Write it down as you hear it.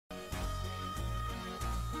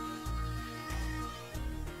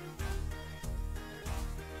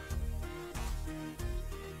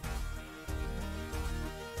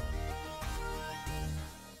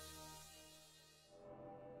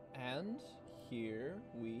here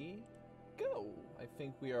we go. I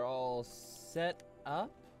think we are all set up.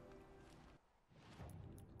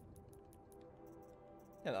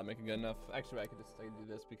 Yeah, that'll make it good enough. Actually, I can do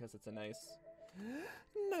this because it's a nice,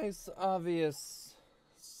 obvious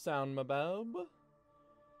sound, my bub.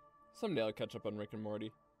 Someday I'll catch up on Rick and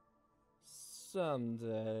Morty.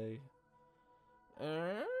 Someday.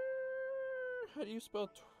 How do you spell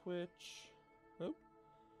Twitch? Oh.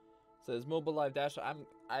 It says mobile live dash. I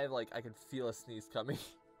can feel a sneeze coming.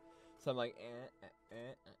 So I'm like,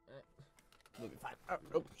 We'll be fine.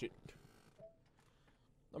 Oh, shit.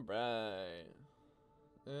 Alright.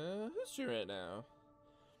 Who's she right now?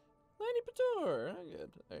 Lady Pator. I'm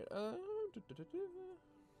good. Alright,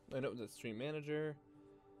 I know the stream manager.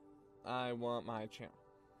 I want my channel.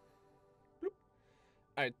 Bloop.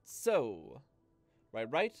 Alright, so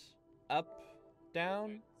right, up,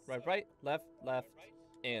 down, right, left,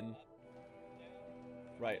 in.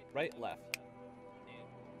 Right, left.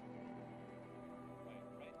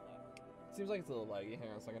 Seems like it's a little laggy. Hang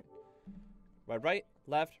on a second. Right,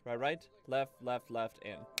 left, in. Right, left,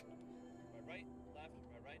 in.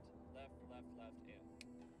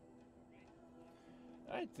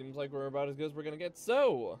 Alright, seems like we're about as good as we're gonna get.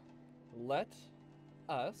 So, let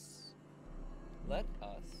us.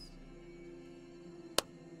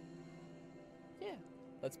 Yeah,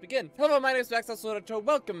 let's begin. Hello, my name is LordEctro.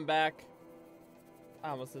 Welcome back. I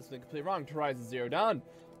almost said something completely wrong. To Horizon Zero Dawn.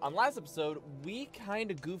 On last episode, we kind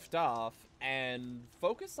of goofed off and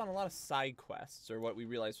focused on a lot of side quests, or what we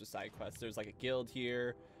realized was side quests. There's like a guild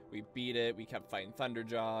here. We beat it. We kept fighting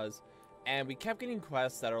Thunderjaws, and we kept getting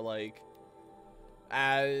quests that are like,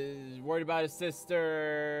 worried about his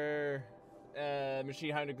sister.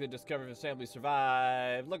 Machine hunter could discover if his family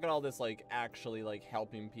survived. Look at all this like actually like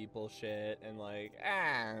helping people shit, and like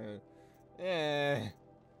yeah,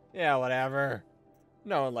 whatever.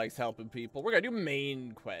 No one likes helping people. We're gonna do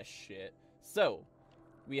main quest shit. So,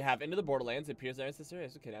 we have Into the Borderlands. It appears that our sister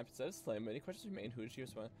is kidnapped instead of slain. Many questions remain. Who is she?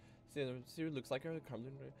 See what looks like her.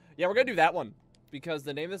 Yeah, we're gonna do that one. Because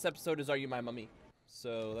the name of this episode is Are You My Mummy?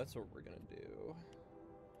 So, that's what we're gonna do.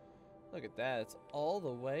 Look at that. It's all the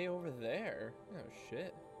way over there. Oh,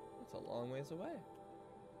 shit. That's a long ways away.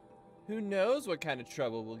 Who knows what kind of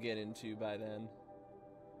trouble we'll get into by then?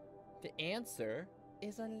 The answer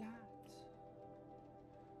is a lot.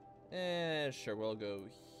 Sure, we'll go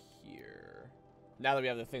here. Now that we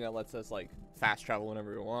have the thing that lets us, like, fast travel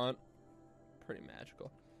whenever we want. Pretty magical.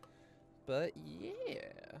 But,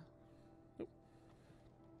 yeah. Oop.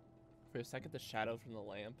 For a second, the shadow from the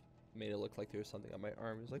lamp made it look like there was something on my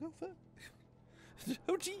arm. It was like, oh, fuck.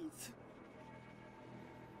 Oh, jeez.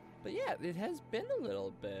 But, yeah, it has been a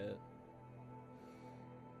little bit.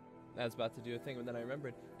 I was about to do a thing, but then I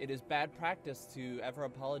remembered. It is bad practice to ever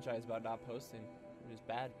apologize about not posting. It is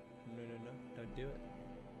bad. No, don't do it.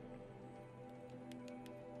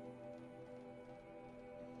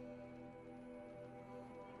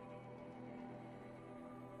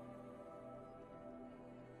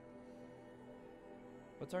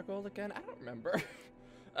 What's our goal again? I don't remember.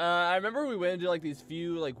 I remember we went into like these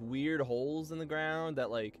few like weird holes in the ground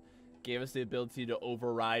that like gave us the ability to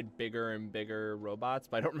override bigger and bigger robots,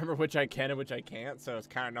 but I don't remember which I can and which I can't, so it's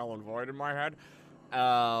kind of null and void in my head.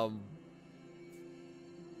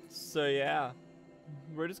 So yeah,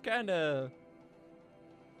 we're just kind of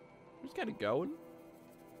going.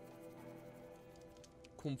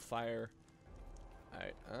 Campfire.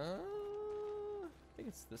 Alright, I think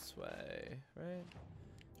it's this way, right?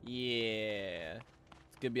 Yeah.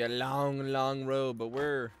 It's gonna be a long road, but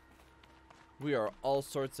we are all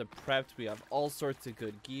sorts of prepped. We have all sorts of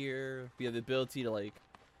good gear. We have the ability to like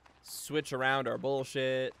switch around our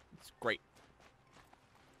bullshit. It's great.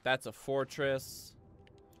 That's a fortress.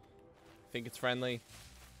 Think it's friendly.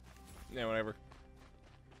 Yeah, whatever.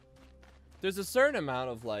 There's a certain amount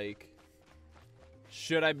of like,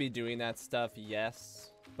 should I be doing that stuff?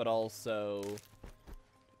 Yes, but also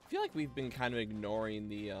I feel like we've been kind of ignoring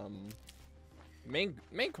the main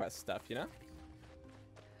quest stuff, you know? A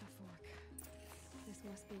fork. This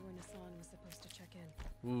must be where Nassan was supposed to check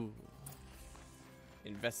in. Ooh.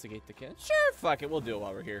 Investigate the kid. Sure, fuck it. We'll do it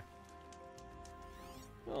while we're here.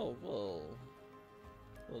 We'll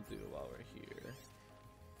do it while we're here.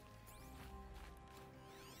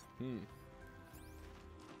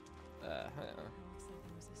 Looks like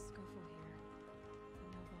there was a scuffle here. But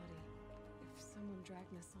no body. If someone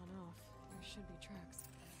dragged Nassan off, there should be tracks.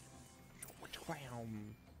 Oh,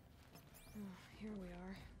 here we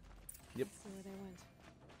are. Yep. Let's see where they went.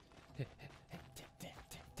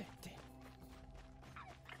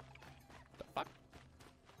 The fuck?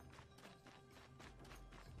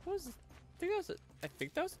 What was this? I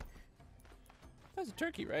think that was That was a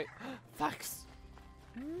turkey, right? Fox.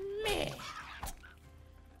 Meh.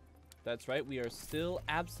 That's right, we are still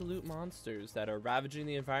absolute monsters that are ravaging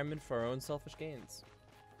the environment for our own selfish gains.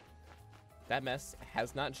 That mess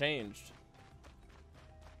has not changed.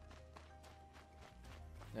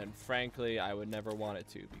 And frankly, I would never want it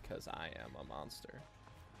to because I am a monster.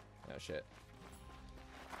 Oh shit.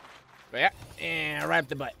 But yeah, right up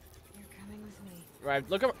the butt. You're coming with me. Right,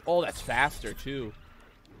 look at, oh, that's faster too.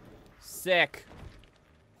 Sick.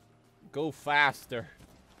 Go faster.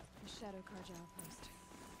 The Shadow Carja outpost.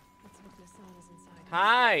 Let's hope Nassan is inside.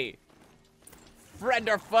 Hi. Friend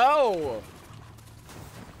or foe?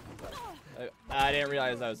 I didn't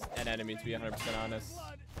realize I was an enemy, to be 100% honest.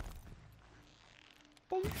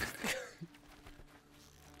 Bonk.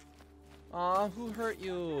 Aw, who hurt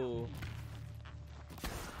you?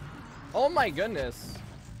 Oh my goodness.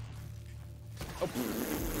 Oh.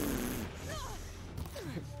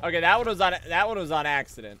 Okay, that one was on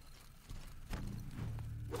accident.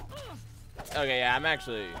 Okay, yeah, I'm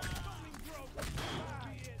actually.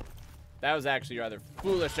 That was actually rather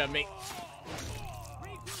foolish of me.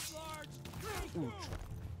 Ooh.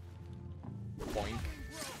 Boink.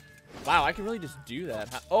 Wow, I can really just do that.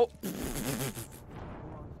 Huh? Oh.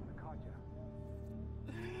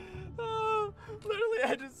 Oh, literally,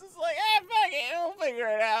 I just was like, ah, fuck it, we'll figure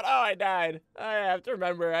it out. Oh, I died. I have to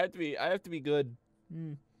remember. I have to be good.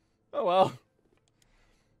 Oh well.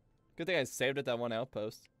 Good thing I saved at that one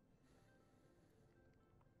outpost.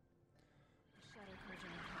 Shadow Carja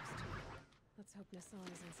outpost. Let's hope Nassan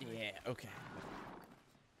is inside. Yeah. Okay.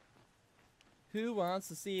 Who wants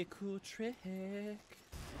to see a cool trick?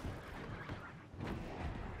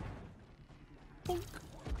 Bonk.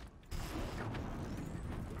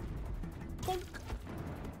 Bonk.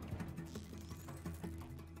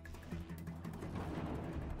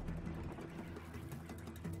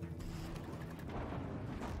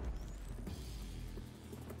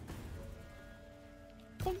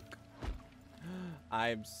 Bonk.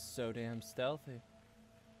 I'm so damn stealthy.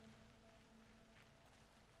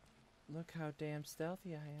 Look how damn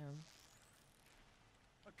stealthy I am.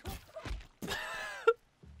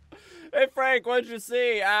 Hey Frank, what'd you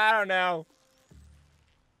see? I don't know.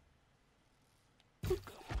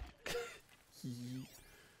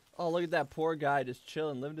 Oh, look at that poor guy just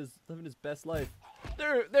chilling, living his best life.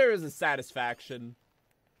 There is a satisfaction.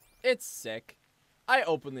 It's sick. I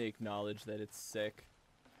openly acknowledge that it's sick.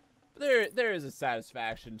 But there is a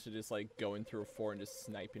satisfaction to just like going through a fort and just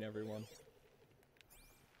sniping everyone.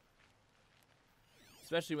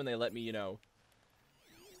 Especially when they let me, you know,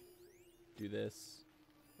 do this.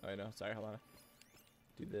 Oh, no, sorry, hold on.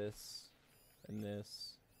 Do this, and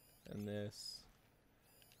this, and this.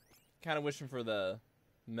 Kind of wishing for the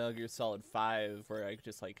Metal Gear Solid 5 where I could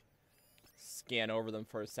just, like, scan over them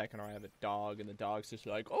for a second, or I have a dog, and the dog's just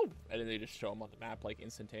like, oh! And then they just show them on the map, like,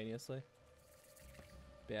 instantaneously.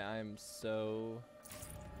 But yeah, I'm so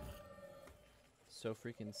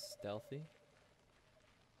freaking stealthy.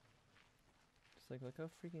 Like, look how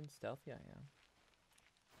freaking stealthy I am.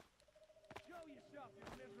 Show yourself, you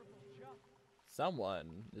miserable chump.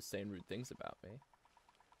 Someone is saying rude things about me.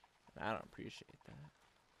 And I don't appreciate that.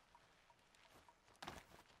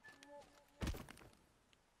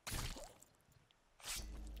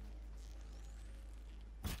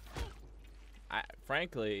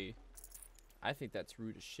 Frankly, I think that's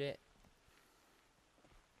rude as shit.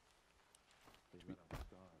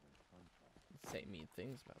 Say mean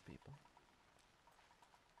things about people.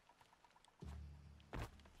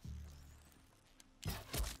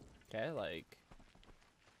 Okay, like,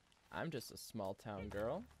 I'm just a small town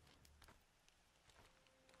girl.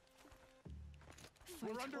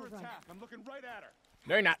 We're under attack. I'm looking right at her.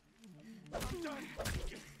 No, you're not. I'm done.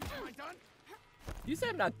 Am I done? You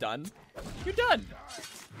said I'm not done. You're done.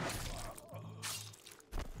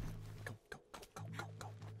 Go, go, go, go, go, go.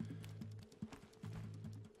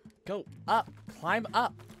 Go up. Climb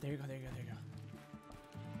up. There you go, there you go, there you go.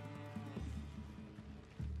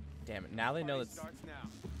 Damn it, now they know that's... Starts now.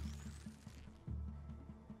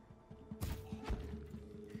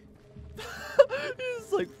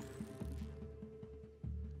 He's like...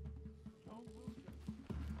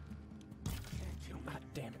 God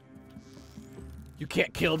damn it. You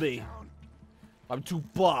can't kill me. I'm too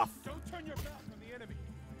buff. Don't turn your back on the enemy.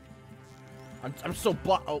 I'm so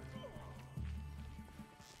buff. Oh.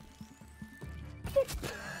 Unless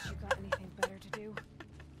you got anything better to do.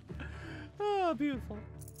 Oh, beautiful.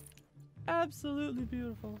 Absolutely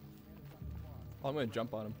beautiful. Oh, I'm gonna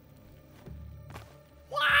jump on him.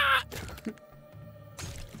 What?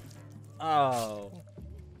 Oh.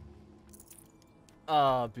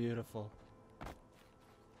 Oh, beautiful.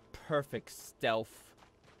 perfect stealth.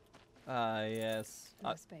 Yes.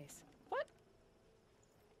 Enough space. What?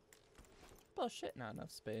 Bullshit, not enough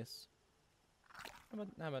space. How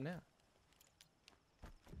about now?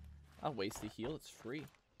 I'll waste the heal, it's free.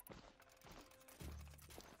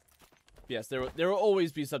 Yes, there will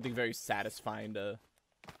always be something very satisfying to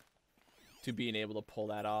being able to pull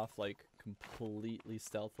that off, like completely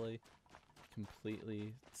stealthily.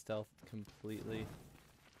 Completely stealth, completely.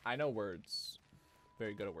 I know words.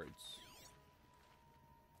 Very good at words.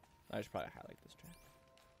 I should probably highlight this track.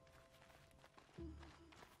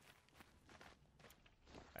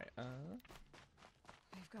 Alright,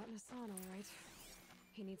 We've gotten Hassan, all right.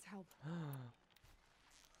 He needs help.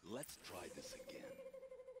 Let's try this again.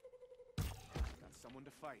 Got someone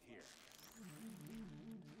to fight here.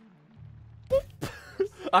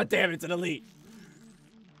 Oh damn, it's an elite.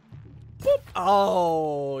 Boop.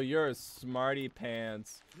 Oh, you're a smarty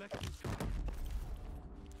pants.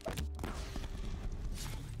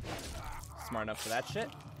 Smart enough for that shit.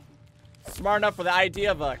 Smart enough for the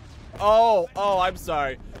idea of a. Oh, I'm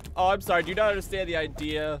sorry. Oh, I'm sorry. Do you not understand the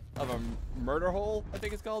idea of a murder hole? I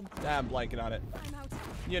think it's called. I'm blanking on it. I'm out.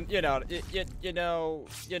 You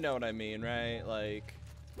know what I mean, right?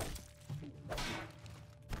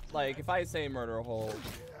 Like if I say murder hole,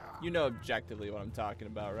 you know objectively what I'm talking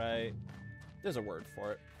about, right? There's a word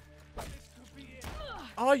for it.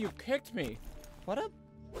 Oh, you kicked me. What a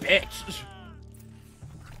bitch.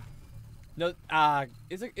 No,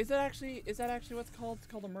 is that actually what's called? It's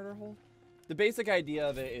called a murder hole. The basic idea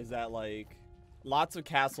of it is that like lots of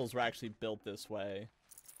castles were actually built this way.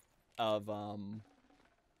 Lots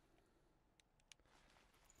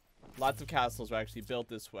of castles were actually built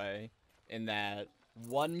this way in that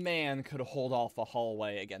one man could hold off a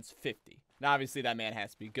hallway against 50. Now, obviously, that man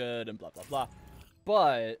has to be good and blah, blah, blah.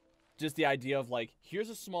 But just the idea of, like, here's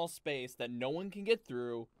a small space that no one can get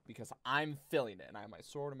through because I'm filling it. And I have my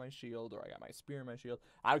sword and my shield, or I got my spear and my shield.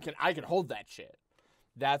 I can hold that shit.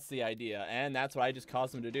 That's the idea. And that's what I just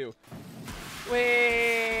caused them to do.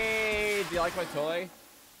 Wait! Do you like my toy?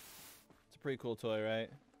 It's a pretty cool toy, right?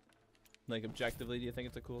 Like, objectively, do you think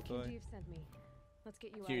it's a cool toy? You've sent me. Let's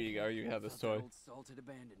get you Here out you go. You have this toy. Old Salt had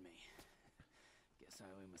abandoned me. Guess I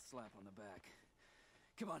owe him a slap on the back.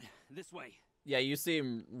 Come on, this way. Yeah, you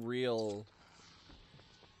seem real.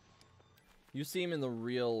 You seem in the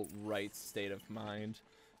real right state of mind.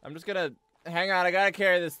 I'm just gonna hang on. I gotta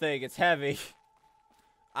carry this thing. It's heavy.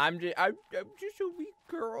 I'm just a weak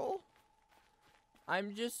girl.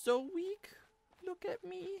 I'm just so weak. Look at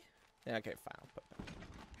me. Yeah, okay, fine. I'll put that.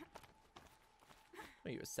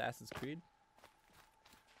 What are you, Assassin's Creed?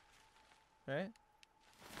 Right?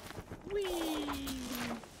 Whee!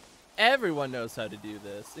 Everyone knows how to do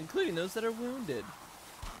this, including those that are wounded.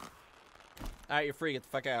 Alright, you're free. Get the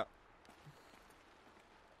fuck out.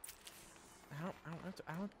 I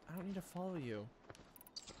don't need to follow you.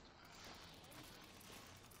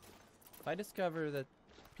 If I discover that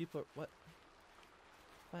people are what?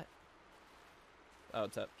 Oh,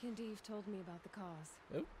 what's up? Kindeev told me about the cause.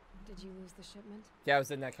 Oh. Did you lose the shipment? Yeah, I was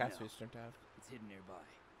in that castle you jumped out. It's hidden nearby.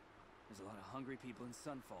 There's a lot of hungry people in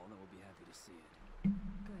Sunfall that will be happy to see it.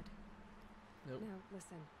 Good. Nope. Now,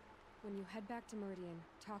 listen. When you head back to Meridian,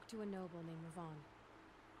 talk to a noble named Ravon.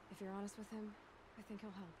 If you're honest with him, I think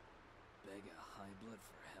he'll help. Beg a high blood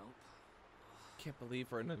for help? Can't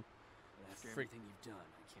believe we're in a But after Freak. everything you've done,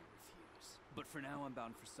 I can't refuse. But for now, I'm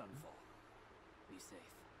bound for Sunfall. Be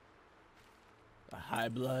safe. A high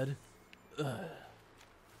blood. Ugh.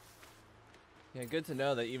 Yeah, good to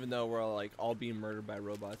know that even though we're all being murdered by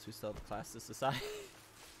robots, we still have a class to society.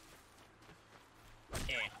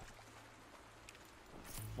 Yeah.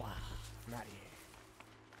 Wow, I'm out of here.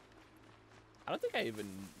 I don't think I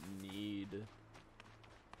even need.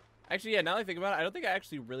 Actually, yeah. Now that I think about it, I don't think I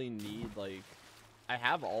actually really need I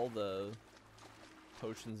have all the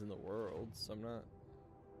potions in the world, so I'm not.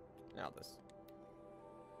 Now this.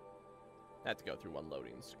 I have to go through one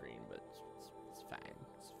loading screen, but it's fine.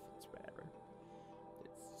 It's whatever.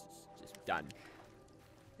 It's just done.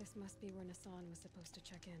 This must be where Nassan was supposed to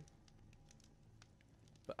check in.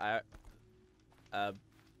 But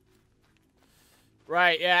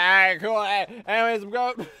right, yeah, alright, cool. Anyways, I'm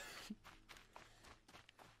going.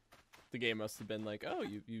 The game must have been like, oh,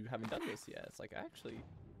 you haven't done this yet. It's like, actually,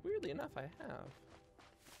 weirdly enough, I have.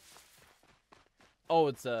 Oh,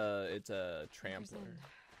 it's a trampler.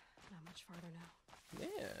 Not much farther now.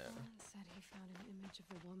 Yeah. Alan said he found an image of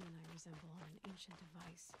the woman I resemble on an ancient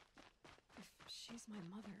device. If she's my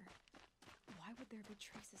mother, why would there be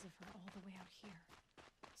traces of her all the way out here?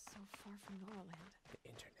 So far from Norland. The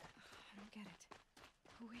internet. I don't get it.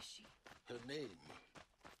 Who is she? Her name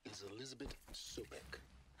is Elizabeth Sobek.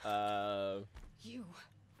 You.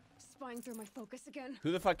 Spying through my focus again?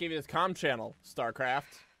 Who the fuck gave you this comm channel,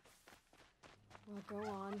 StarCraft? Well, go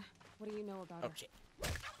on. What do you know about her? Shit.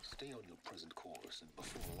 Stay on your present course, and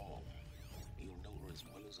before long, you'll know her as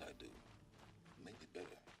well as I do. Maybe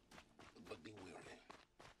better, but be wary.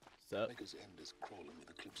 So, Maker's End is crawling with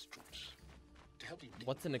Eclipse troops. To help you deal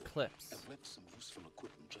what's an with them, eclipse? I've left some useful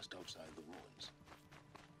equipment just outside the ruins.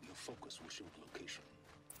 Your focus will show the location.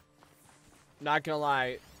 Not gonna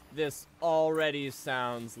lie, this already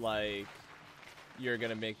sounds like you're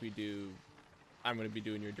gonna make me do. I'm gonna be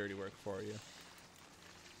doing your dirty work for you.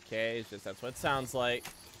 Okay, it's just that's what it sounds like.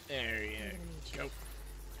 There you go.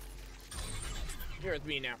 You're with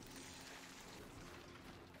me now.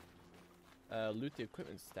 Loot the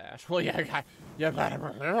equipment stash. Well, yeah, you better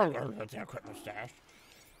loot the equipment stash.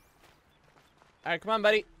 All right, come on,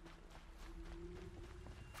 buddy.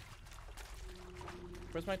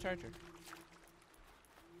 Where's my charger?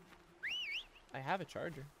 I have a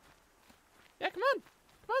charger. Yeah, come on.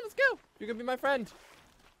 Come on, let's go. You're gonna be my friend.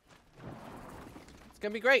 It's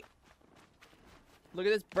gonna be great. Look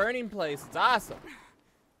at this burning place. It's awesome.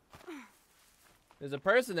 There's a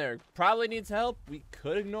person there. Probably needs help. We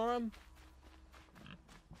could ignore him.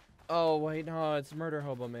 Oh, wait, no. It's Murder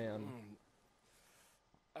Hobo Man.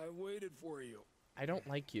 I waited for you. I don't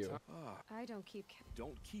like you. I don't keep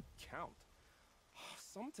Don't keep count.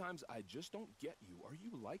 Sometimes I just don't get you. Are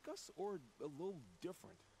you like us or a little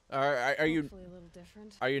different? Are you... Hopefully a little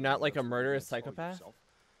different. Are you not like a That's what murderous you tell psychopath? yourself.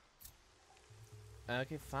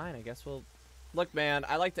 Okay, fine. I guess we'll... Look, man,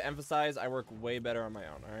 I like to emphasize I work way better on my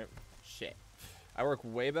own, alright? Shit. I work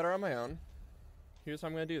way better on my own. Here's how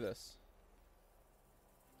I'm gonna do this.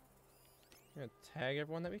 I'm gonna tag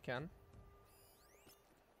everyone that we can.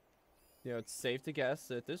 You know, it's safe to guess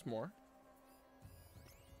that there's more.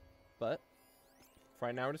 But, for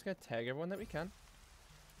right now, we're just gonna tag everyone that we can.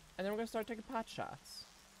 And then we're gonna start taking pot shots.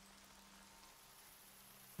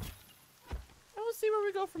 And we'll see where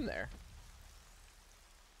we go from there.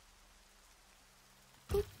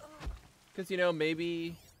 Because, you know,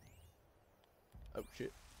 maybe... Oh,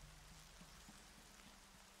 shit.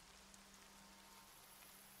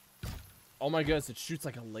 Oh my goodness, it shoots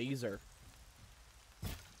like a laser.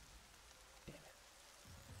 Damn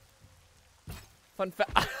it. Fun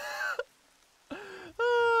fact.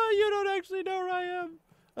 Oh, you don't actually know where I am.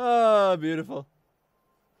 Oh, beautiful.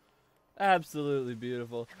 Absolutely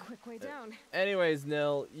beautiful. Quick way down. Anyways,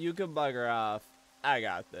 Nil, you can bugger off. I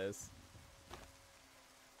got this.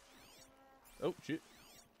 Oh, shoot.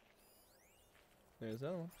 There's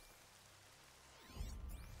that one.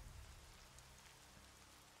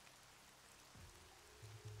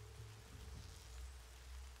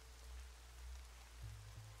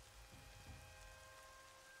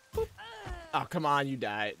 Boop. Oh, come on, you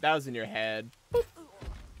died. That was in your head. Boop.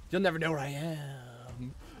 You'll never know where I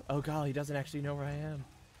am. Oh, golly, he doesn't actually know where I am.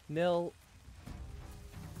 Nil.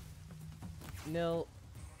 Nil.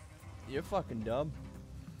 You're fucking dumb.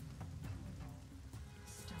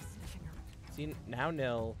 Still sniffing her. See, now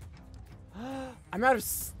Nil. I'm out of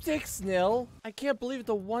sticks, Nil. I can't believe it.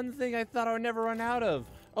 The one thing I thought I would never run out of.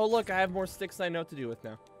 Oh, look, I have more sticks than I know what to do with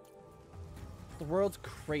now. The world's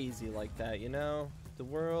crazy like that, you know? The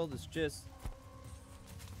world is just...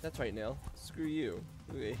 That's right, Nil. Screw you.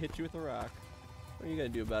 I'm gonna hit you with a rock. What are you gonna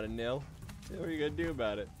do about it, Nil? What are you gonna do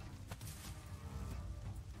about it?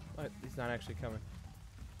 What? He's not actually coming.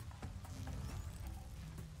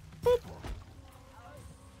 Boop.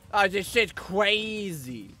 Oh, this shit's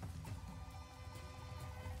crazy.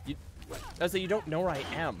 I you don't know where I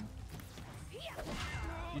am.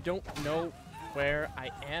 You don't know where I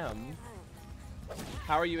am.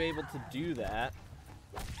 How are you able to do that?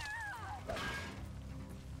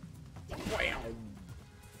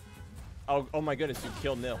 Oh my goodness, you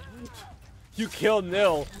killed Nil. You killed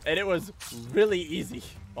Nil, and it was really easy,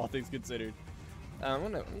 all things considered. I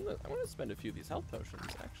want to spend a few of these health potions,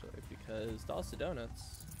 actually, because Dalsa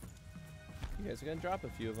Donuts, you guys are going to drop a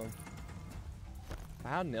few of them.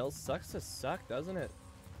 Wow, Nil sucks to suck, doesn't it?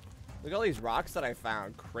 Look at all these rocks that I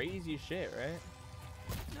found. Crazy shit, right?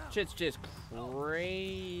 Shit's just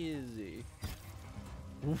crazy.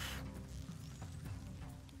 Oof.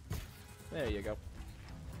 There you go.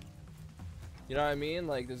 You know what I mean?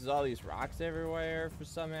 Like, there's all these rocks everywhere for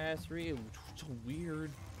some ass reason. It's so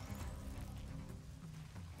weird.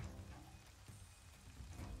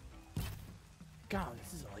 God,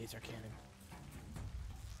 this is a laser cannon.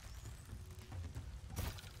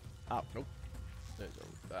 Oh, nope. There's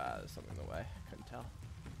something in the way. I couldn't tell.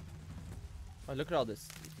 Oh, look at all this.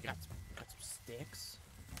 We got some sticks.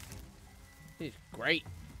 This is great.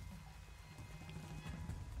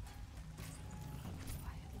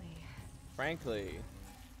 frankly.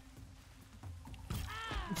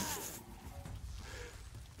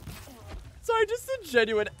 Sorry, just a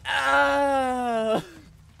genuine ah.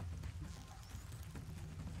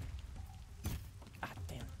 Ah,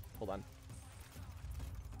 damn. Hold on.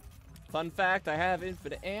 Fun fact, I have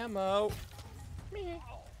infinite ammo.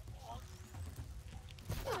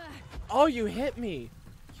 Oh, you hit me.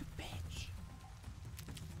 You bitch.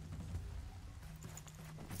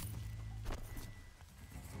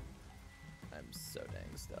 I'm so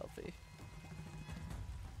dang stealthy.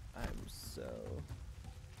 I'm so...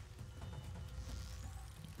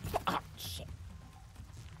 Oh, shit.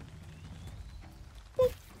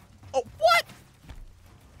 Boop. Oh, what?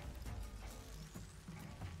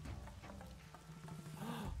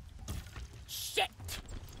 Shit.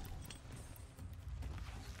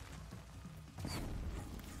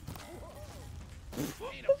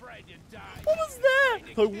 Ain't afraid to die. What was that?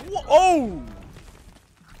 Like, oh!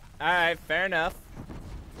 Alright, fair enough.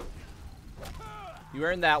 You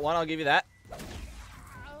earned that one, I'll give you that.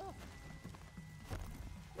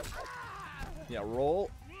 Yeah, roll.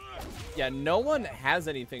 Yeah, no one has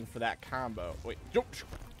anything for that combo. Wait,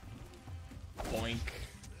 boink.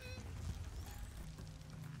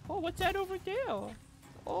 Oh, what's that over there?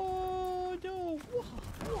 Oh, no.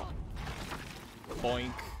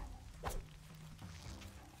 Boink.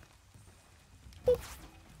 Boop.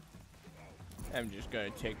 I'm just gonna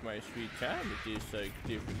take my sweet time with this, like,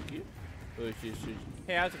 different gear.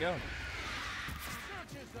 Hey, how's it going?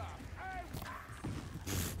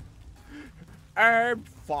 I'm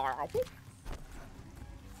far.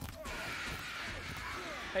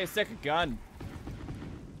 Hey, second gun.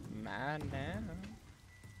 Man, now.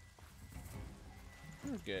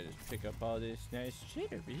 I'm gonna pick up all this nice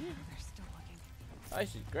shit over here. They're still looking. Oh,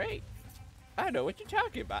 this is great. I know what you're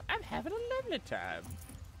talking about. I'm having a lovely time.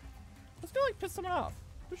 Let's go, like, piss someone off.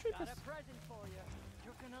 Who should we piss? Got a present for you.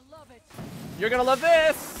 You're gonna love it. You're gonna love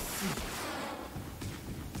this!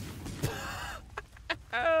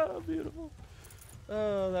 Oh, beautiful.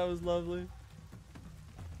 Oh, that was lovely.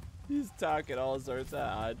 He's talking all sorts of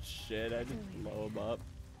odd shit. I just blow him up.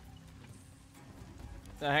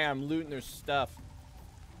 Oh, hang on, I'm looting their stuff.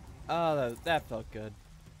 Oh, that felt good.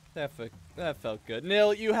 That felt good.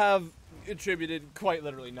 Nil, you have attributed quite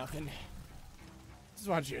literally nothing. Just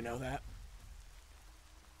want you to know that.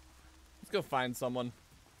 Let's go find someone.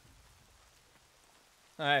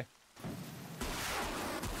 Hi.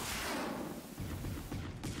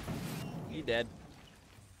 You dead.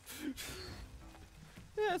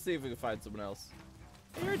 Yeah, let's see if we can find someone else.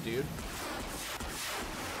 Hey, you're a dude.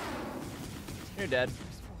 You're dead.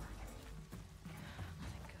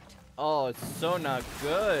 Oh, it's so not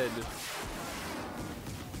good.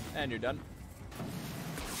 And you're done.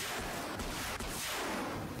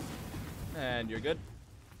 And you're good.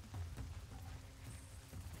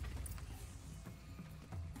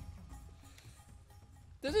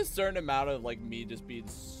 There's a certain amount of like me just being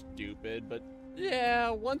stupid, but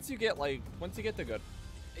yeah, once you get the good,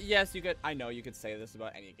 yes, you get. I know you could say this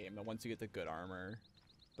about any game, but once you get the good armor,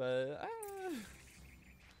 but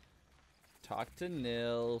talk to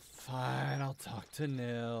Nil. Fine, I'll talk to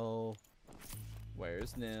Nil.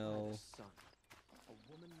 Where's Nil? Son, a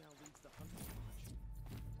woman now leads the hunting lodge.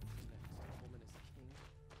 Next, a woman is king.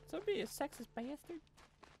 So be a sexist bastard.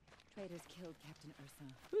 Traitors killed Captain Ursa.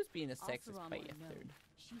 Who's being a sexist Alcerama bastard? known.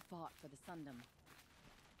 She fought for the Sundom.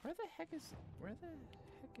 Where the heck is? Where the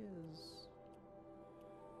heck is?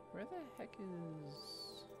 Where the heck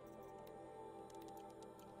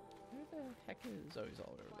is? Oh, he's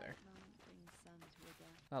all over there.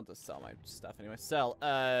 I'll just sell my stuff anyway. Sell.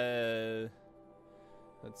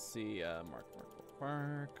 Let's see. Mark.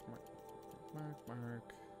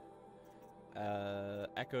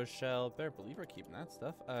 Echo shell. Better believe we're keeping that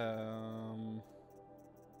stuff.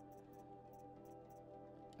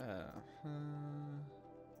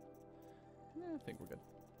 Yeah, I think we're good.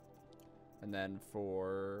 And then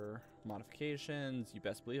for modifications, you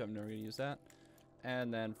best believe I'm never gonna use that.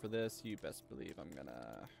 And then for this, you best believe I'm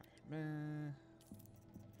gonna.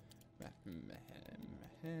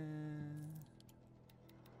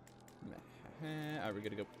 Are we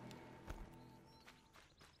gonna go?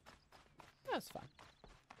 That's fine.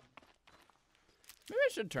 Maybe I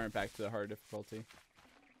should turn it back to the hard difficulty.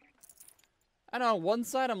 I don't know, on one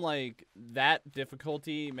side I'm like, that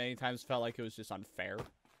difficulty many times felt like it was just unfair.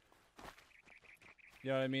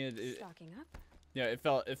 You know what I mean? Stocking up. Yeah, it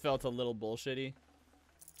felt a little bullshitty.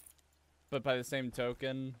 But by the same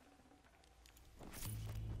token,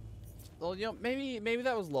 well, you know, maybe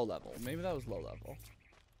that was low level. Maybe that was low level.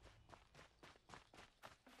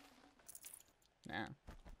 Nah.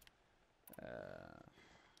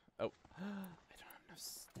 Oh, I don't have enough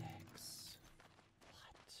sticks.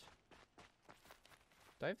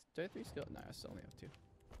 What? Do I have 3 skill? No, I still only have 2.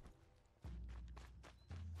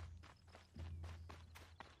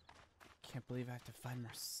 Can't believe I have to find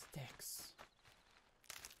more sticks.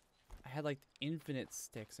 I had like infinite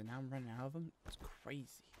sticks, and now I'm running out of them. It's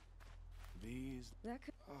crazy. These. That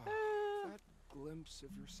could. That glimpse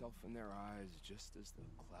of yourself in their eyes just as the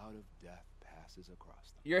cloud of death passes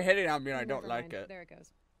across them. You're hitting on me, and I don't Never like mind. it. There it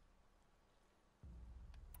goes.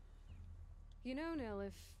 You know, Nil,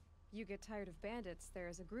 if you get tired of bandits,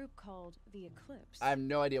 there's a group called the Eclipse. I have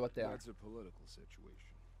no idea what they are. That's a political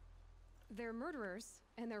situation. They're murderers,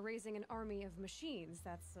 and they're raising an army of machines.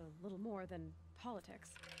 That's a little more than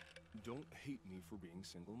politics. Don't hate me for being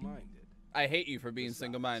single-minded. I hate you for being Besides,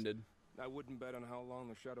 single-minded. I wouldn't bet on how long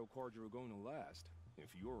the Shadow Cards are going to last,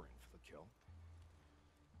 if you're in for the kill.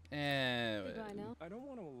 Goodbye, Nil. I don't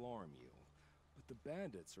want to alarm you, but the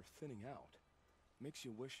bandits are thinning out. Makes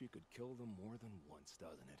you wish you could kill them more than once,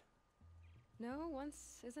 doesn't it? No,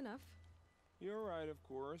 once is enough. You're right, of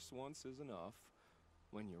course. Once is enough.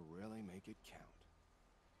 When you really make it count.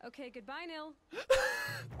 Okay, goodbye, Nil.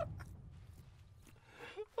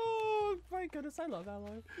 Oh my goodness, I love that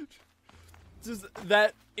line.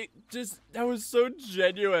 That was so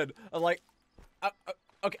genuine. I'm like,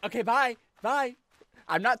 okay, bye.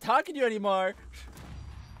 I'm not talking to you anymore.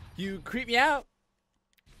 You creep me out.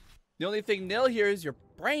 The only thing nil here is your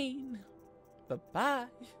brain. Bye.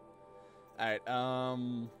 Alright,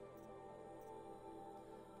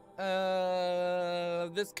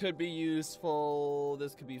 this could be useful.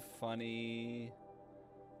 This could be funny.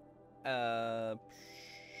 It's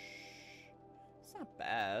not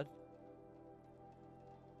bad.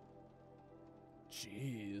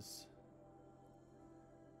 Jeez.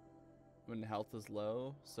 When health is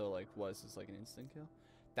low, so like, what is this, like an instant kill?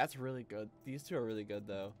 That's really good. These two are really good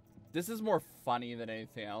though. This is more funny than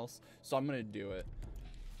anything else, so I'm gonna do it.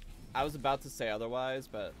 I was about to say otherwise,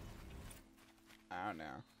 but I don't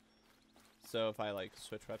know. So if I like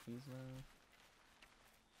switch weapons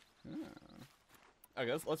now. Oh.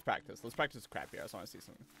 Okay, let's practice. Let's practice crap here. I just want to see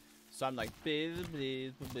something. So I'm like, I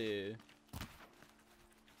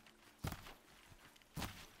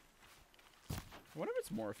wonder if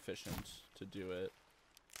it's more efficient to do it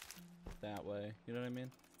that way. You know what I mean?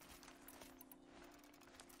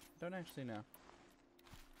 Don't actually know.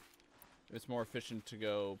 If it's more efficient to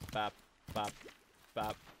go bop, bop,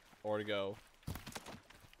 bop, or to go.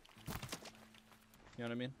 You know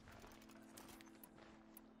what I mean?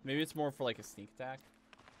 Maybe it's more for like a sneak attack.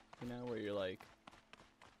 You know, where you're like,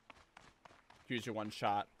 here's your one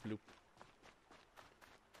shot. Bloop.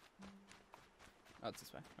 Oh, it's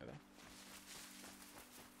this way. My bad.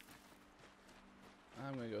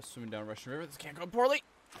 I'm gonna go swimming down Russian River. This can't go poorly.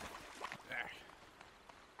 There.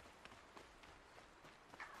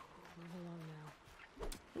 Move along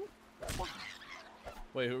now.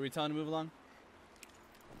 Wait, who are we telling to move along?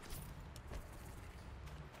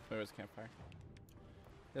 Where was campfire?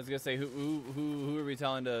 I was gonna say who are we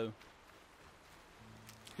telling to?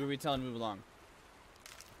 Who are we telling to move along?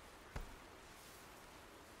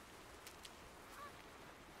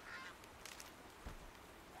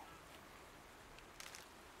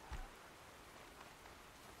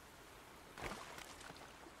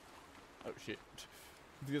 Oh shit!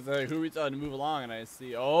 Because like, who are we telling to move along? And I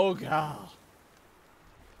see, oh god,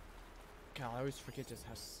 I always forget just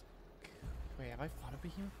how. Wait, have I fought a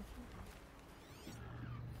behemoth before?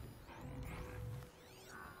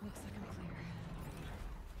 Looks like I'm clear.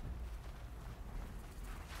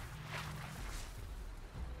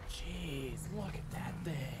 Jeez, look at that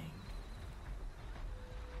thing.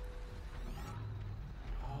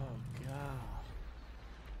 Oh god.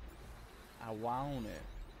 I want it.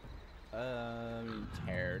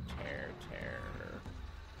 Tear.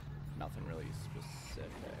 Nothing really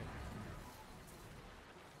specific.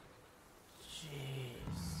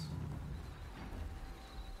 Jeez.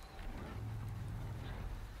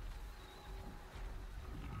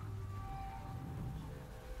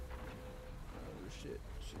 Oh shit.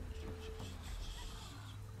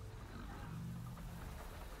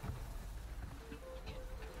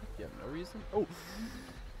 You have no reason? Oh!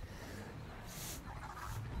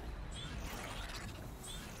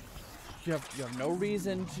 You have no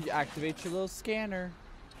reason to activate your little scanner.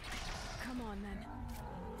 Come on, then.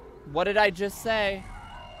 What did I just say?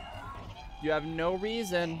 You have no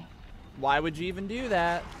reason. Why would you even do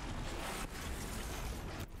that?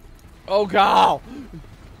 Oh god!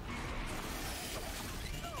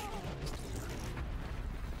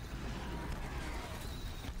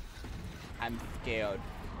 I'm scared.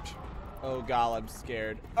 Oh god, I'm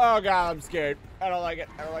scared. Oh god, I'm scared. I don't like it.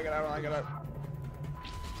 I don't like it. I don't like it.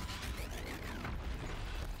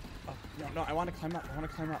 Oh, no, I want to climb up. I want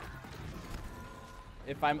to climb up.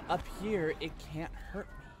 If I'm up here, it can't hurt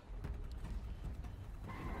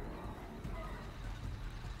me.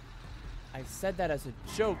 I said that as a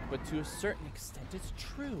joke, but to a certain extent, it's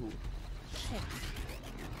true. Shit.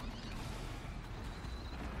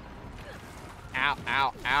 Ow,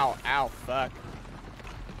 ow, ow, ow, fuck.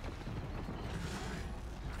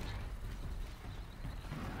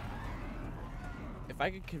 If I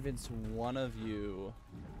could convince one of you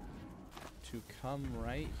to come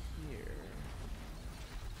right here.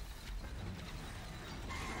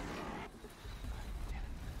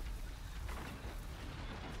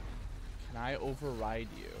 Can I override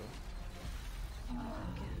you?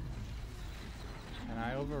 Can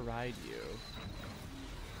I override you?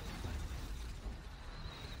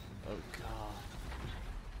 Oh god.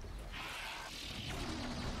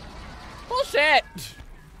 Bullshit!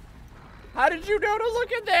 How did you know to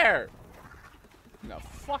look in there? No,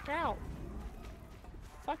 fuck out.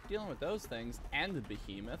 Fuck dealing with those things and the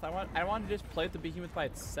behemoth. I want to just play with the behemoth by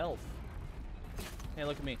itself. Hey,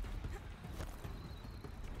 look at me.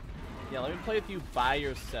 Yeah, let me play with you by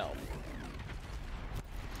yourself.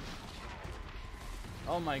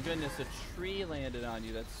 Oh my goodness, a tree landed on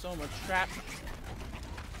you. That's so much trap.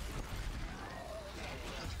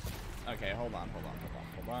 Okay, hold on.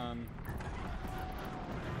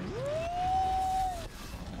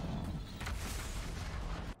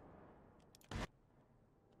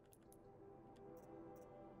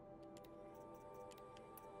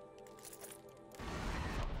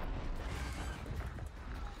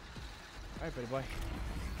 Alright, buddy boy.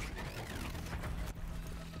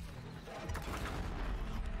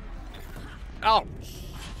 Oh!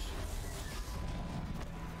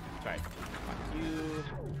 Sorry. Fuck you.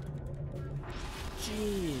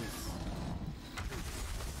 Jeez.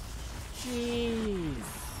 Jeez.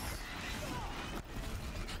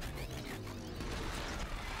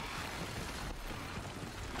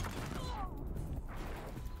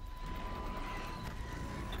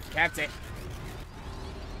 That's it.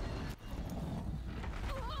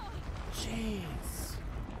 Jeez.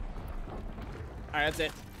 Alright, that's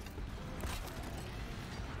it.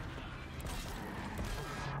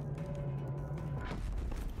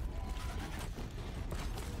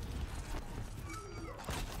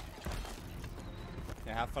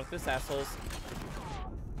 Yeah, have fun with this, assholes.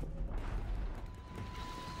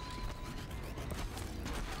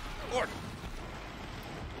 Lord.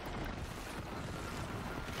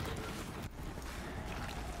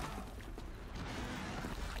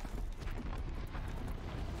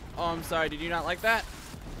 Oh, I'm sorry. Did you not like that?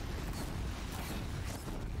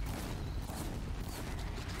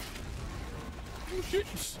 Oh, shit.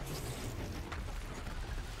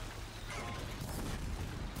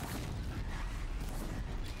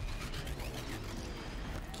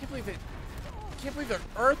 Can't believe they're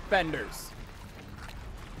earthbenders.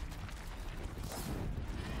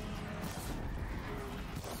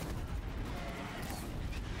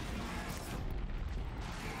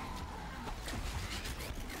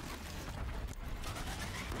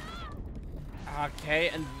 Okay,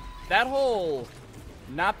 and that whole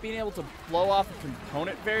not being able to blow off a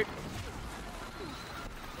component very...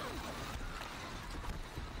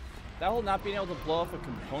 That whole not being able to blow off a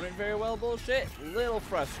component very well bullshit, little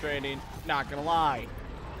frustrating, not gonna lie.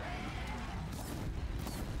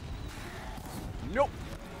 Nope.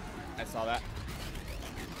 I saw that.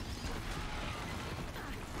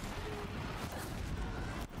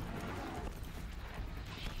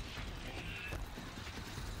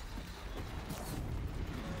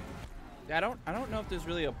 Yeah, I don't know if there's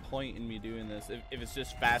really a point in me doing this. If it's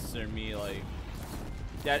just faster than me, like...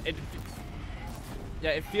 Yeah,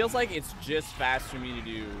 it feels like it's just fast for me to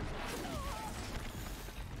do.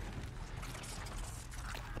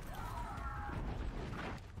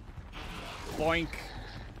 Boink.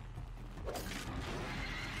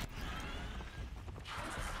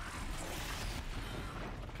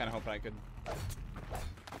 Kind of hoping I could.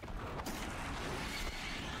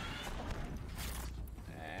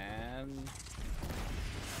 And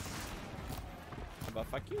how about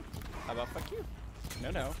fuck you? How about fuck you?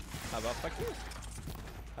 No. How about fuck you?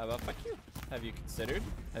 How about fuck you? Have you considered?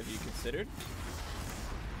 Have you considered?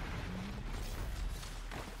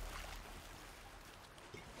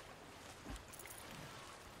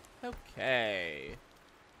 Okay.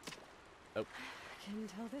 Oh. I can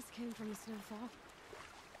tell this came from a snowfall.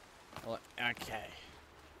 Well, okay.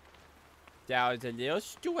 That was a little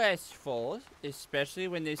stressful, especially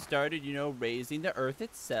when they started, you know, raising the earth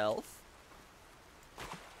itself.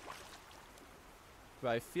 But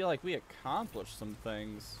I feel like we accomplished some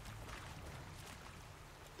things.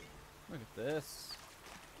 Look at this.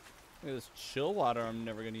 Look at this chill water I'm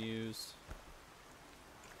never gonna use.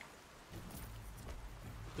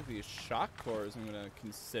 Look at these shock cores I'm gonna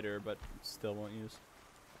consider, but still won't use.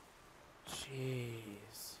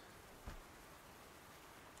 Jeez.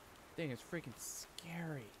 Thing is freaking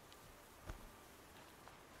scary.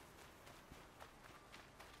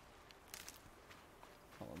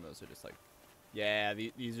 Hold on, those are just like, yeah,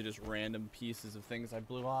 these are just random pieces of things I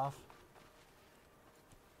blew off.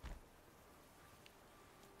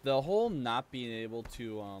 The whole not being able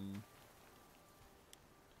to,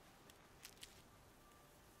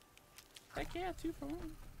 heck yeah, 2 for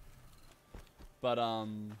 1. But,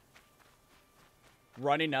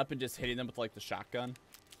 running up and just hitting them with, like, the shotgun,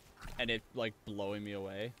 and it, like, blowing me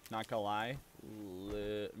away, not gonna lie,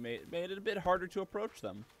 made it a bit harder to approach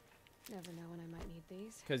them. Never know when I might need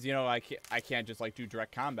these. Because, you know, I can't just, like, do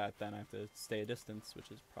direct combat then. I have to stay a distance, which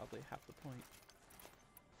is probably half the point.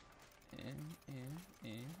 Ah,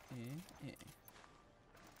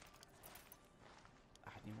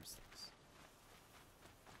 I need more sticks.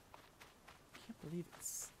 I can't believe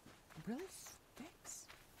it's really sticks.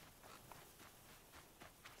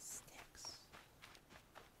 Sticks.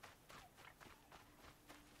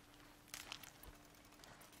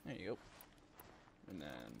 There you go. And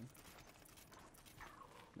then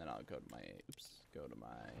I'll go to my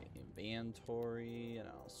inventory, and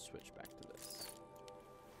I'll switch back to this.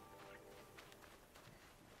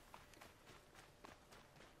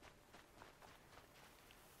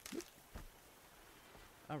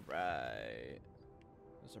 All right.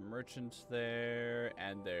 There's a merchant there,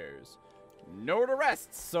 and there's nowhere to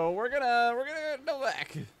rest. So we're gonna go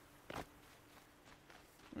back.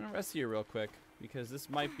 I'm gonna rest here real quick because this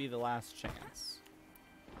might be the last chance.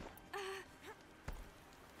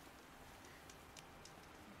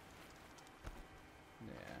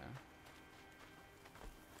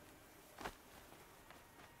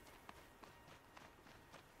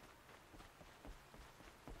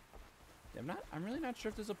 I'm really not sure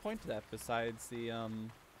if there's a point to that besides the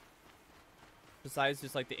besides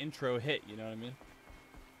just like the intro hit, you know what I mean?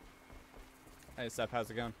 Hey Seth, how's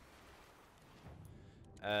it going?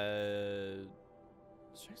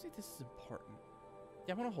 Strikes like this is important.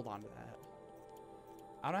 Yeah, I want to hold on to that.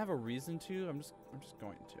 I don't have a reason to. I'm just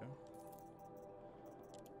going to.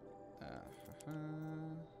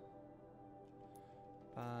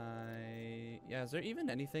 Yeah, is there even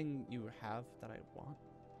anything you have that I want?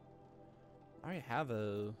 I already have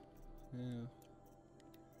a...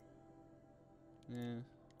 Yeah.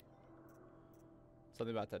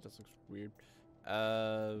 Something about that just looks weird.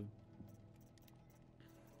 I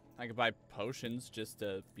could buy potions just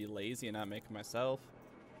to be lazy and not make them myself.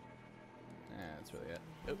 Yeah, that's really it.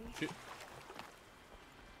 Oh, shoot.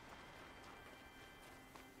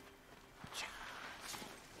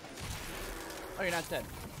 Oh, you're not dead.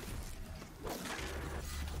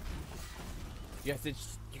 You guys didn't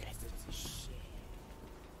see shit.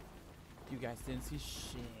 You guys didn't see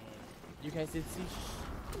shit. You guys didn't see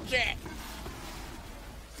shit.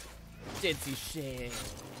 Didn't see shit.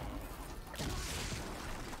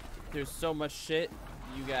 There's so much shit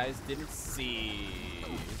you guys didn't see.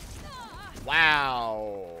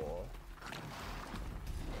 Wow.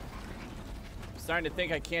 I'm starting to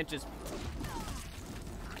think I can't just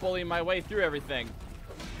bully my way through everything.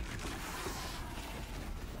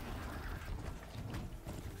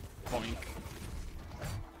 Boink.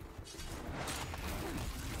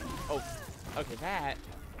 Oh, okay, that.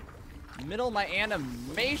 Middle of my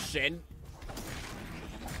animation.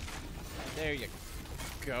 There you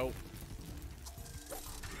go.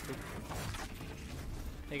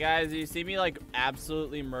 Hey guys, do you see me like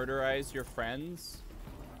absolutely murderize your friends?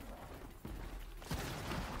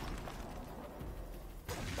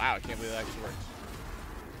 Wow, I can't believe that actually worked.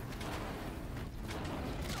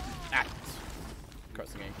 Ah.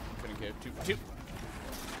 Crossing game. Couldn't get 2 for 2.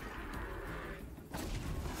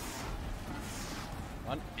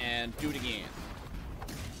 1 and do it again.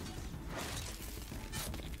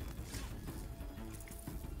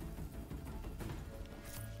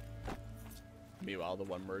 Meanwhile, the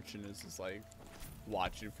one merchant is just like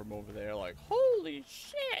watching from over there, like, holy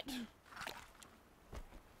shit!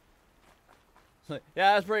 Yeah,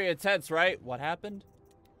 that's pretty intense, right? What happened?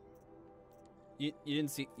 You didn't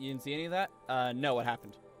see any of that? No, what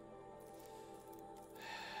happened?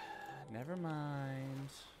 Never mind.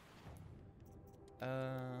 Can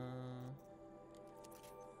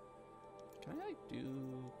I like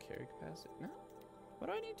do carry capacity? No. What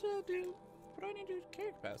do I need to do? What do I need to do to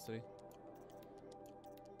carry capacity?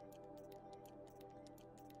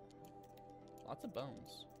 Lots of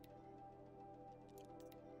bones.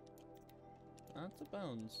 Lots of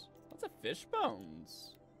bones. Lots of fish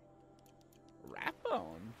bones. Rat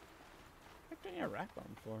bone. What do you need a rat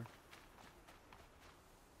bone for?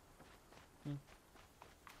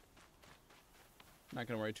 Not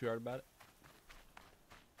gonna worry too hard about it.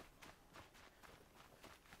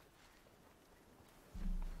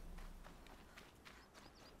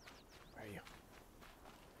 Where are you?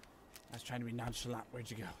 I was trying to be nonchalant. Where'd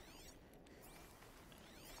you go?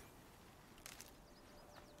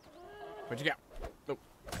 Where'd you go? Oh.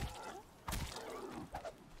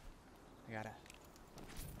 I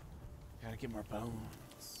gotta get more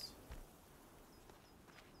bones.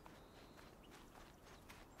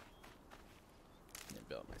 I'm gonna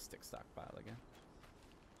build my stick stockpile again.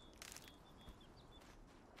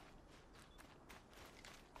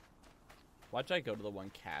 Watch I go to the one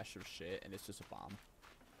cache of shit and it's just a bomb.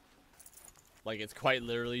 Like it's quite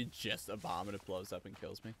literally just a bomb and it blows up and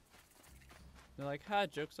kills me. They're like, ha,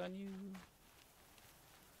 joke's on you.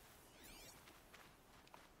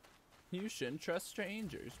 You shouldn't trust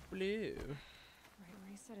strangers. Blue. Right where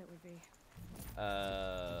he said it would be.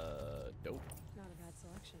 Dope. Not a bad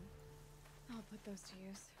selection. I'll put those to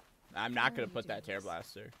use. I'm not gonna Why put do that this? Tear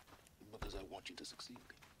Blaster. Because I want you to succeed.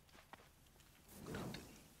 Good hunting.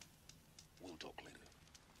 We'll talk later.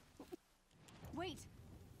 Wait!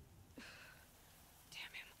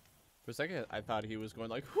 Damn him. For a second, I thought he was going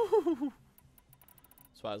like, whoo.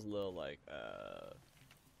 So I was a little like,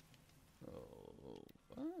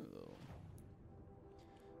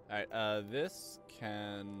 Alright, this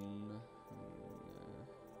can...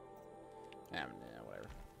 nah, whatever.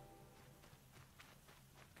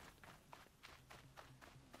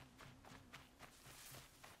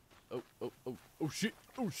 Oh shit,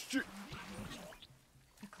 oh shit!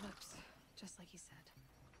 Eclipse, just like he said.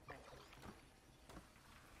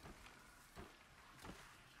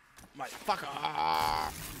 My fucker!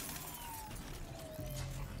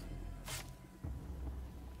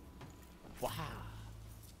 Wow.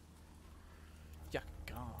 You're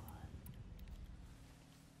gone.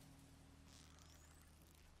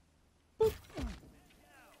 Boop.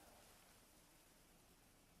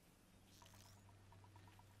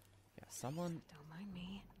 Yeah, someone... Don't mind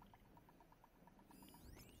me.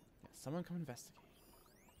 Yeah, someone come investigate.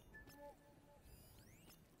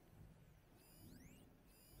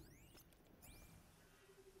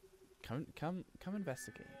 Come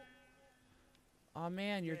investigate. Oh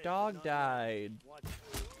man, your dog died.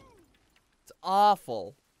 It's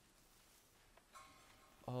awful.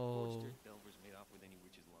 Oh. Delvers made off with any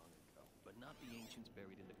witches long ago, but not the ancients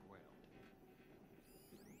buried in the ground.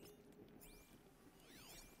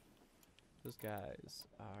 Those guys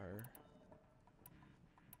are...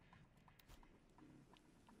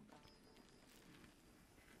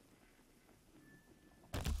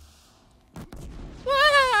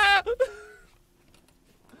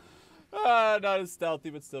 not as stealthy,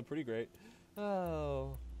 but still pretty great.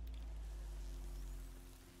 Oh.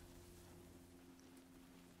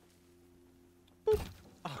 Boop.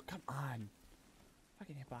 Oh, come on.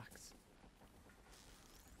 Fucking hitbox.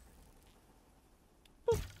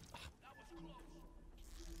 Boop.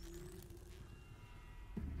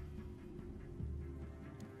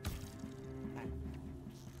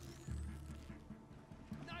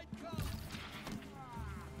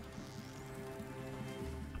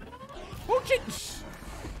 Oh shit!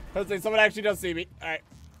 Hopefully someone actually does see me. Alright.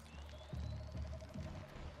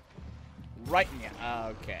 Right in the...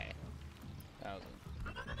 okay. That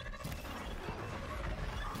was...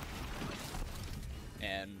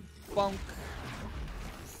 and... bonk.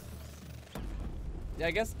 Yeah,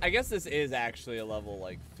 I guess this is actually a level,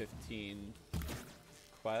 like, 15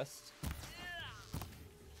 quest.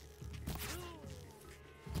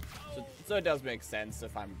 So it does make sense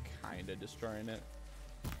if I'm kinda destroying it.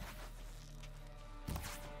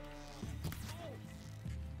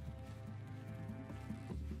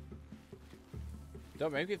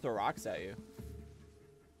 Don't make me throw rocks at you.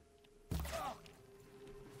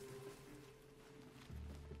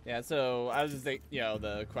 Yeah, so I was just thinking, you know,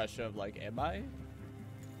 the question of like, am I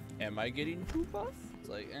getting too buff? It's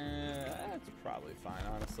like, that's probably fine,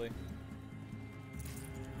 honestly.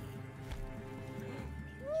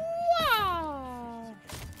 Wow!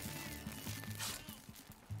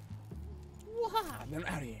 Wow! I'm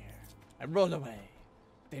out of here. I roll away.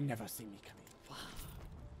 They never see me coming. Wow.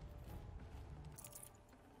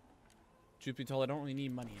 Truth be told, I don't really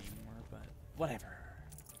need money anymore, but whatever.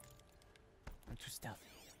 I'm too stealthy.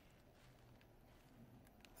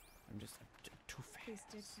 I'm just too fast. These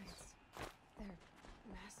dig sites, they're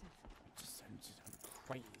massive. I'm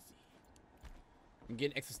crazy. I'm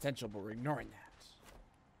getting existential, but we're ignoring that.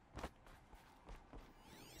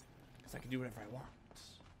 Because I can do whatever I want.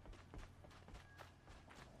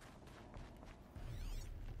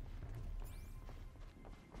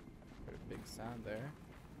 Heard a big sound there.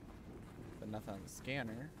 But nothing on the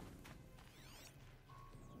scanner.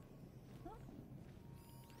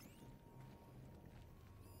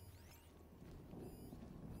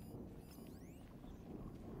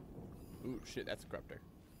 Ooh, shit, that's a corruptor.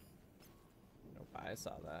 Nope, I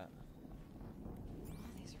saw that.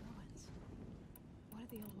 All these ruins. What did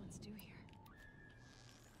the old ones do here?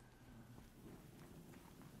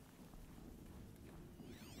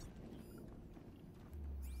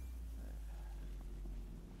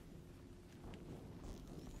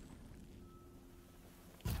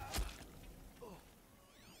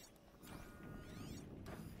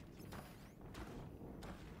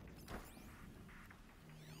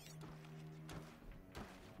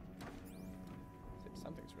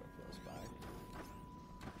 Something's real close by.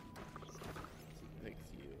 I think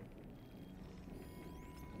it's you.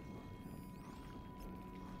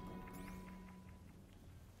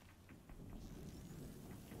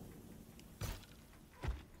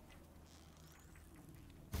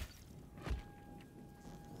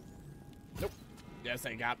 Nope. Yes,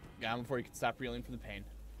 I got him before he could stop reeling from the pain.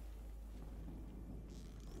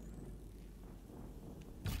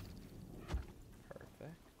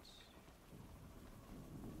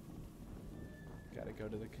 Gotta go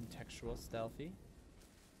to the contextual stealthy.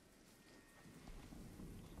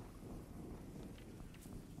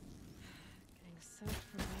 Getting soaked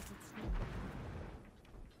from melted snow.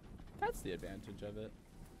 That's the advantage of it.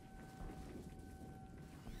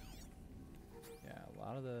 Yeah, a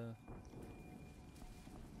lot of the...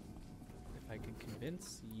 If I could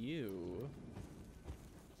convince you...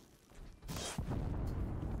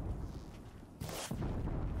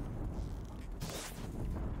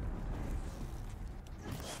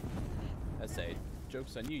 I say,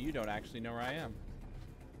 joke's on you, you don't actually know where I am.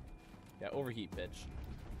 Yeah, overheat, bitch.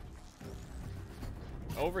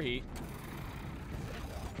 Overheat.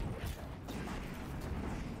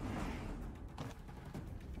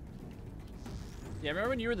 Yeah, remember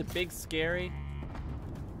when you were the big scary?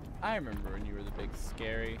 I remember when you were the big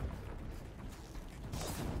scary.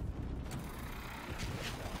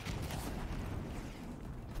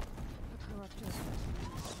 A corruptor.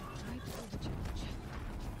 Right for the challenge.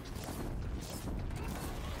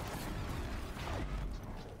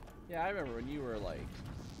 Yeah, I remember when you were like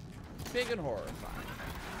big and horrifying.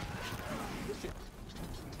 Shit.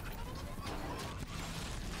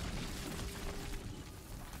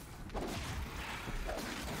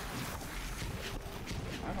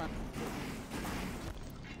 Come on.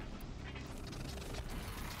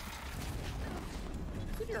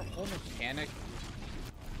 Isn't your whole mechanic?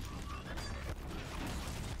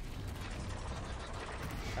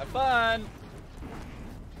 Have fun!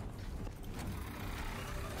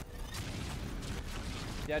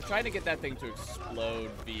 Yeah, trying to get that thing to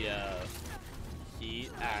explode via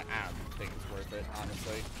heat, I don't think it's worth it,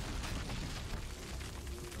 honestly.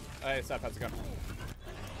 Alright, stop, how's it going?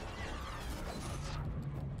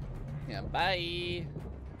 Yeah, bye!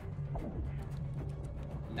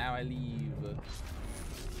 Now I leave.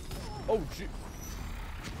 Oh, gee.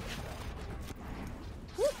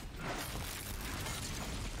 Whoop.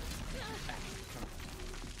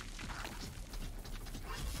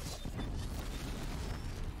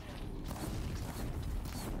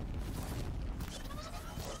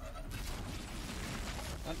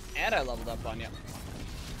 And I leveled up on you.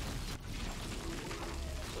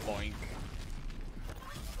 Boink.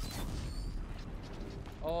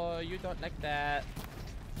 Oh, you don't like that.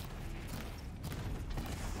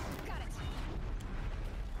 Got it.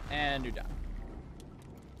 And you're done.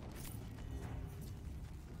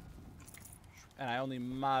 And I only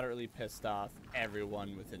moderately pissed off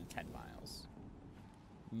everyone within 10 miles.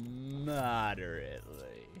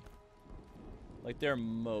 Moderately. Like, they're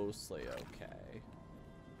mostly okay.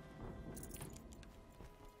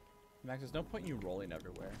 Max, there's no point in you rolling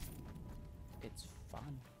everywhere. It's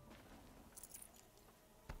fun.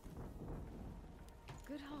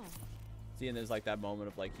 Good haul. See, and there's like that moment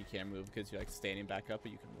of like you can't move because you're like standing back up,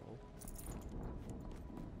 but you can roll.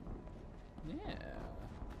 Yeah.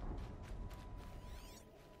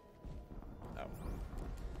 Oh.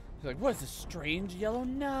 He's like, what is this strange yellow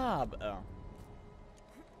knob? Oh.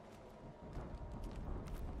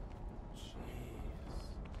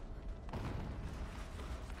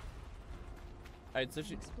 Alright, so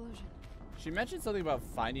Explosion. she mentioned something about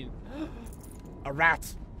finding a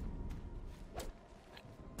rat.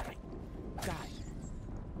 Die.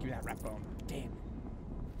 Give me that rat bone. Damn.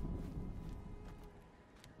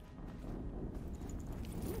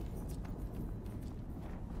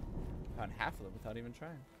 found half of them without even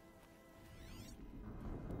trying.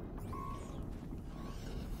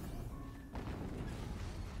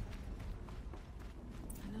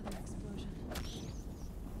 Another explosion.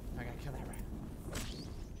 I gotta kill that rat.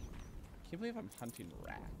 Can't believe I'm hunting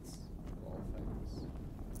rats. Of all things.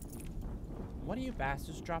 One of you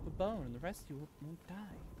bastards drop a bone and the rest of you won't die.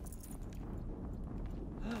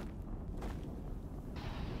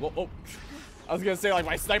 Whoa, oh. I was gonna say, like,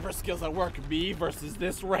 my sniper skills at work, me versus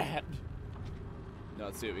this rat. No,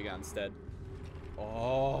 let's see what we got instead.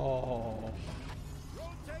 Oh.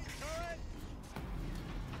 Rotate turret!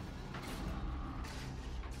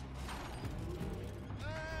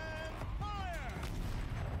 And fire!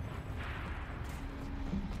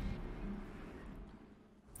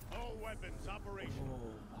 All weapons operational.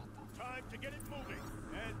 Time to get it moving,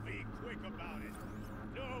 and be quick about it.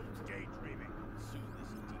 No daydreaming. Soon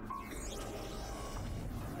this will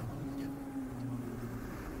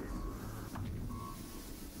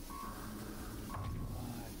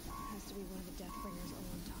Has to be one of the Deathbringers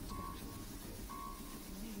Owen talked about.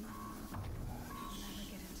 Me. I'll never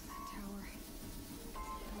get into that tower.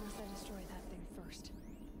 Unless I destroy that thing first.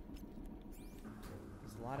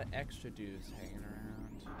 There's a lot of extra dudes hanging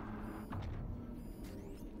around.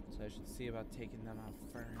 So I should see about taking them out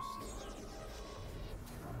first.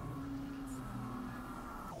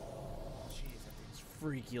 Jeez, that thing's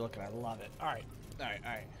freaky looking. I love it. Alright. Alright,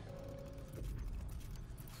 alright.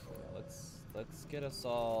 Let's get us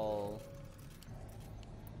all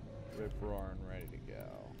rip roaring ready to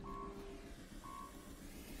go.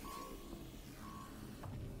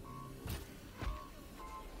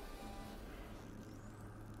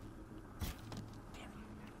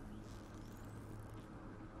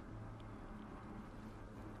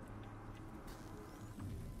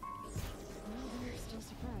 Well, they're still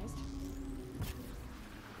surprised.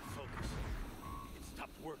 focus. It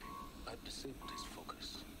stopped working. I've disabled his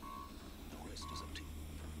focus. The rest is up to you.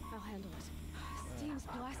 I'll handle it. Steam's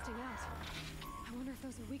blasting out. I wonder if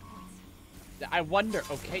those are weak points. I wonder.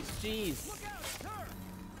 Okay, jeez.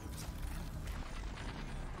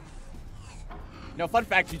 No, fun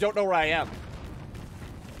fact, you don't know where I am.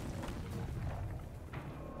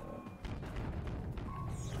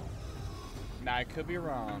 Now, I could be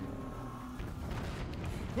wrong.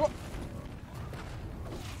 Oh,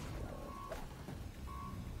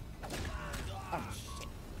 shit.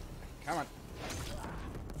 Come on.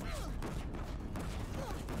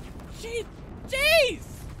 Jeez!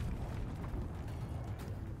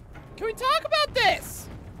 Can we talk about this?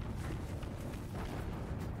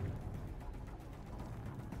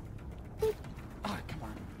 Oh, come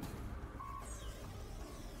on.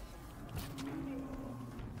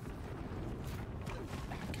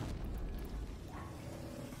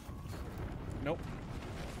 Nope.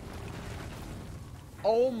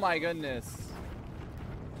 Oh my goodness.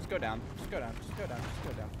 Just go down. Just go down. Just go down. Just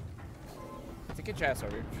go down. Get your ass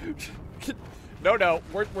over here. No,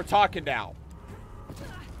 we're talking now.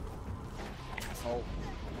 Asshole.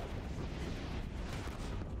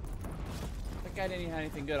 That guy didn't even have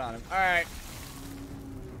anything good on him. Alright.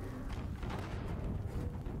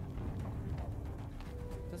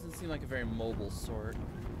 Doesn't seem like a very mobile sort.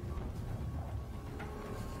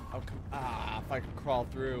 Oh, if I could crawl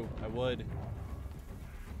through, I would.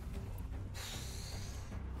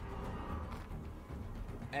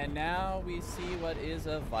 And now we see what is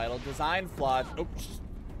a vital design flaw. Oops.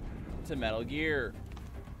 To Metal Gear.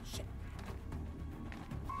 Shit.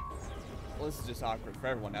 Well, this is just awkward for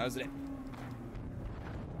everyone now, isn't it?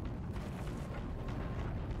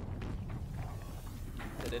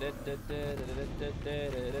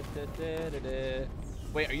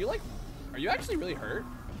 Wait, are you actually really hurt?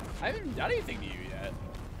 I haven't even done anything to you yet.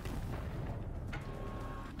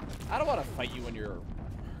 I don't want to fight you when you're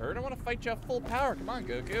hurt. I want to fight you at full power. Come on,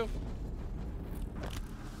 Goku.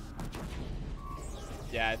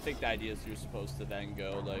 Yeah, I think the idea is you're supposed to then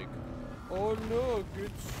go like, oh look,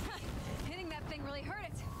 it's... Hitting that thing really hurt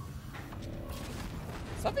it.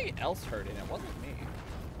 Something else hurt it. It wasn't me.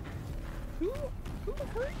 Who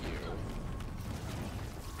hurt you?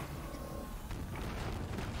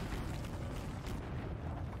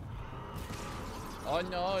 Oh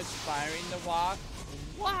no, it's firing the rock.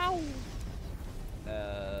 Wow.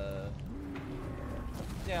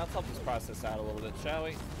 Yeah, let's help this process out a little bit, shall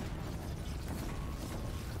we?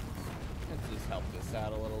 Let's just help this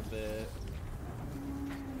out a little bit.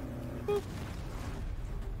 Boop.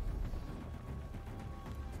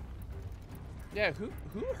 Yeah, who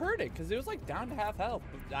hurt it? Because it was like down to half health.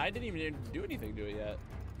 But I didn't even do anything to it yet.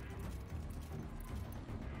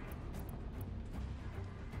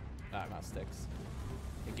 Ah, mouse sticks.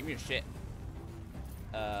 Hey, give me your shit.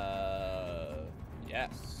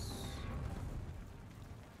 Yes.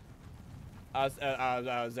 I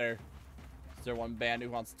was there. Is there one band who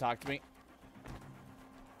wants to talk to me?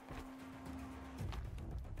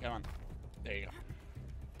 Come on. There you go.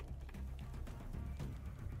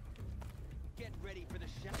 Get ready for the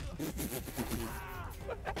shadow.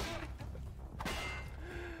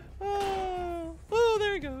 Oh,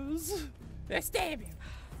 there he goes. I stab him.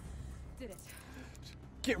 Did it.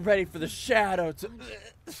 Get ready for the shadow to. All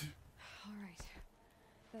right.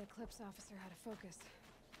 That Eclipse officer had a focus.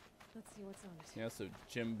 Let's see what's on it. Yeah, so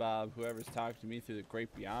Jim Bob, whoever's talking to me through the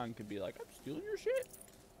great beyond, could be like, I'm stealing your shit.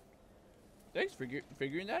 Thanks for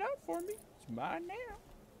figuring that out for me. It's mine now.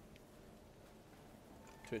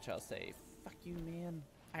 To which I'll say, fuck you, man.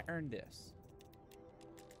 I earned this.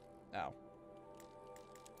 Oh.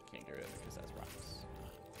 Can't get rid of it because that's rocks.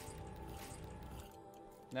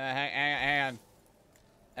 Nah, hang on.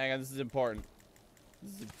 Hang on, this is important.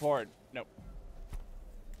 This is important. Nope.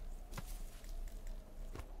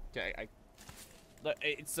 Okay, look,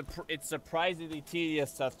 it's surprisingly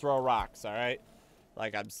tedious to throw rocks, alright?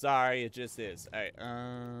 Like, I'm sorry, it just is. Alright,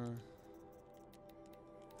 yeah,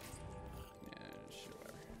 sure.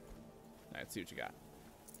 Alright, let's see what you got.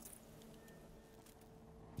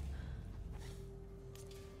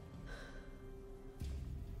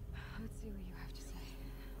 Let's see what you have to say.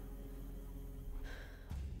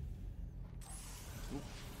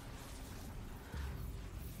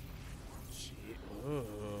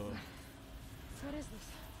 What is this?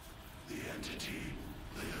 The entity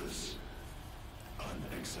lives.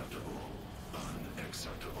 Unacceptable.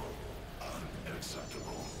 Unacceptable.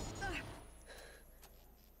 Unacceptable.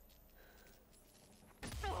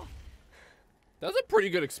 That was a pretty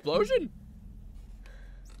good explosion.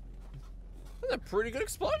 That was a pretty good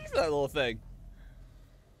explosion for that little thing.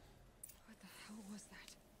 What the hell was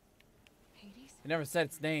that? Hades? It never said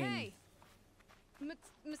its name. Hey!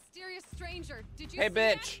 Mysterious stranger, did you Hey, see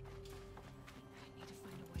that? bitch. I need to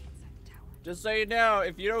find a way inside the tower. Just so you know,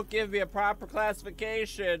 if you don't give me a proper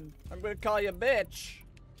classification, I'm gonna call you bitch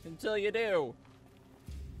until you do.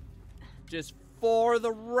 Just for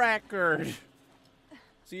the record.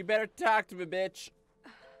 So you better talk to me, bitch.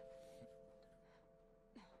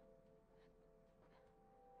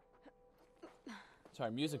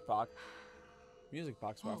 Sorry, music box. Music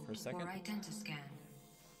box went off for a second. Or identiscan.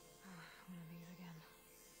 One of these again.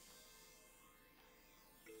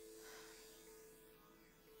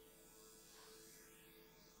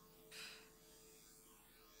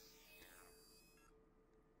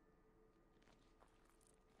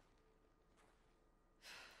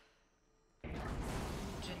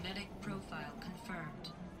 Genetic profile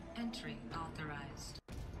confirmed. Entry authorized.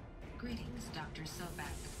 Greetings, Dr. Sobek.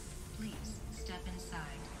 Please step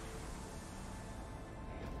inside.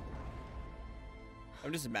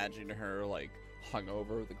 I'm just imagining her, like,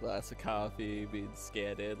 hungover with a glass of coffee, being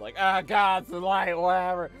scanned in, like, ah, God, it's the light,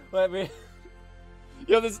 whatever. Let me.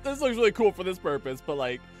 Yeah, this looks really cool for this purpose, but,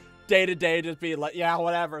 like, day to day, just being like, yeah,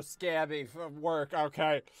 whatever, scan me from work,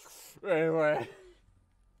 okay. Anyway.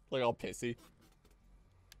 Like, all pissy.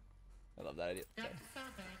 I love that idea. Dr.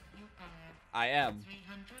 Sobek, you are I am.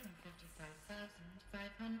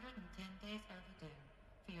 355,510 days overdue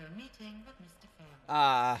for your meeting with Mr.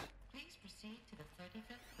 Farrell. Please proceed to the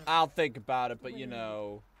 35th floor. I'll think about it, but you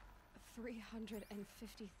know.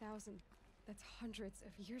 350,000. That's hundreds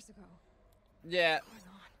of years ago. Yeah. What's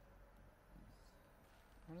going on?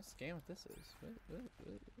 I want to scan what this is.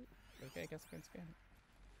 Okay, I guess I can scan it.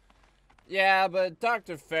 Yeah, but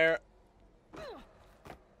Dr. Farrow.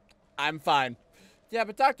 I'm fine. Yeah,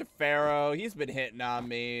 but Dr. Farrow, he's been hitting on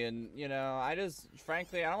me, and, you know,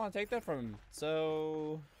 frankly, I don't want to take that from him.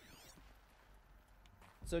 So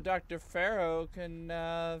Dr. Farrow can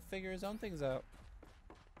figure his own things out.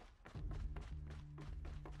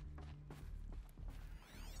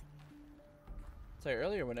 So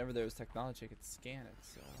earlier, whenever there was technology, I could scan it,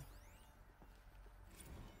 so.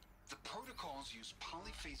 The protocols use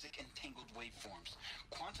polyphasic entangled waveforms,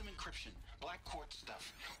 quantum encryption, black quartz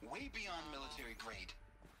stuff, way beyond military grade.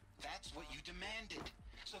 That's what you demanded,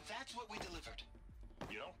 so that's what we delivered.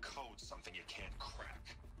 You don't code something you can't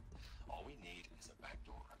crack. All we need is a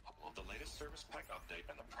backdoor. Upload the latest service pack update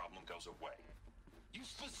and the problem goes away. You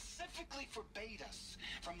specifically forbade us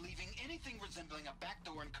from leaving anything resembling a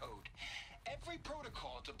backdoor in code. Every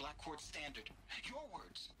protocol to black quartz standard. Your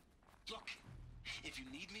words. Look, if you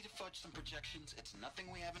need me to fudge some projections, it's nothing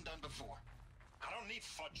we haven't done before. I don't need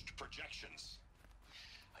fudged projections.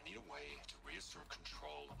 I need a way to reassert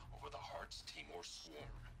control over the Hearts Timor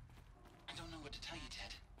swarm. I don't know what to tell you, Ted.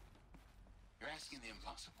 You're asking the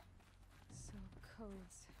impossible. So,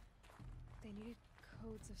 codes. They needed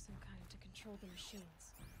codes of some kind to control the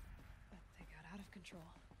machines. But they got out of control.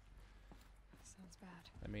 Sounds bad.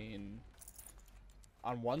 I mean,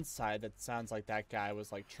 on one side, that sounds like that guy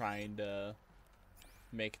was like trying to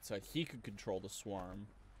make it so he could control the swarm.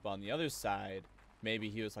 But on the other side, maybe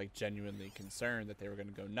he was like genuinely concerned that they were going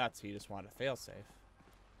to go nuts. He just wanted a failsafe.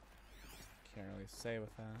 Can't really say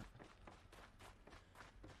with that.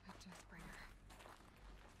 A Deathbringer.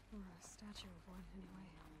 Or a statue of one, anyway.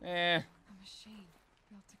 Eh. A machine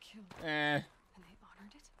built to kill. Eh. And they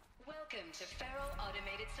honored it? Welcome to Feral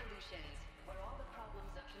Automated Solutions, where all the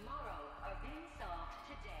problems of tomorrow are being solved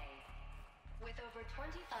today. With over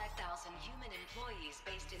 25,000 human employees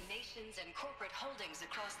based in nations and corporate holdings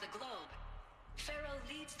across the globe, Feral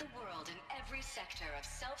leads the world in every sector of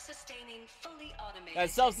self-sustaining, fully automated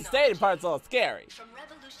That self-sustaining part's a little scary. From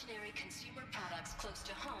revolutionary consumer products close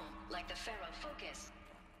to home, like the Feral Focus,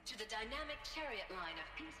 to the dynamic chariot line of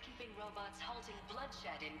peacekeeping robots halting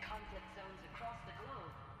bloodshed in conflict zones across the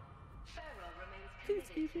globe, Feral remains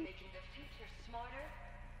committed to making the future smarter,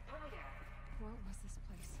 brighter. What was this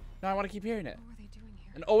place? No, I want to keep hearing it. What were they doing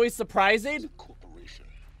here? And always surprising. It's a corporation.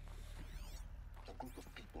 A group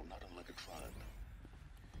of people not unlike a tribe.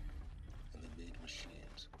 And they made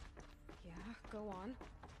machines. Yeah, go on.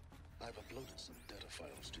 I've uploaded some data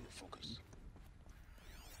files to your focus.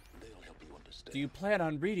 They'll help you understand. Do you plan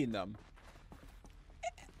on reading them?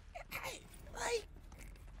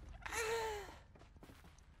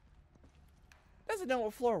 Doesn't know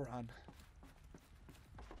what floor we're on.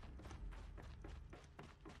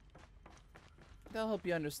 They'll help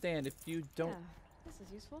you understand if you don't. Yeah, this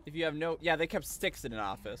is useful. If you have no. Yeah, they kept sticks in an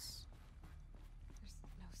office. There's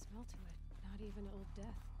no smell to it. Not even old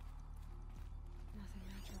death. Nothing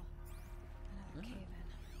natural. Another cave-in.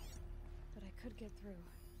 But I could get through.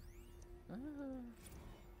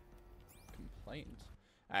 Complaint.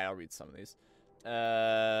 Alright, I'll read some of these.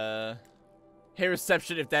 Hey,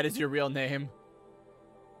 reception, if that is your real name.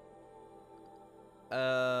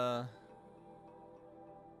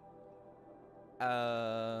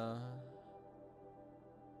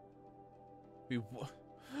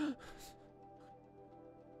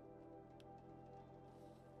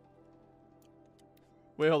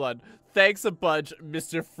 Wait, hold on. Thanks a bunch,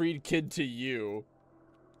 Mr. Friedkin, to you.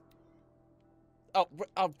 Oh,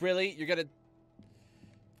 really? You're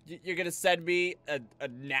gonna send me a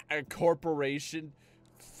corporation?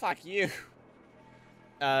 Fuck you.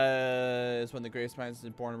 Is when the Grace Minds is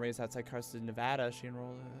born and raised outside Carson, Nevada. She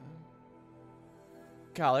enrolled.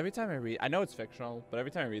 God, every time I read, I know it's fictional, but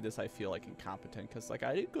every time I read this, I feel like incompetent because, like,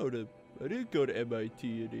 I didn't go to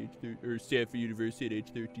MIT at age 13 or Stanford University at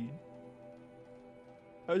age 13.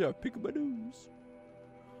 I gotta pick up my nose.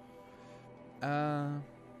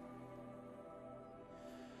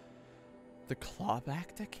 The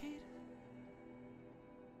clawback decade?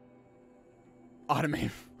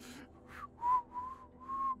 Automate.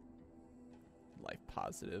 Life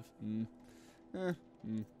positive.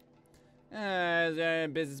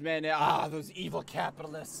 Businessman. Ah, those evil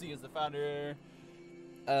capitalists. He is the founder.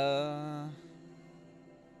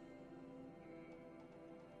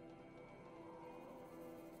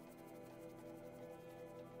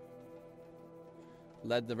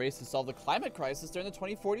 Led the race to solve the climate crisis during the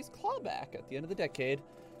 2040s clawback at the end of the decade.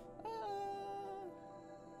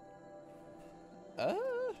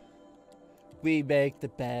 We make the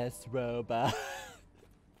best robot.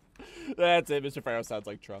 That's it. Mr. Farrow sounds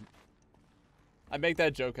like Trump. I make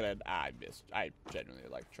that joke and I genuinely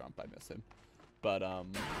like Trump. I miss him. But, Oh.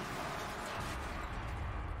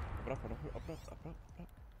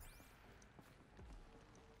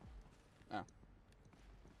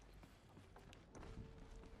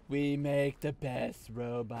 We make the best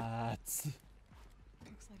robots.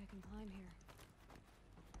 Looks like I can climb here.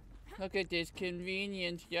 Look at this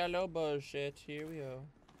convenient yellow bullshit. Here we go.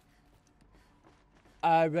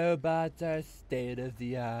 Our robots are state of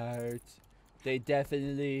the art. They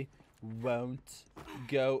definitely won't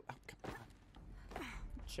go. Oh, come on.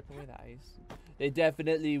 Chip away the ice. They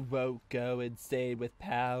definitely won't go insane with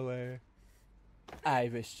power. I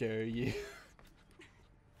assure you.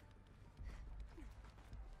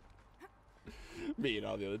 Me and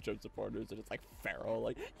all the other Trump supporters, and it's like feral,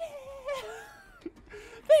 like, yeah,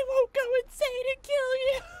 they won't go insane and kill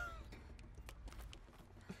you.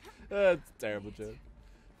 That's a terrible joke.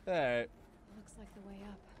 All right. Looks like the way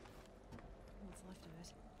up. What's left of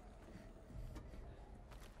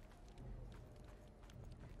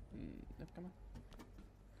it? Come on.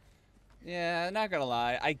 Yeah, not gonna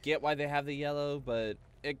lie, I get why they have the yellow, but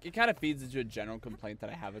it kind of feeds into a general complaint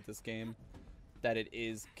that I have with this game. That it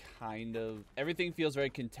is kind of, everything feels very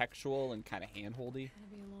contextual and kind of hand-holdy. It's gonna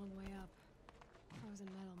be a long way up. I was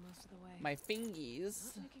My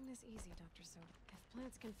fingies. Not making this easy, Dr. Soap. If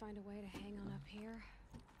plants can find a way to hang on up here,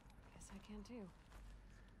 I guess I can too.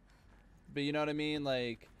 But you know what I mean?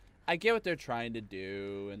 Like, I get what they're trying to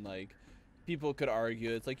do, and like, people could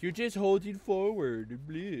argue it's like you're just holding forward, and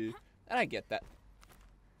blah. And I get that.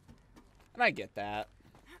 And I get that.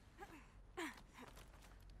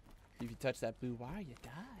 If you touch that blue wire, you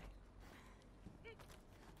die.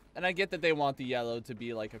 And I get that they want the yellow to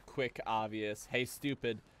be like a quick, obvious, hey,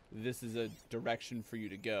 stupid, this is a direction for you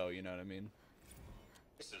to go. You know what I mean?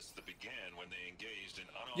 That began when they engaged in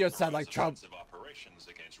You sound like Trump. offensive operations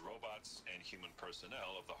against robots and human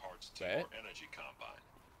personnel of the Heart's Timor Energy Combine.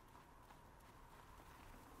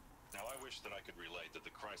 Now, I wish that I could relate that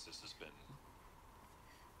the crisis has been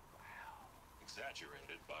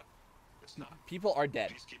exaggerated, but it's not. People are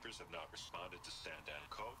dead. Peacekeepers have not responded to stand-down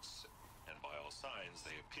codes, and by all signs,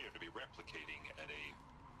 they appear to be replicating at a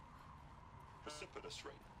precipitous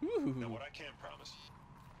rate. Ooh. Now, what I can promise,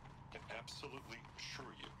 can absolutely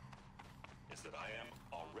assure you, is that I am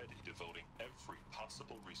already devoting every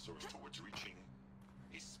possible resource towards reaching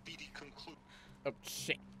a speedy conclusion. Oh,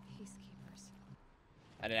 shit. Peacekeepers.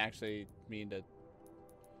 I didn't actually mean to...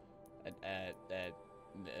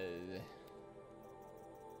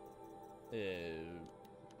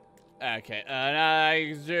 Okay,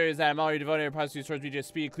 I serious that I'm already devoting our positive towards reaching a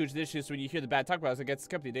speedy conclusion to this issue, so when you hear the bad talk about us against the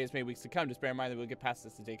company days, maybe weeks to come, just bear in mind that we'll get past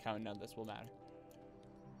this today, counting none of this will matter.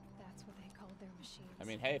 That's what they called their machines. I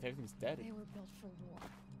mean, hey, if everything's dead... They were built for war,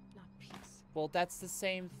 not peace. Well, that's the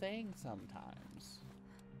same thing sometimes.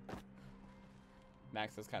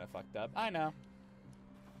 Max is kind of fucked up. I know.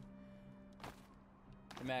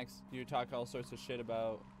 Hey, Max, you talk all sorts of shit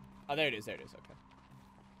about... Oh, there it is, okay.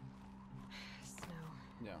 Snow.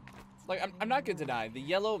 Yeah. Like, I'm not gonna deny, the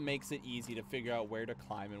yellow makes it easy to figure out where to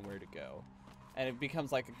climb and where to go. And it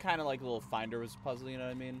becomes like a kind of like a little finder's puzzle, you know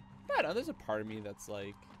what I mean? I don't know, there's a part of me that's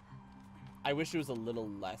like, I wish it was a little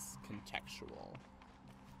less contextual.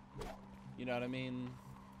 You know what I mean?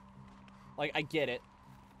 Like, I get it.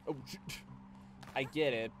 Oh, I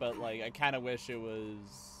get it, but like, I kind of wish it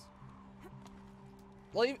was...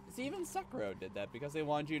 Well, even Sekiro did that because they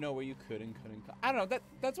wanted you to know where you could and couldn't. I don't know.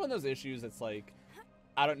 That's one of those issues that's like,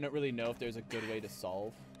 I don't really know if there's a good way to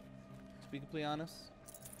solve. To be completely honest,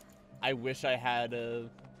 I wish I had a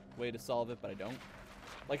way to solve it, but I don't.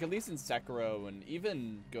 Like at least in Sekiro and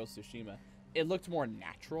even Ghost of Tsushima, it looked more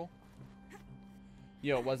natural.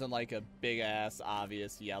 You know, it wasn't like a big ass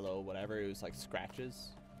obvious yellow whatever. It was like scratches,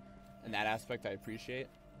 and that aspect I appreciate.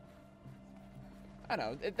 I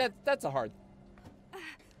don't know. That's a hard.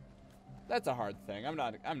 That's a hard thing. I'm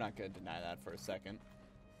not gonna deny that for a second.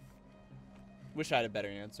 Wish I had a better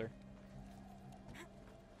answer.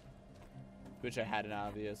 Wish I had an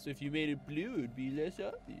obvious. If you made it blue, it'd be less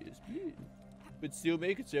obvious, blue. But still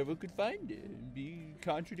make it so everyone could find it and be a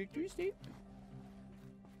contradictory statement.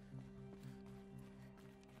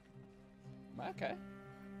 Okay.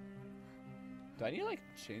 Do I need to like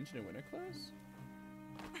change into winter clothes?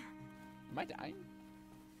 Am I dying?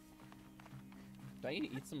 Do I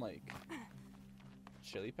need to eat some, like,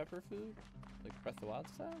 chili pepper food? Like Breath of the Wild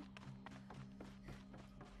style?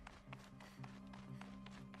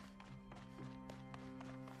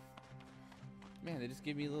 Man, they just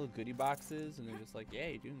give me little goodie boxes, and they're just like, yeah,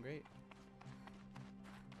 you're doing great.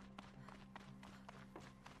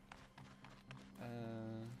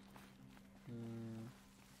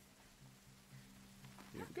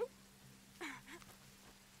 Here we go.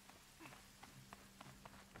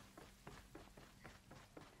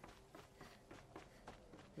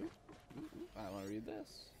 I want to read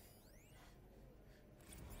this.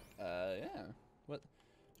 Yeah.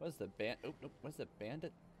 What's the band? Oh, nope. What's the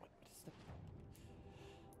bandit? What is the?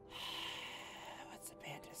 What's the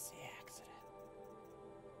fantasy accident?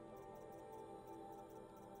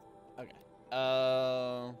 Okay.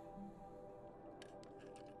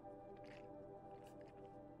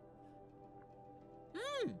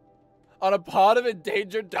 On a pod of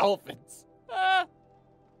endangered dolphins. Ah.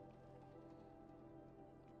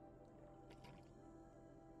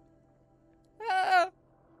 Ah.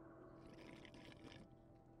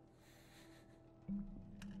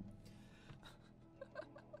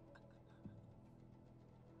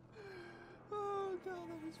 Oh god,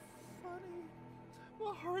 that was funny.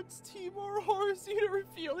 My heart's Timor horse unit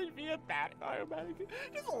refueling via biomatic.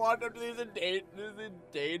 Just walked up to these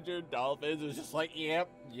endangered dolphins. It was just like, yep,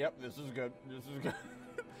 this is good. This is good.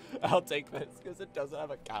 I'll take this because it doesn't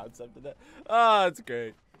have a concept in it. Oh, it's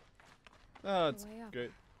great. Oh, it's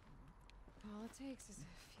great. All it takes is a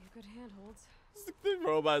few good handholds. The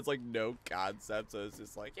robot's like no concept, so it's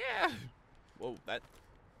just like, yeah. Whoa, that's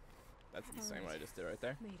insane what I just did right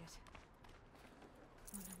there. Made it.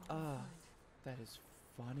 That is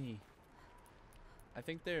funny. I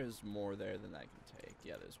think there's more there than I can take.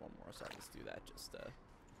 Yeah, there's one more, so I'll just do that just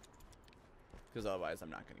because otherwise I'm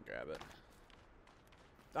not gonna grab it.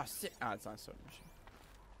 Oh, shit. Ah, it's not a sewing machine.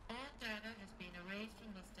 All data has been erased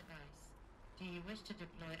from this device. Do you wish to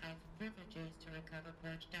deploy alpha privileges to recover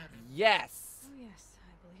purge data? Yes! Oh yes,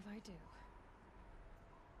 I believe I do.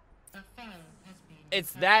 A file has been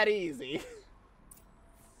It's recovered. that easy.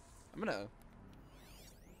 I'm gonna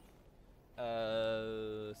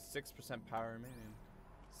 6% power remaining.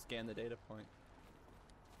 Scan the data point.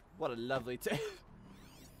 What a lovely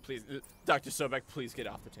please, Dr. Sobek, please get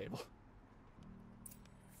off the table.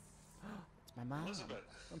 It's my mom. Elizabeth,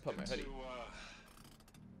 Don't put my good hoodie.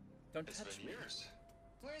 Don't It's touch been me. years.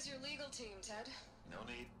 Where's your legal team, Ted? No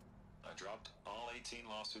need. I dropped all 18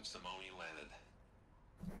 lawsuits the moment you landed.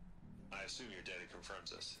 I assume your data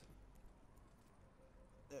confirms this.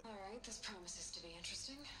 All right, this promises to be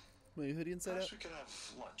interesting. My hoodie inside out. Perhaps we could have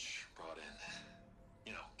lunch brought in.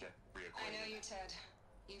 You know, get reacquainted. I know you, Ted.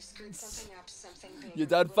 You screwed something up, something big. You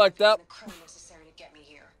done fucked up? The crow necessary to get me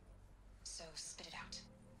here. So spit it out.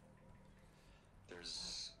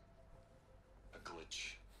 There's a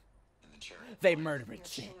glitch in the chariot. They murdered Your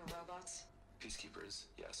Jake. killer robots. Peacekeepers,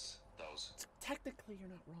 yes, those. Technically, you're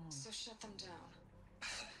not wrong. So shut them down.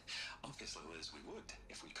 Obviously, Liz, we would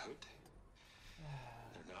if we could.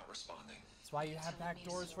 They're not responding. That's why you have back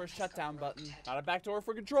doors for a shutdown button. Not a back door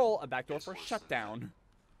for control, a back door for shutdown.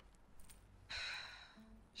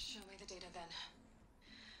 Show me the data then.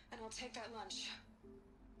 And I'll take that lunch.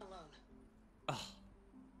 Alone. Ugh.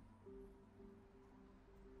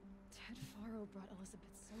 Ted Faro brought Elizabeth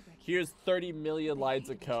Sobek. Here's 30 million lines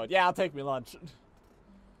of code. Yeah, I'll take me lunch.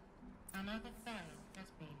 Another file has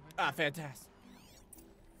been recovered. Ah, fantastic.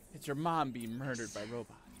 It's your mom being murdered by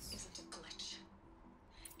robots. Isn't a glitch.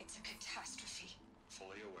 It's a catastrophe.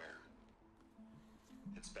 Fully aware.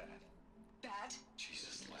 It's bad. Bad?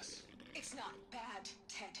 Jesus, Liz. It's not bad,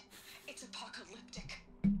 Ted. It's apocalyptic.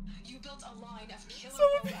 You built a line of killer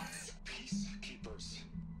robots Peacekeepers.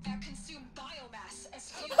 that consume biomass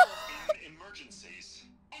as fuel. In emergencies.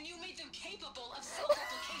 And you made them capable of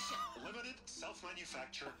self-replication. Limited,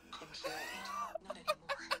 self-manufacture, controlled. Not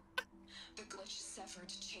anymore. The glitch severed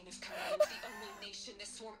chain of command. The only nation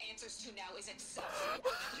this swarm answers to now is itself.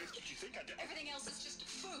 You think I did? Everything else is just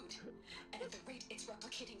food. And at the rate it's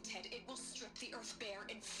replicating, Ted, it will strip the Earth bare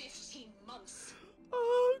in 15 months.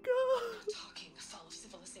 Oh, We're God. not talking fall of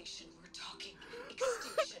civilization. We're talking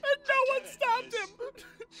extinction. And no one stopped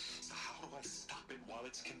him. So how do I stop it while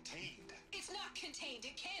it's contained? It's not contained.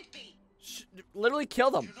 It can't be. Literally kill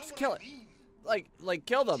them. You know Just what kill I it. mean? Like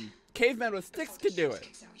kill them. Cavemen with sticks could do it.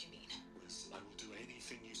 Kicks out, you mean? Liz, I will do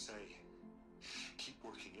anything you say. Keep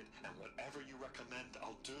working it, and whatever you recommend,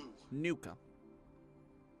 I'll do. Nuke 'em.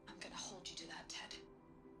 I'm gonna hold you to that, Ted.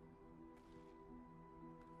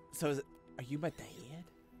 So are you my dad?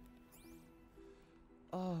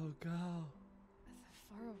 Oh, God. The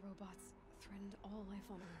Faro robots threatened all life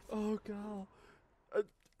on Earth. Oh, God.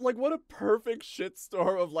 Like, what a perfect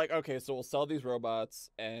shitstorm of, like, okay, so we'll sell these robots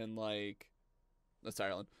and, like... That's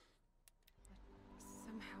Ireland.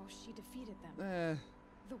 Somehow she defeated them. Eh,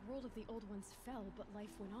 The world of the old ones fell, but life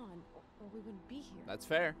went on, or we wouldn't be here. that's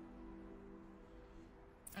fair.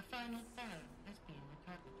 A final file has been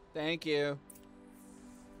recovered. Thank you.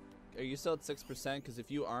 Are you still at 6%? Because if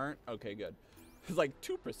you aren't, okay, good. It's like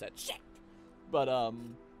 2%. Shit. But, oh,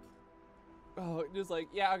 just like,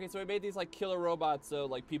 yeah, okay, so we made these, like, killer robots so,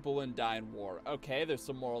 like, people wouldn't die in war. Okay, there's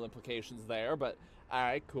some moral implications there, but,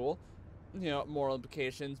 alright, cool. You know, moral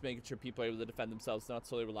implications, making sure people are able to defend themselves, not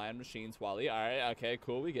solely rely on machines, Wally. Alright, okay,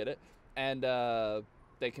 cool, we get it. And,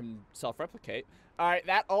 they can self-replicate. Alright,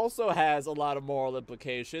 that also has a lot of moral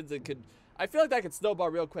implications. It could, I feel like that could snowball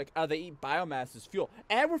real quick. They eat biomass as fuel.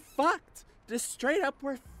 And we're fucked! Just straight up,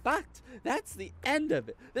 we're fucked. That's the end of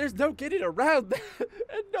it. There's no getting around that.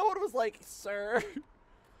 And no one was like, sir.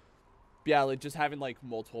 Yeah, like just having like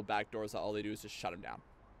multiple backdoors that all they do is just shut them down.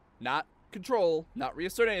 Not control, not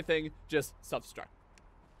reassert anything, just self-destruct.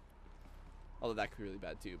 Although that could be really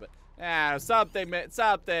bad too, but something, man,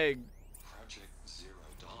 something. Project Zero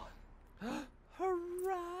Dawn.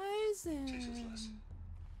 Horizon. Jesus, Liz.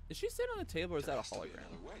 Is she sitting on the table or is that a There has to be hologram?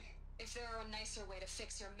 another way. If there were a nicer way to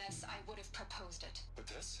fix your mess, I would have proposed it. But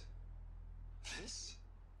this?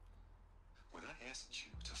 When I asked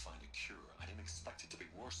you to find a cure, I didn't expect it to be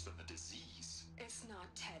worse than the disease. It's not,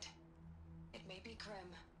 Ted. It may be grim,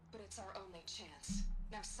 but it's our only chance.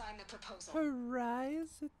 Now sign the proposal.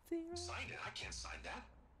 Horizon Zero? Sign it? I can't sign that.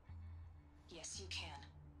 Yes, you can.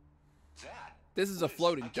 That This is a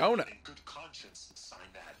floating donut. In good conscience, sign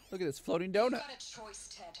that. Look at this floating You've donut. got a choice,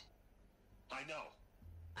 Ted. I know.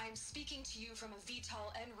 I'm speaking to you from a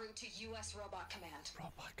VTOL en route to U.S. Robot Command.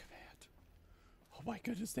 Robot Command. Oh my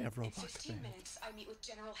goodness, they have In Robot 15 Command. minutes, I meet with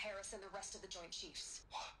General Harris and the rest of the Joint Chiefs.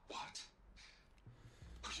 What?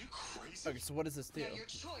 Are you crazy? Okay, so what does this do? Now your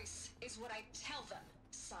choice is what I tell them.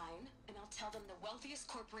 Sign, and I'll tell them the wealthiest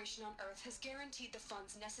corporation on Earth has guaranteed the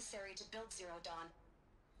funds necessary to build Zero Dawn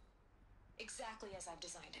exactly as I've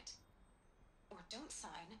designed it. Or don't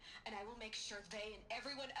sign, and I will make sure they and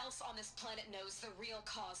everyone else on this planet knows the real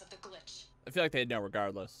cause of the glitch. I feel like they'd know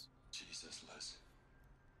regardless. Jesus, Liz.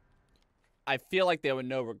 I feel like they would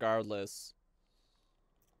know regardless.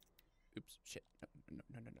 Oops, shit. No.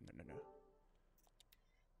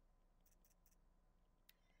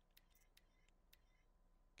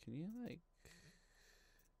 Can you, like...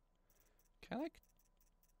 Can I, like...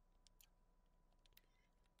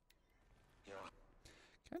 Yeah.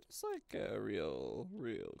 Can I just, like, real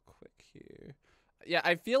quick here? Yeah,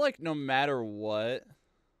 I feel like no matter what...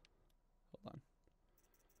 Hold on.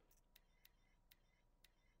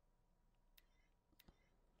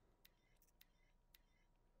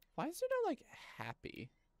 Why is there no, like, happy?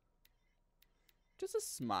 Just a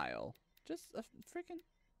smile. Just a freaking...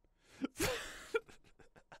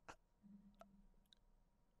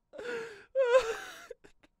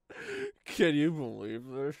 Can you believe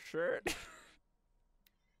this shit?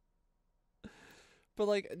 But,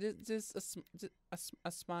 like, just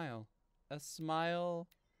a smile. A smile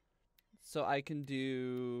so I can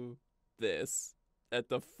do this at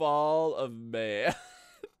the fall of man.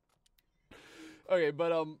 Okay,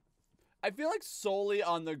 but I feel like solely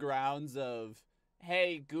on the grounds of,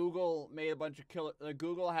 hey, Google made a bunch of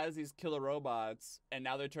Google has these killer robots, and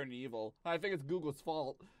now they're turning evil. I think it's Google's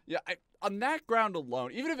fault. Yeah, on that ground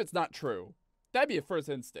alone, even if it's not true, that'd be a first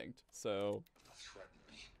instinct. So. Threaten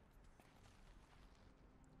me.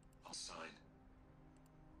 I'll sign.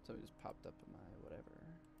 Something just popped up in my whatever.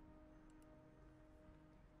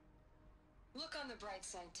 Look on the bright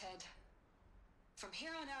side, Ted. From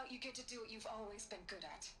here on out, you get to do what you've always been good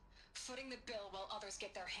at. Footing the bill while others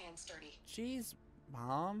get their hands dirty. Jeez,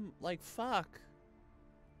 Mom. Like, fuck.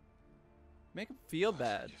 Make him feel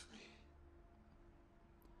bad. Forgive me.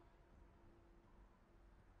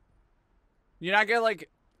 You're not gonna, like...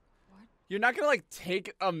 What? You're not gonna, like,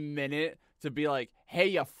 take a minute to be like, hey,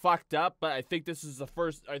 you fucked up, but I think this is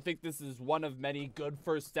one of many good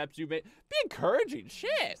first steps you made. Be encouraging. Shit.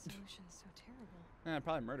 The solution's so terrible.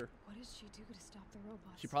 Probably murder. What did she do to stop the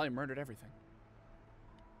robots? She probably murdered everything.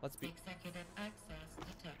 Let's be... Executive access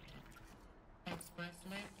detected. Express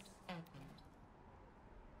lift opened.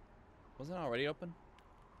 Wasn't it already open?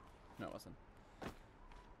 No, it wasn't.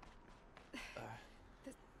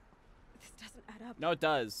 This doesn't add up. No, it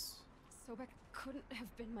does. Sobek couldn't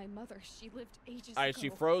have been my mother. She lived ages Alright, ago. she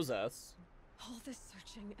froze us. All this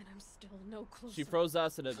searching, and I'm still no closer. She froze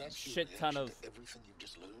us in a That's your shit ton of... reaction to everything you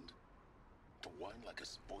just learned? To whine like a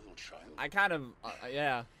spoiled child? I kind of...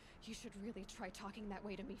 yeah. You should really try talking that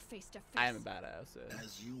way to me face to face. I am a badass.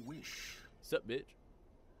 As you wish. Sup, bitch?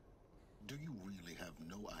 Do you really have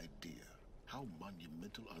no idea how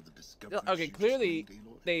monumental are the discoveries? Okay, you just clearly made,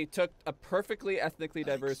 Aloy? they took a perfectly ethnically I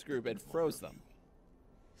diverse group and expected more froze of them. you.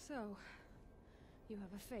 So, you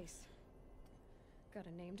have a face. Got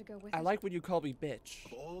a name to go with I it? like when you call me bitch.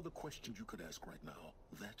 Of all the questions you could ask right now,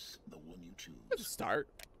 that's the one you choose. Let's start.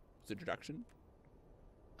 It's introduction.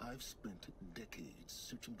 I've spent decades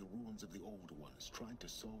searching the ruins of the old ones, trying to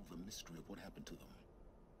solve the mystery of what happened to them.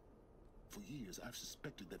 For years, I've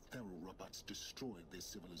suspected that Thero robots destroyed their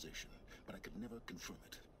civilization, but I could never confirm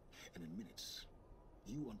it. And in minutes,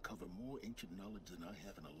 you uncover more ancient knowledge than I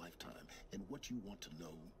have in a lifetime. And what you want to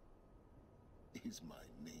know is my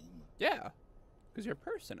name. Yeah, because you're a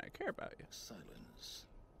person. I care about you. Silence.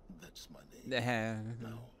 That's my name. No.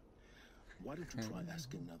 Now, why don't you try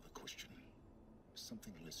asking another question?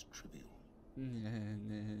 Something less trivial.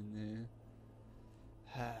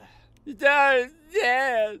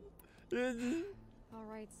 Yeah. All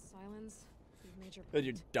right, Silence. You've made your That's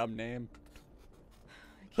your point. dumb name.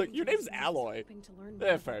 I Look, came your to name's this Alloy. hoping to learn Yeah,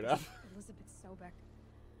 more fair about enough. Elizabeth Sobek.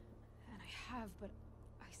 And I have, but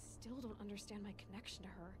I still don't understand my connection to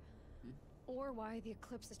her. Or why the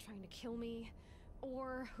Eclipse is trying to kill me.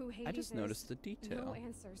 Or who Hades is. I just noticed the detail. No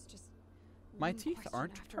answers, just My one teeth question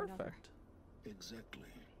aren't after another. perfect. Exactly.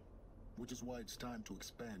 Which is why it's time to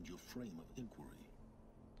expand your frame of inquiry.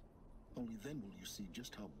 Only then will you see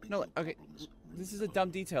just how big No, your okay. problems This really is a dumb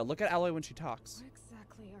are. detail. Look at Alloy when she talks. What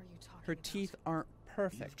exactly are you talking Her about? teeth aren't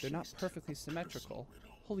perfect. They're not chased perfectly a symmetrical. personal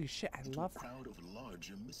riddle Holy shit, I into love a that. crowd of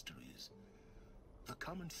larger mysteries. The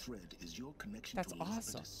common thread is your connection That's to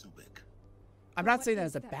Elizabeth awesome. Sobek. I'm But not what saying that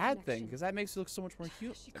is as a that bad thing, connection? because that makes you look so much more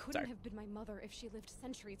human. She couldn't have been my mother if she lived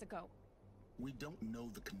centuries ago. We don't know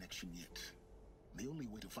the connection yet. The only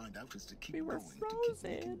way to find out is to keep We were going, to keep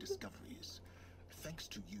making frozen. discoveries. Thanks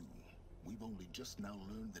to you, we've only just now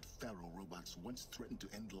learned that Pharaoh robots once threatened to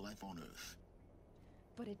end life on Earth.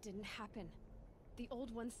 But it didn't happen. The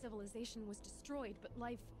old one's civilization was destroyed, but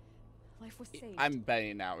life was saved. I'm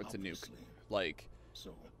betting now it's Obviously. a nuke.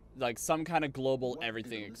 So, Like some kind of global What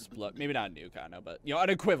everything did Elizabeth explode. do? Maybe not a nuke, I don't know, but you know, an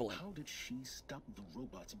equivalent. how did she stop the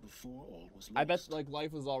robots before all was lost? I bet like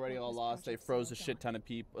life was already What all was lost. They Project froze a Zero shit ton of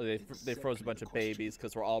people. They froze a Exactly bunch the of question. babies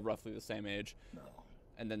because we're all roughly the same age. Now,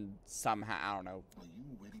 And then somehow, I don't know. are you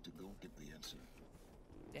ready to go get the answer?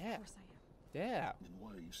 Yeah, Of course I am. yeah. Then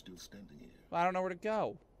why are you still standing here? Well, I don't know where to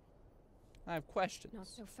go. I have questions. Not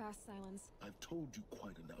so fast, Silence. I've told you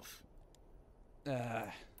quite enough.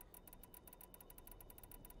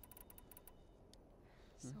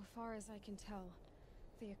 So far as I can tell,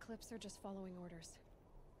 the Eclipse are just following orders.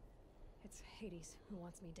 It's Hades who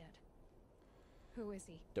wants me dead. Who is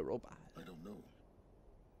he? The robot. I don't know.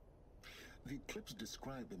 The Eclipse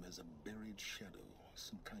describe him as a buried shadow,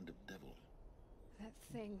 some kind of devil. That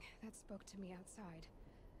thing that spoke to me outside,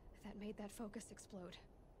 that made that focus explode.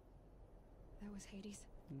 That was Hades.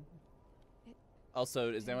 Also,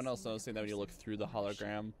 is anyone Didn't else seem like a noticing that when you look person through the or a shape.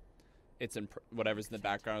 hologram, it's in whatever's in the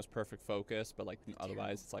background is perfect focus, but like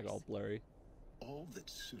otherwise it's like all blurry. All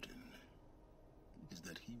that's certain is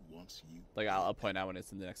that he wants you. Like I'll point out when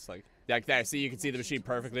it's in the next like there. See, you can see the machine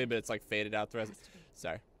perfectly, but it's like faded out the rest. Has to be.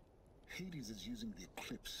 Sorry. Hades is using the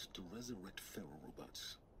Eclipse to resurrect Pharaoh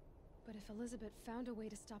robots. But if Elizabeth found a way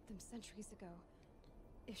to stop them centuries ago,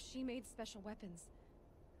 if she made special weapons,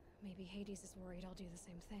 maybe Hades is worried I'll do the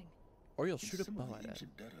same thing. Or you'll In shoot a some bow of the at it.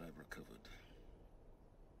 ancient data I've recovered,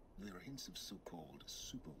 there are hints of so-called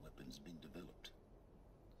super weapons being developed.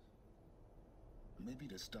 Maybe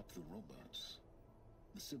to stop the robots,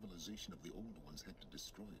 the civilization of the old ones had to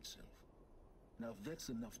destroy itself. Now, if that's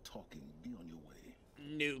enough talking, be on your way.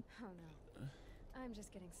 Nope. Oh no. I'm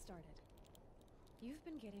just getting started. You've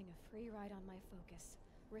been getting a free ride on my focus,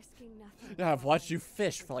 risking nothing. Yeah, I've watched you always,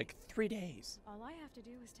 fish for every like day. 3 days. All I have to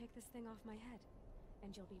do is take this thing off my head,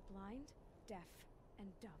 and you'll be blind, deaf, and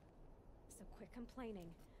dumb. So quit complaining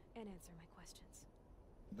and answer my questions.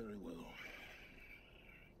 Very well.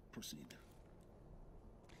 Proceed.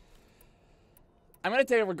 I'm gonna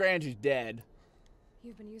take it for granted she's dead.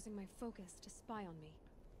 You've been using my focus to spy on me.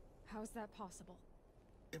 How's that possible?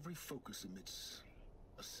 Every focus emits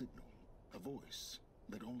a signal, a voice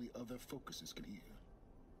that only other focuses can hear.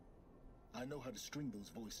 I know how to string those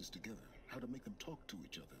voices together, how to make them talk to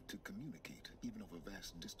each other, to communicate, even over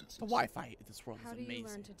vast distances. The Wi-Fi in this world How is do you amazing.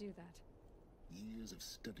 learn to do that? Years of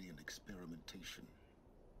study and experimentation.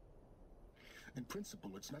 In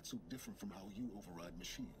principle, it's not so different from how you override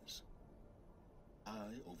machines.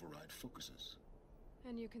 I override focuses,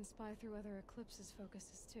 And you can spy through other Eclipse's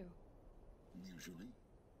focuses too. usually.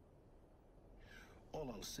 All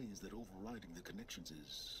I'll say is that overriding the connections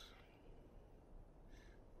is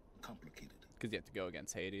complicated. Because you have to go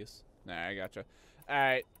against Hades. Nah, I gotcha.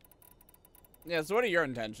 Alright. Yeah, so what are your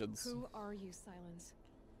intentions? Who are you, Silence?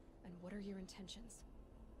 And what are your intentions?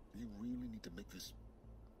 You really need to make this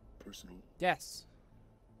personal. Yes.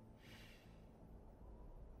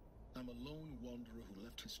 I'm a lone wanderer who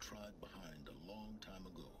left his tribe behind a long time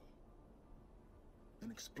ago.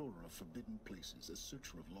 An explorer of forbidden places, a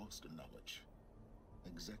searcher of lost knowledge.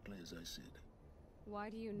 Exactly as I said. Why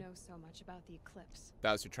do you know so much about the Eclipse?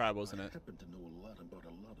 That was your tribe, wasn't I it? happen to know a lot about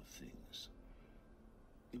a lot of things.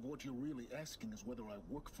 If what you're really asking is whether I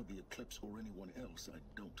work for the Eclipse or anyone else, I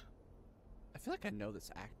don't. I feel like I know this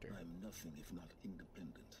actor. I'm nothing if not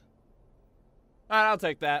independent. Alright, I'll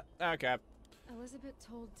take that. Okay. Elizabeth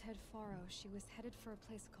told Ted Faro she was headed for a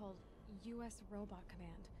place called U.S. Robot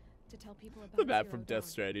Command to tell people about The map Zero from Dawn. Death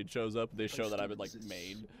Stranding shows up and they show that I'm in like Exists.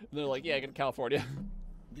 Maine. And they're like, yeah, get to California.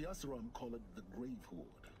 The Asaram call it the Grave Horde.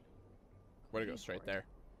 We're gonna go straight there.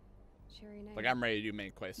 Cheery name. Like, I'm ready to do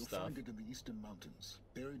main quest You'll stuff. find it in the eastern mountains,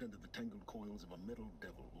 buried under the tangled coils of a metal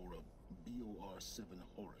devil, or a BOR-7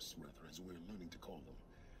 Horus, rather, as we're learning to call them.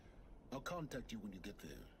 I'll contact you when you get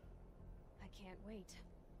there. I can't wait.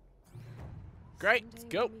 Great, Someday let's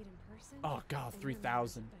we'll go. meet in person, Oh god, and your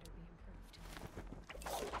manners 3,000. better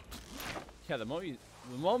be improved. Yeah,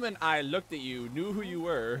 the moment I looked at you, knew who you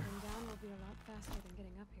were. Getting down will be a lot faster than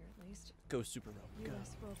getting up here, at least. Go Super Rogue, go.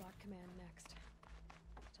 U.S. Robot Command next.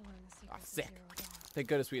 To learn the Ah, secrets sick. of Zero Dawn. Thank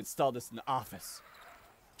goodness we installed this in the office.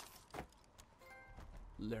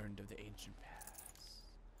 Learned of the ancient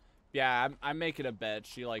past. Yeah, I'm making a bet.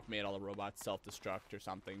 She like made all the robots self-destruct or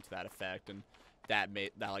something to that effect, and that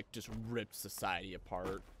like just ripped society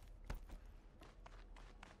apart.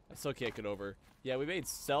 I still can't get over. Yeah, we made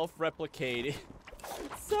self-replicating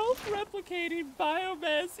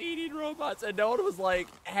biomass eating robots, and no one was like,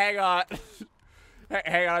 "Hang on,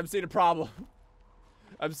 hang on, I'm seeing a problem.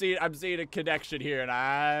 I'm seeing a connection here, and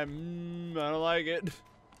I don't like it."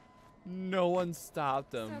 No one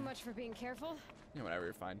stopped them. So much for being careful. Yeah, whatever,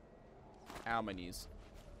 you're fine. Ow, my knees.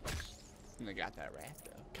 And I got that rat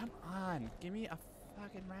though. Come on, give me a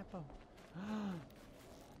fucking rappo.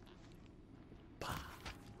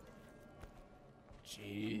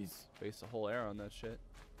 Jeez, waste a whole arrow on that shit.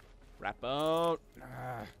 Rappo.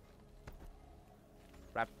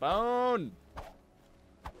 Rappo.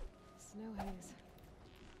 Snow haze.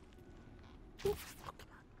 Oh, come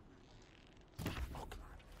on. Oh, come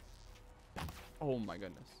on. Oh my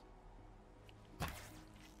goodness.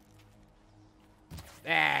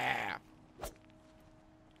 Ah!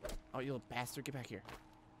 Oh, you little bastard, get back here.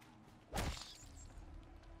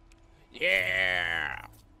 Yeah!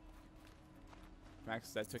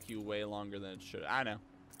 Max, that took you way longer than it should. I know.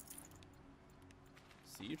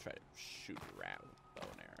 See, you try to shoot a rat with a bow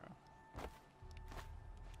and arrow.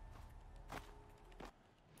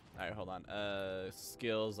 Alright, hold on.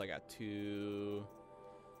 Skills, I got 2.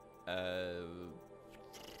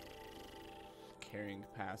 Carrying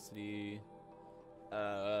capacity.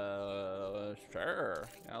 Sure.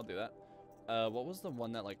 Yeah, I'll do that. What was the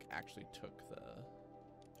one that like actually took the?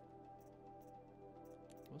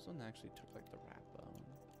 What was the one that actually took like the rat bone?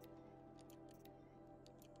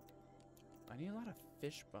 I need a lot of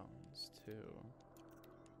fish bones too.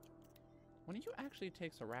 One of you actually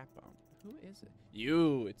takes a rat bone. Who is it?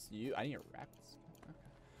 You. It's you. I need a rat. Okay.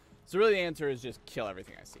 So really, the answer is just kill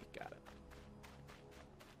everything I see. Got it.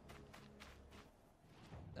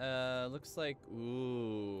 Looks like,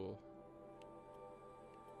 ooh.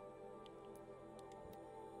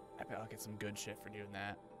 I bet I'll get some good shit for doing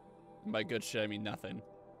that. By good shit, I mean nothing.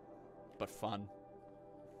 But fun.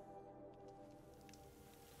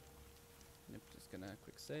 Yep, just gonna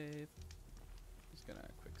quick save. Just gonna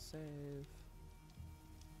quick save.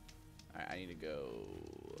 Alright, I need to go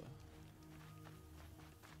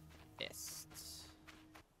Est.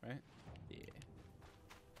 Right? Yeah.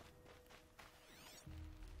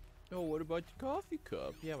 Oh, what about the coffee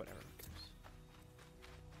cup? Yeah, whatever.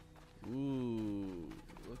 Ooh,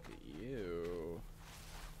 look at you.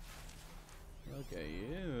 Look at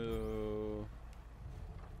you.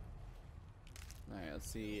 Alright, let's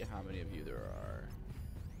see how many of you there are.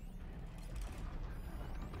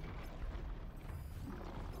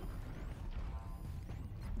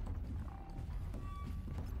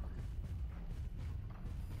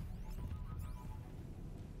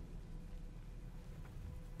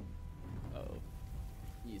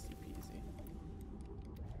 Easy peasy.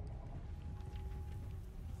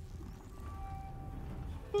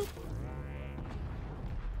 Boop.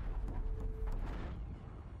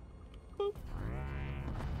 Boop.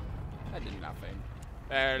 That did nothing.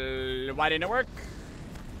 Why didn't it work?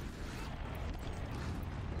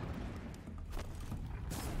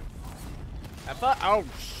 Have fun. Oh,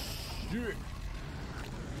 shit.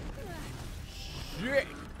 Shit.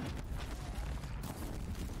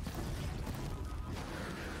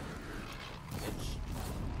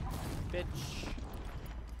 Bitch.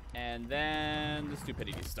 And then the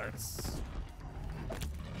stupidity starts.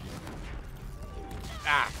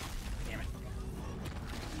 Ah, damn it.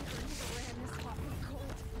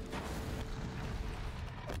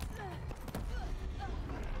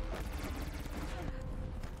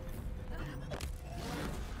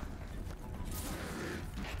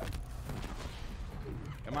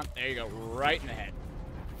 Come on, there you go, right in the head.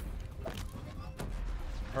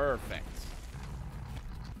 Perfect.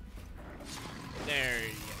 There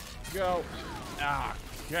you go.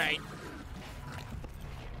 Okay.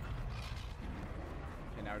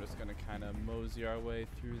 And now we're just gonna kind of mosey our way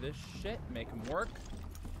through this shit, make them work.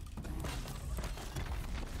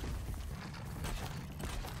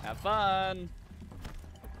 Have fun.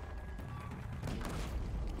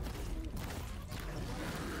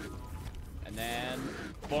 And then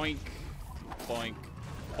boink, boink,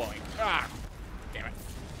 boink. Ah, damn it.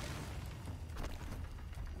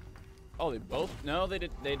 Oh, they both? No, they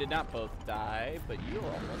did not both die, but you were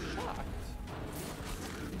almost shocked.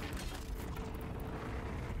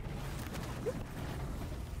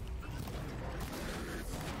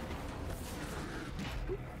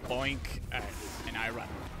 Boink. Alright, and I run.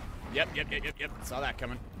 Yep. Saw that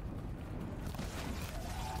coming.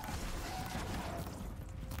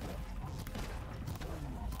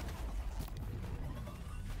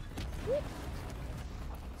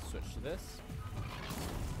 to this.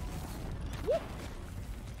 Whoop.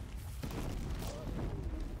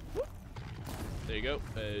 Whoop. There you go.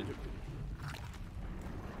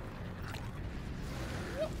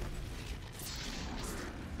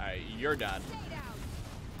 Alright, you're done.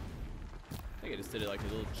 I think I just did it like a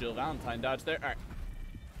little Jill Valentine dodge there. Alright.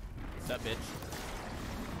 What's up, bitch?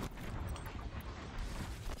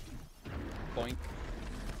 Boink.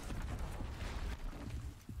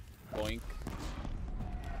 Boink.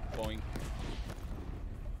 Boink.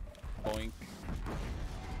 Boink.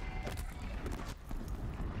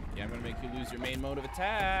 Yeah, I'm gonna make you lose your main mode of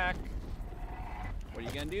attack. What are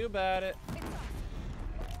you gonna do about it?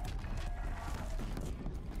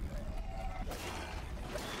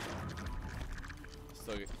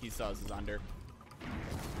 So he saws his under.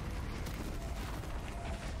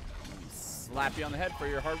 Slap you on the head for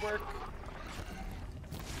your hard work.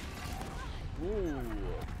 Ooh.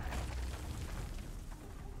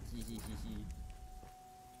 Hee hee hee hee.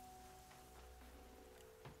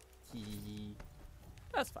 Hee hee hee.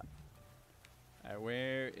 That's fun. Alright,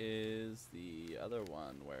 where is the other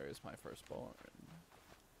one? Where is my firstborn?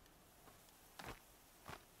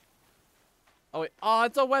 Oh wait, oh,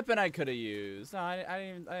 it's a weapon I could have used. No, I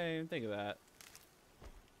didn't even think of that.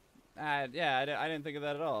 Yeah, I didn't think of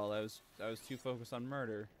that at all. I was too focused on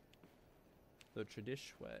murder. The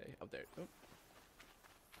tradish way. Oh, there. Oh.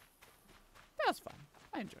 That was fun.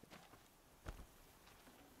 I enjoyed that.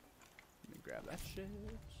 Let me grab that shit.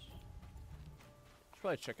 Should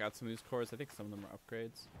probably check out some of these cores. I think some of them are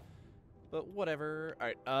upgrades. But whatever.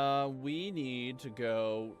 Alright, we need to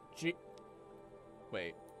go...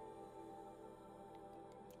 Wait.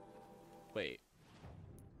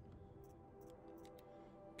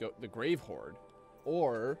 Go the Grave Horde.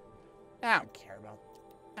 Or... I don't care about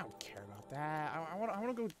that. I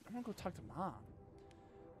wanna go talk to Mom.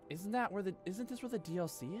 Isn't this where the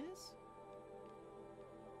DLC is?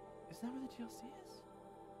 Isn't that where the DLC is?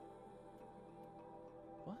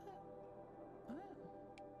 What?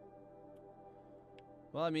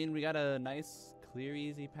 Well, I mean, we got a nice, clear,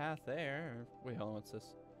 easy path there. Wait, hold on, what's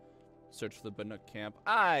this? Search for the Bannock camp.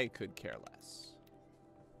 I could care less.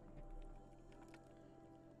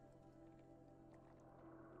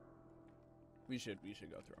 We should go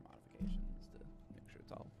through our modifications to make sure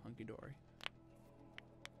it's all hunky-dory.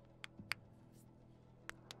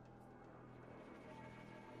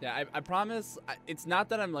 Yeah, I promise, it's not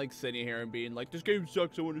that I'm like sitting here and being like, this game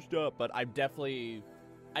sucks, I want to stop, but I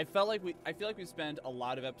feel like we spent a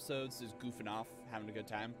lot of episodes just goofing off, having a good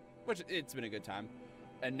time, which it's been a good time.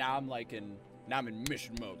 And now I'm like in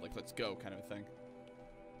mission mode, like let's go kind of a thing.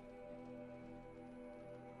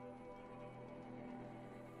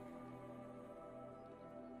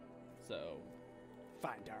 So,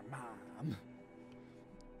 find our mom.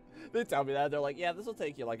 They tell me that. They're like, yeah, this will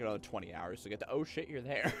take you like another 20 hours to get to, oh shit, you're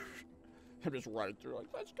there. I'm just running through like,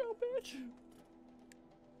 let's go, bitch.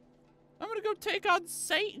 I'm gonna go take on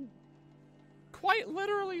Satan. Quite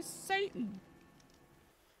literally Satan.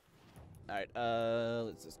 Alright,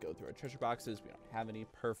 let's just go through our treasure boxes. We don't have any.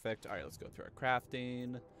 Perfect. Alright, let's go through our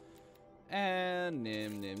crafting. And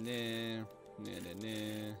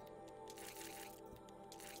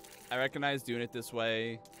I recognize doing it this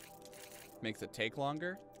way makes it take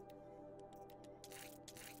longer.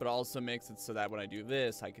 But also makes it so that when I do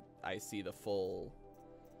this, I see the full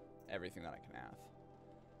everything that I can have.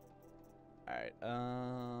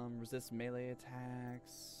 Alright, resist melee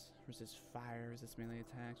attacks, resist fire, resist melee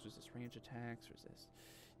attacks, resist range attacks, resist.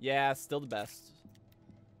 Yeah, still the best.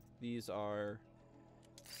 These are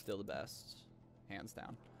still the best, hands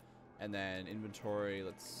down. And then inventory,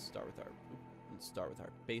 let's start with our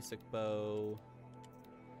basic bow.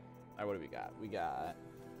 Alright, what do we got? We got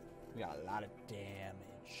a lot of damage.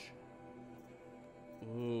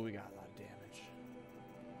 Ooh, we got a lot of damage.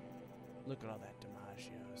 Look at all that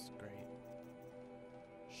DiMaggio. It's great.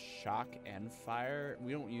 Shock and fire.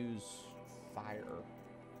 We don't use fire.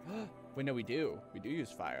 Wait, no, we do. We do use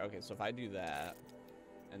fire. Okay, so if I do that,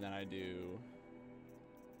 and then I do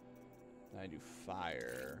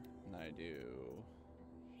fire, and then I do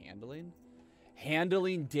handling.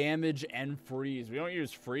 Handling, damage, and freeze. We don't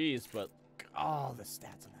use freeze, but oh, the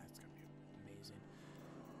stats on that's gonna be amazing.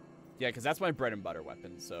 Yeah, because that's my bread and butter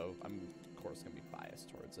weapon, so I'm of course gonna be biased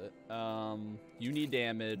towards it. You need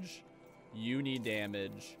damage,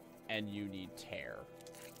 and you need tear.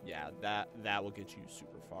 Yeah, that will get you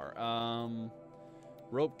super far.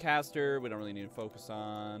 Rope caster, we don't really need to focus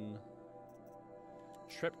on.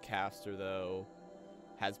 Trip caster though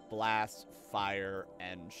has blast, fire,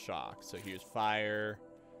 and shock. So here's fire,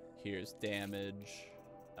 here's damage,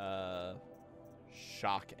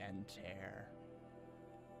 shock and tear.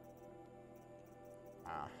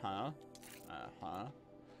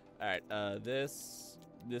 Alright, this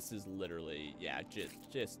is literally, yeah,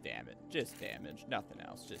 just damage. Just damage. Nothing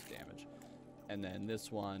else, just damage. And then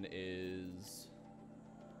this one is...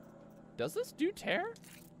 Does this do tear?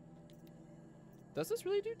 Does this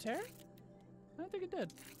really do tear? I don't think it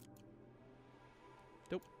did.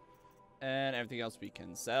 Nope. And everything else we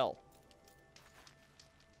can sell.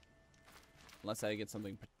 Unless I get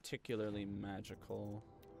something particularly magical.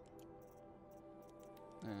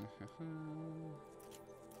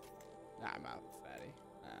 I'm out, fatty.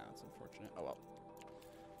 That's unfortunate. Oh well.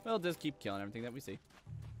 We'll just keep killing everything that we see.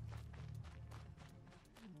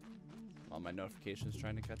 All my notifications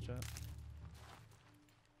trying to catch up.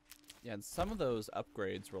 Yeah, and some of those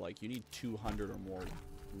upgrades were like, you need 200 or more.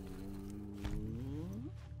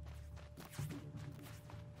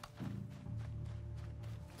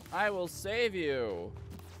 I will save you.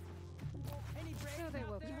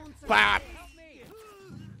 Bop!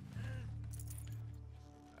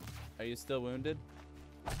 Are you still wounded?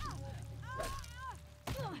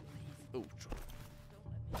 Ooh.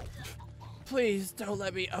 Please don't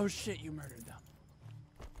let me. Oh shit, you murdered them.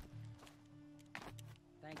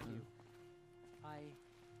 Thank you. I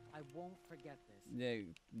won't forget this.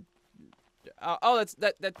 Yeah. Oh, that's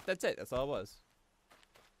it. That's all it was.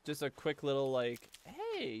 Just a quick little like,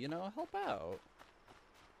 hey, you know, help out.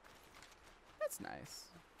 That's nice.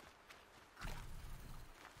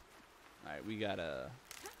 All right, we gotta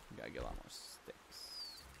get a lot more sticks.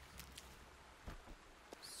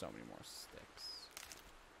 So many more sticks.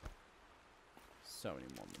 So many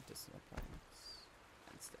more medicinal plants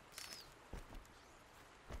and sticks.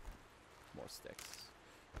 More sticks.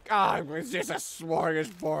 God, it's just a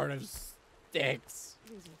smorgasbord of sticks.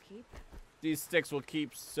 These will keep. These sticks will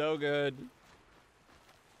keep so good.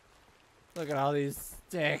 Look at all these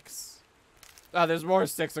sticks. Oh, there's more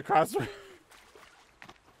sticks across the...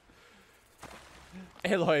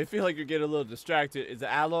 Aloy, I feel like you're getting a little distracted. Is it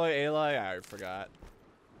Alloy? Aloy? I forgot.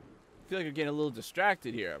 I feel like you're getting a little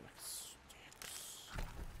distracted here. Sticks.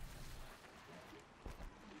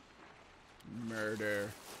 Murder.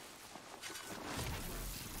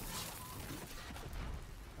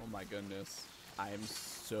 Oh my goodness. I'm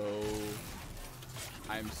so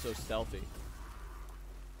stealthy.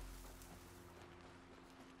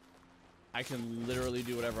 I can literally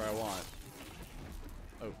do whatever I want.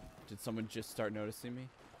 Oh, did someone just start noticing me?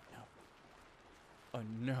 No. Oh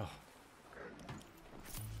no.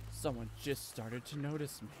 Someone just started to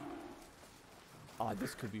notice me. Oh,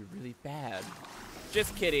 this could be really bad.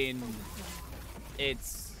 Just kidding.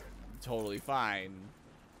 It's totally fine.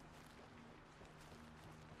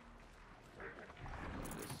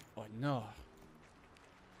 Oh no.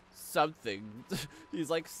 Something. He's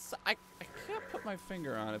like, I can't put my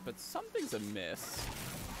finger on it, but something's amiss.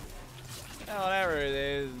 Oh, whatever it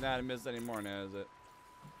is, not amiss anymore now, is it?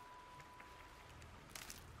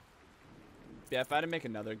 Yeah, if I had to make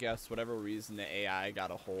another guess, whatever reason the AI got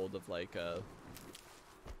a hold of like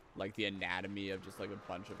the anatomy of just like a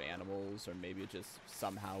bunch of animals, or maybe it just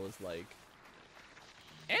somehow was like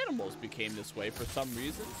animals became this way for some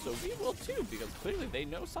reason, so we will too, because clearly they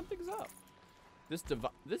know something's up.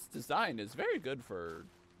 This design is very good for,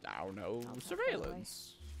 I don't know,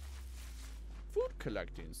 surveillance. Food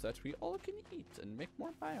collecting so that we all can eat and make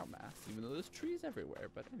more biomass, even though there's trees everywhere,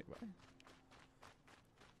 but anyway.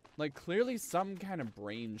 Like, clearly some kind of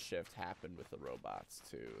brain shift happened with the robots,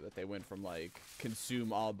 too. That they went from, like,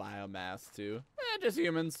 consume all biomass to, just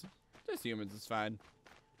humans. Just humans is fine.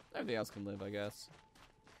 Everything else can live, I guess.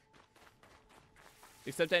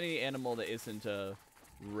 Except any animal that isn't a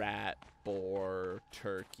rat, boar,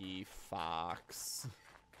 turkey, fox.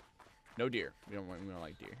 No deer. We don't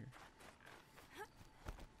like deer here.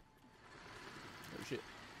 Oh shit.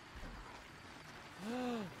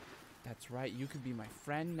 That's right, you could be my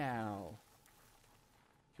friend now.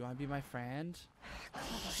 You wanna be my friend?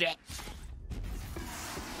 Shit!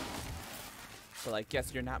 Well, I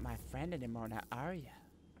guess you're not my friend anymore now, are ya?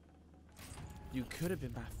 You could have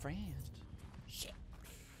been my friend. Shit.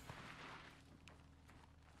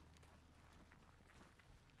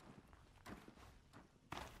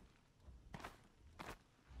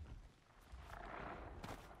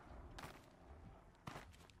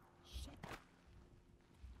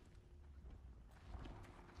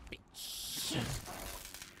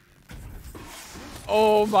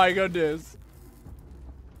 Oh my goodness.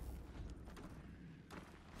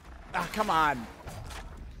 Ah, come on.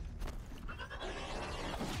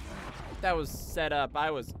 That was set up.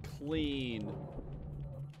 I was clean.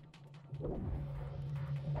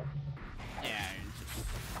 Yeah,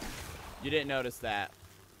 you didn't notice that.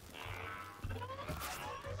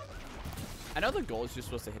 I know the goal is you're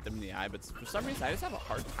supposed to hit them in the eye, but for some reason I just have a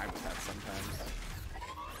hard time with that sometimes.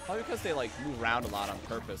 Probably because they like move around a lot on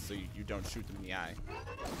purpose, so you don't shoot them in the eye.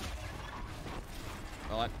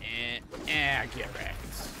 Hold on. Get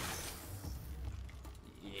wrecked.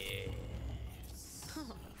 Yes.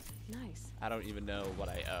 Oh, nice. I don't even know what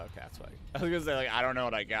I. Oh, okay, that's why. I was gonna say like I don't know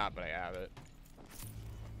what I got, but I have it.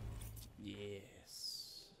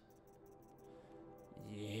 Yes.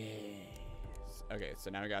 Yes. Okay, so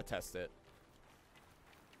now we gotta test it.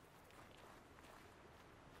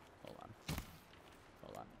 Hold on.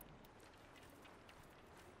 Hold on.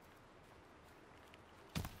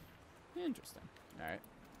 Interesting. All right.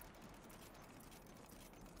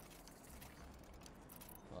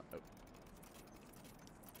 Well, oh.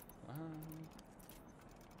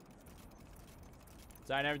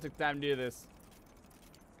 So I never took time to do this.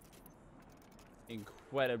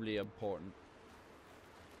 Incredibly important.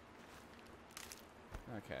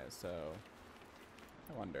 Okay, so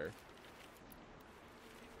I wonder.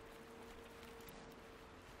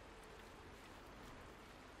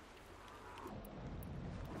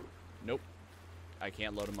 Nope. I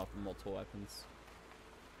can't load them up with multiple weapons.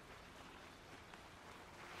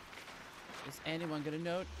 Is anyone gonna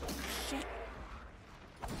note? Shit.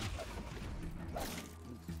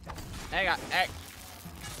 Hang on. Hey.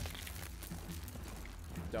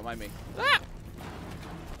 Don't mind me. Ah!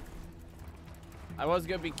 I was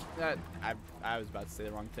gonna be. I was about to say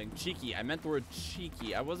the wrong thing. Cheeky. I meant the word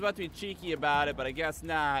cheeky. I was about to be cheeky about it, but I guess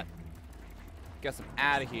not. Guess I'm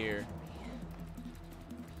out of here.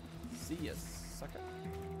 See ya, sucker.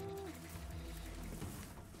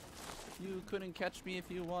 You couldn't catch me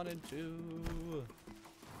if you wanted to.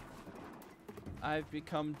 I've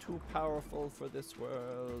become too powerful for this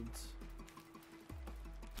world.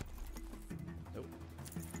 Nope.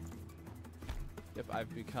 Yep,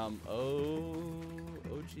 I've become. Oh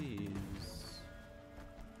jeez.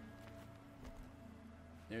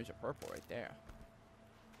 There's a purple right there.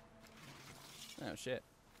 Oh shit.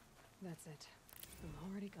 That's it. I'm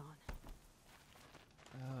already gone.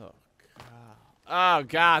 Oh god. Oh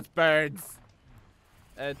god, it's birds.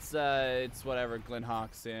 It's whatever, Glen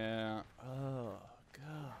Hawks, yeah. Oh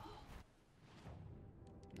god.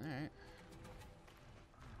 Alright.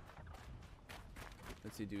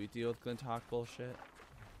 Let's see, do we deal with Glen Hawk bullshit?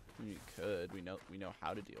 We could. We know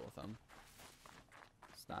how to deal with them.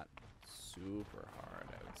 It's not super hard,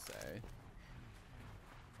 I would say.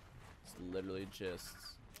 It's literally just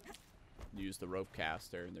use the rope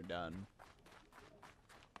caster and they're done.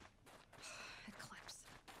 Eclipse.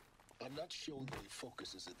 I'm not showing any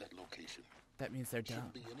focuses at that location. That means they're done.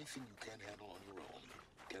 Shouldn't be anything you can't handle on your own.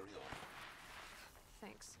 Carry on.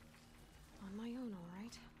 Thanks. On my own, all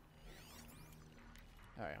right?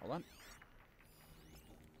 Alright, hold on.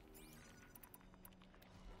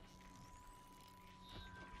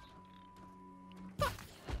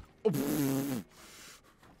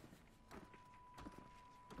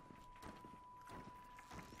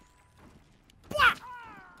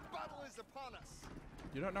 Battle is upon us.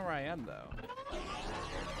 You don't know where I am, though.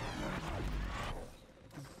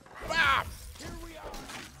 Here we are.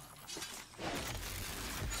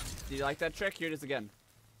 Do you like that trick? Here it is again.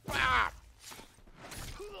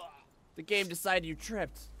 The game decided you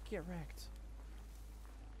tripped. Get wrecked.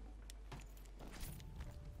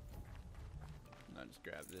 I'll just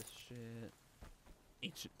grab this shit.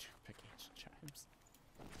 Pick ancient chimes.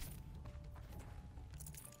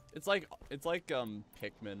 It's like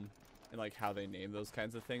Pikmin and like how they name those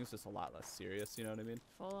kinds of things, just a lot less serious, you know what I mean?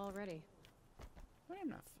 Full already. I'm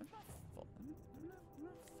not full. I'm not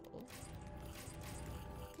full.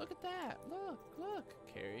 Look at that. Look.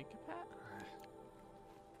 Carry capacity.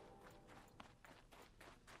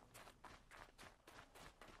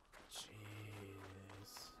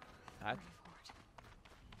 Jeez. That.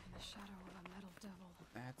 In the shadow of a metal devil.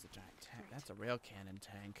 That's a giant tank. That's a rail cannon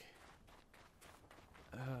tank.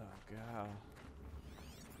 Oh god.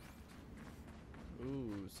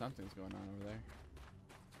 Ooh, something's going on over there.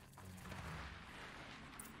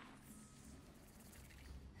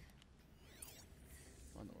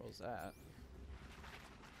 What in the world's that?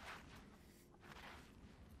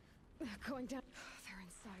 They're going down. They're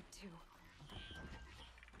inside too.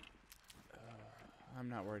 I'm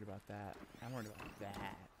not worried about that. I'm worried about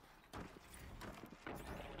that.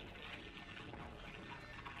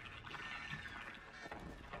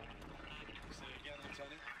 Say it again,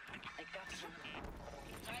 Lieutenant. I got some.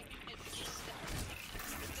 Titan is still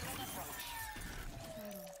on approach.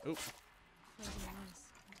 Oop. Floating ice.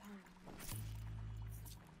 Time.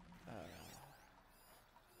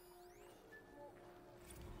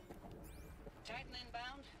 Titan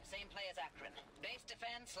inbound, same play as Akron. Base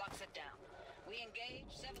defense locks it down. We engage,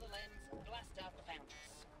 sever the limbs, blast out the fountains.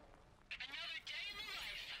 Another day in the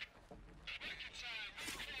life.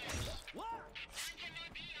 What?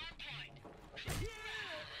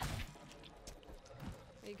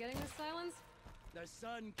 Are you getting this, Silence? The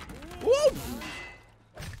sun. Whoop!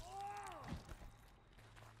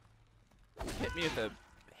 Hit me with a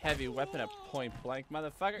heavy weapon at point blank,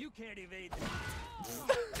 motherfucker. You can't evade.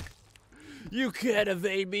 You can't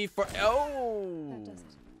evade me for. Oh! That does it.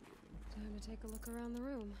 Time to take a look around the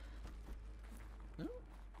room. I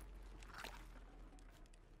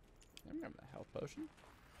remember the health potion.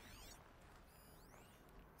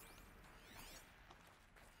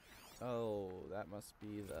 Oh, that must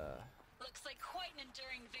be the. Looks like quite an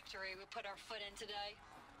enduring victory we put our foot in today.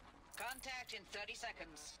 Contact in 30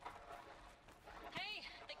 seconds. Hey,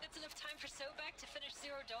 think that's enough time for Sobek to finish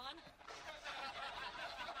Zero Dawn?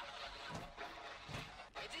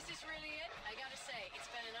 If this is really it, I gotta say, it's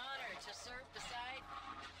been an honor to serve beside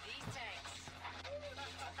these tanks.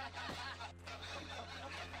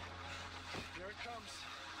 Here it comes.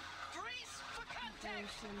 Freeze for contact!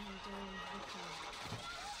 Enduring victory.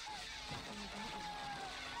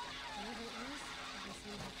 Whatever it is, it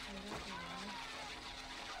seems to have turned out well.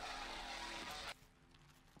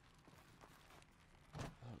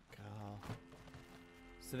 Oh god.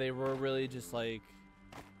 So they were really just like.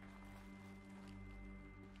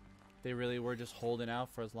 They really were just holding out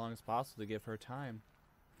for as long as possible to give her time.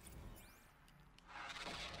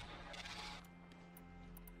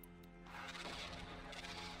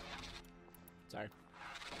 Sorry.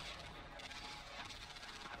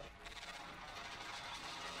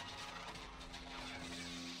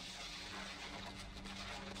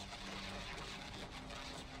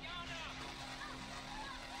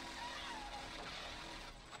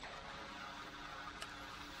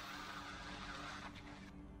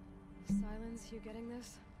 Silence, you getting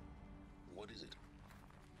this? What is it?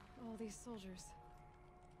 All these soldiers.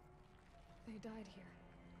 They died here.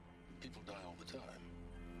 People die all the time.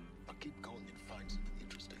 But keep going and find something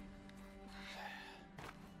interesting.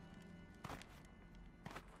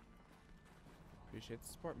 Appreciate the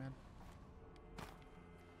support, man.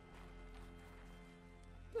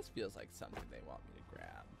 This feels like something they want me to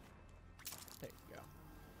grab. There you go.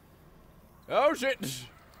 Oh shit!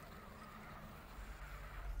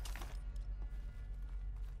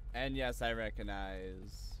 And yes, I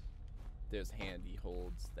recognize there's handy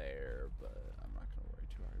holds there, but I'm not gonna worry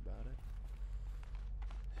too hard about it.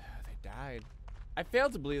 They died. I fail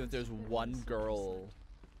to believe that there's one girl.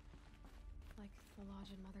 Like the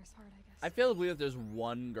Lodge in Mother's Heart, I guess. I fail to believe that there's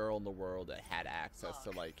one girl in the world that had access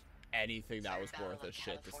to like anything that was worth a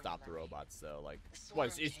shit to stop the robots. So like,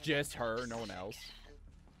 what? It's just her, no one else.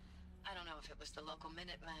 I don't know if it was the local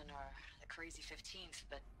Minutemen or the Crazy 15th,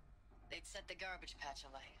 but they'd set the garbage patch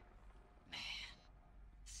alight. Man,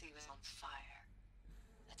 the sea was on fire.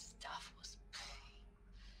 That stuff was...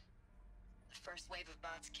 The first wave of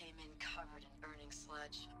bots came in covered in burning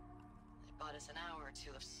sludge. They bought us an hour or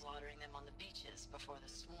two of slaughtering them on the beaches before the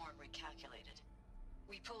swarm recalculated.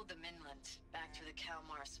 We pulled them inland, back through the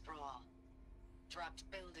Kalmar sprawl. Dropped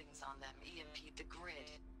buildings on them, EMP'd the grid.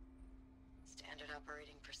 Standard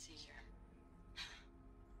operating procedure.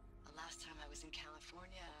 The last time I was in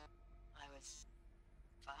California, I was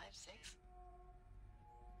 5, 6?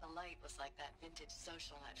 The light was like that vintage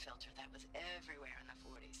social net filter that was everywhere in the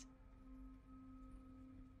 40s.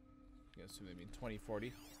 I assume they mean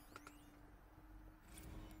 2040.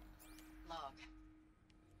 Log.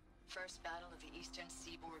 First battle of the Eastern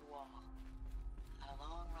Seaboard Wall. Had a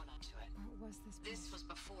long run up to it. What was this? This was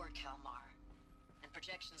before Kalmar, and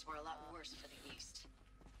projections were a lot worse for the East.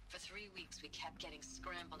 For 3 weeks, we kept getting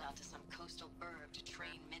scrambled out to some coastal burg to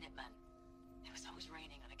train Minutemen. It was always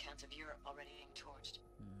raining on account of Europe already being torched.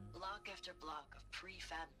 Block after block of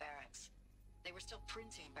prefab barracks. They were still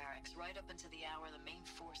printing barracks right up until the hour the main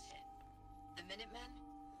force hit. The Minutemen?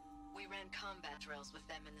 We ran combat drills with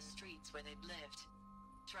them in the streets where they'd lived,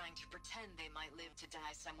 trying to pretend they might live to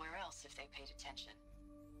die somewhere else if they paid attention.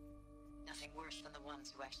 Nothing worse than the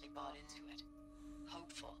ones who actually bought into it.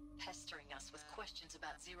 Hopeful, pestering us with questions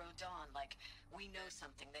about Zero Dawn like we know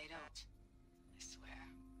something they don't. I swear,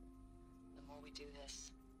 the more we do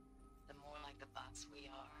this, the more like the bots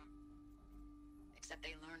we are. Except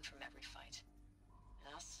they learn from every fight.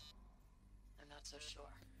 And us? I'm not so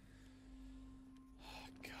sure. Oh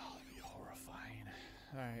god, that'd be horrifying.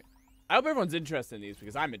 Alright. I hope everyone's interested in these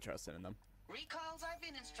because I'm interested in them. Recalls, I've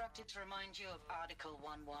been instructed to remind you of Article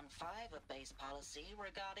 115 of base policy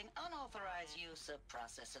regarding unauthorized use of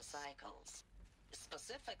processor cycles.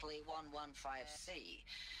 Specifically 115C.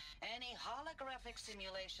 Any holographic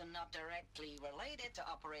simulation not directly related to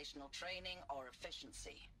operational training or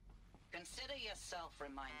efficiency. Consider yourself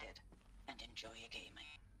reminded and enjoy your gaming.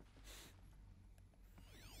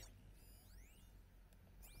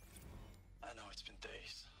 I know it's been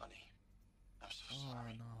days, honey. I'm so Oh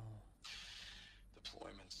sorry. no.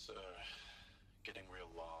 Deployments are getting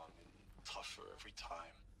real long and tougher every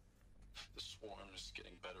time. The swarm's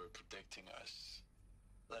getting better at predicting us.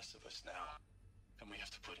 Less of us now. And we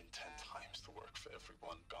have to put in 10 times the work for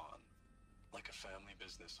everyone gone. Like a family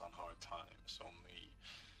business on hard times, only...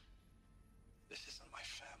 This isn't my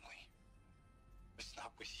family. It's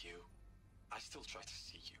not with you. I still try to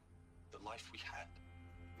see you. The life we had.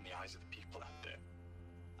 In the eyes of the people out there.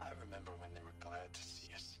 I remember when they were glad to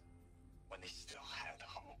see us. When they still had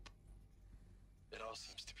hope. It all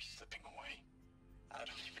seems to be slipping away. I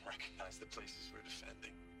don't even recognize the places we're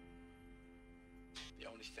defending. The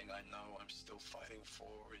only thing I know I'm still fighting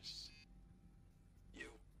for is... you.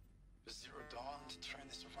 The Zero Dawn to turn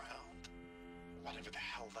this around. Whatever the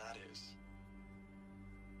hell that is.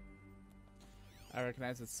 I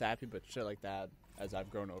recognize it's sappy, but shit like that, as I've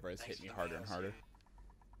grown over, has hit me harder and harder.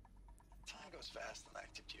 Time goes fast on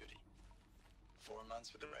active duty. 4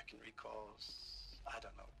 months with the wreck and recalls, I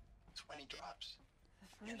don't know, 20 drops.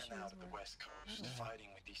 In and out of the West Coast,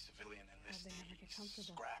 fighting with these civilian enlistees,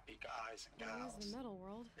 scrappy guys and gals. The metal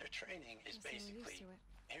world. Their training is basically,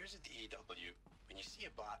 here's a DEW, when you see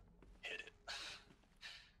a bot, hit it.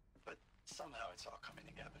 But somehow it's all coming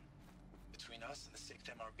together. Between us and the 6th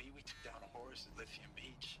MRB, we took down a horse at Lithium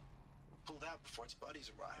Beach. Pulled out before its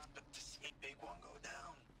buddies arrived, but to see a big one go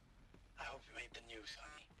down, I hope it made the news,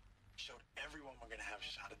 honey. Showed everyone we're gonna have a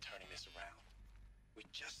shot at turning this around. We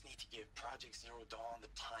just need to give Project Zero Dawn the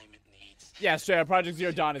time it needs. Yeah, straight up, Project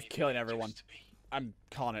Zero Dawn is killing everyone. I'm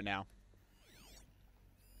calling it now.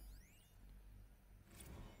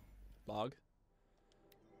 Log.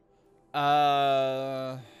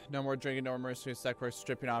 No more drinking, no more mercenary sec work,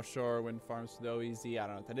 stripping offshore, wind farms, no easy. I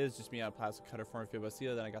don't know what that is. Just me on a plastic cutter form field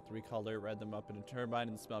Basile. Then I got the recall alert, read them up in a turbine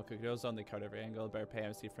and smell cookie ozone. They covered every angle. Better pay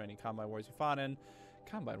MC for any combine wars you fought in.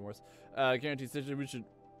 Combine wars. Guaranteed situation.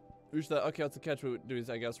 We should okay, let's catch what we do is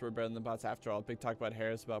I guess we're better than the bots after all. Big talk about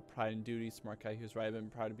Harris about pride and duty. Smart guy, he was right. I've been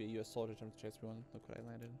proud to be a U.S. soldier. Time to chase me one. Look what I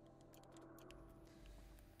landed.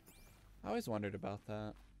 I always wondered about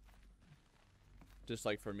that. Just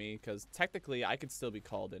like for me, because technically I could still be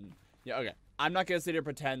called in. Yeah, okay. I'm not gonna sit here and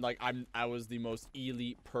pretend like I was the most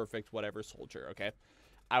elite, perfect, whatever soldier. Okay,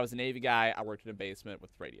 I was a Navy guy. I worked in a basement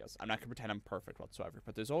with radios. I'm not gonna pretend I'm perfect whatsoever.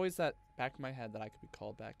 But there's always that back of my head that I could be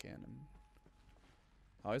called back in. And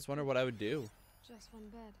I always wonder what I would do. Just one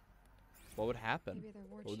bed. What would happen?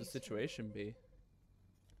 What would the situation be?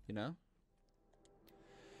 You know?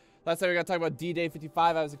 Last time we got to talk about D-Day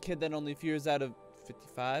 55. I was a kid then, only a few years out of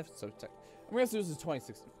 55. So I'm going to assume this is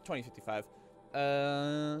 2055.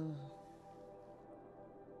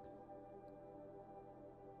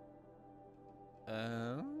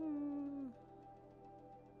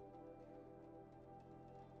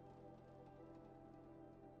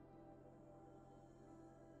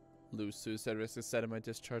 Lose suicide risk is set in my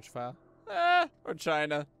discharge file. Or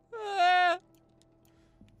China.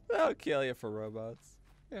 They'll kill you for robots.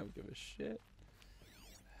 They don't give a shit.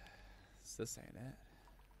 This ain't it.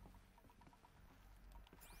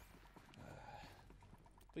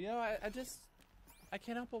 But you know, I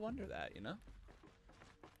can't help but wonder that, you know?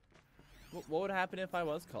 What would happen if I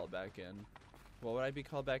was called back in? What would I be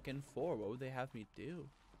called back in for? What would they have me do?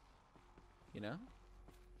 You know?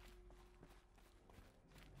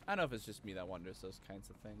 I don't know if it's just me that wonders those kinds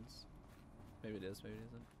of things. Maybe it is, maybe it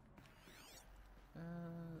isn't.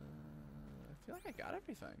 I feel like I got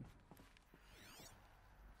everything.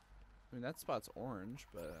 I mean, that spot's orange,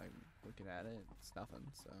 but I'm looking at it, it's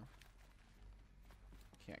nothing, so.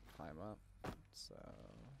 Can't climb up, so.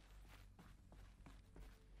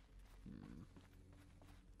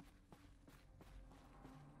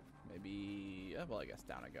 Maybe, well, I guess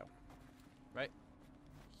down I go. Right?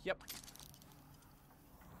 Yep.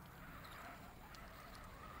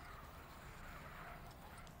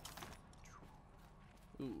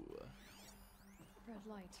 Ooh. Red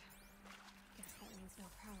light. Guess that means no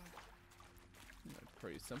power.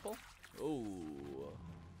 Pretty simple. Ooh.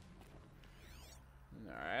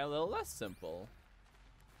 Alright, a little less simple.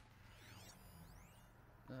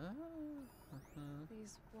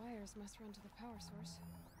 These wires must run to the power source.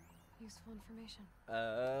 Useful information.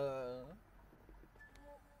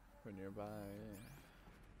 We're nearby.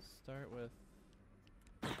 Start with.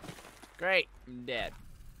 Great, I'm dead.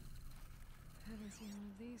 haven't seen one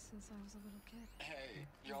of these since I was a little kid. Hey,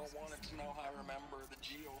 y'all wanted to know how I remember the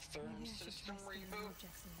geotherm system reboot?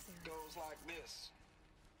 Goes like this.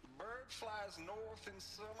 Bird flies north in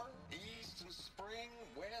summer, east in spring,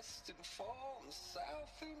 west in fall, and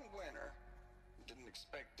south in winter. Didn't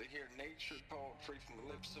expect to hear nature poetry from the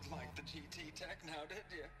lips of Mike the GT Tech now, did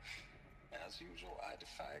you? As usual, I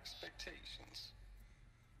defy expectations.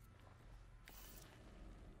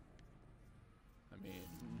 I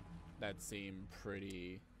mean, that seemed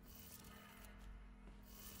pretty...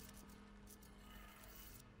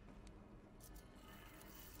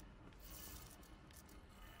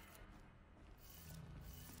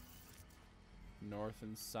 North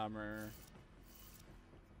in summer.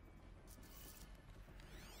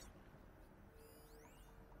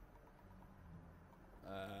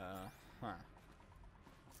 Huh.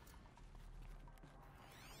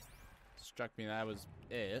 Struck me that was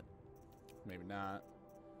it. Maybe not.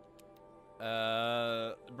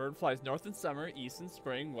 The bird flies north in summer, east in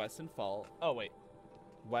spring, west in fall. Oh, wait.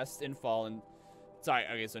 West in fall and... Sorry,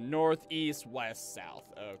 okay, so north, east, west, south.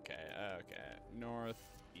 Okay, okay. North,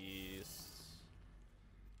 east...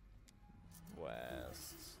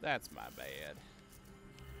 West. That's my bad.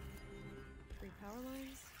 3 power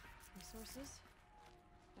lines, resources.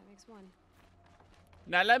 That makes 1.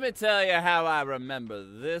 Now let me tell you how I remember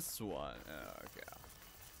this one. Oh, okay.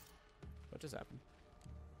 What just happened?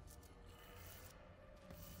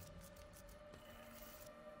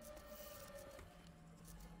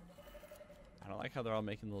 I don't like how they're all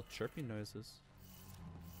making little chirping noises.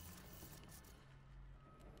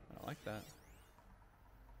 I don't like that.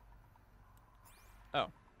 Oh.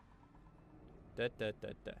 Da da da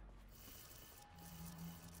da.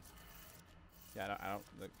 Yeah, I don't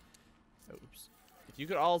look. Oops. If you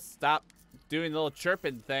could all stop doing the little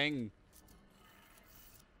chirping thing.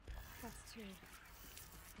 That's 2.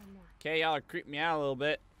 1 more. Okay, y'all are creeping me out a little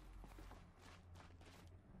bit.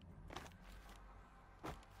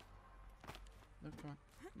 No, come on.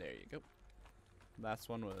 There you go. Last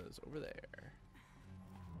one was over there.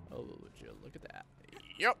 Oh, would you look at that?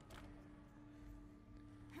 Yep.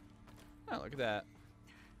 Oh, look at that.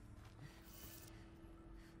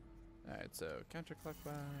 Alright, so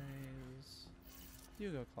counterclockwise. You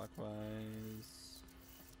go clockwise.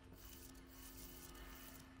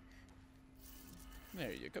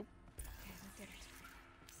 There you go. Okay, that did it.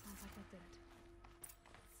 Sounds like that did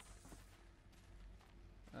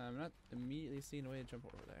it. I'm not immediately seeing a way to jump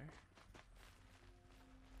over there.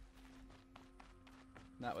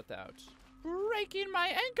 Not without breaking my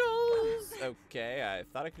ankles! Okay, I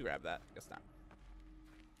thought I could grab that. Guess not.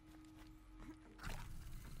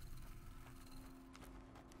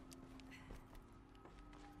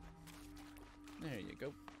 There you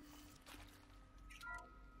go.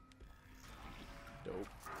 Dope.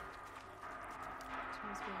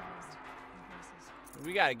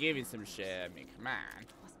 We gotta give you some shit. I mean, come on.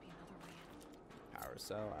 Must be another way in. Power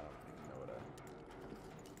cell? I don't even know what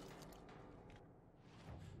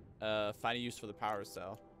find a use for the power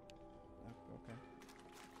cell. Oh, okay.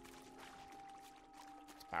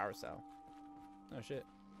 It's a power cell. Oh shit.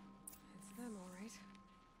 It's them, all right.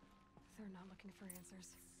 They're not looking for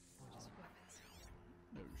answers. Just weapons.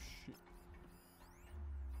 Oh shit.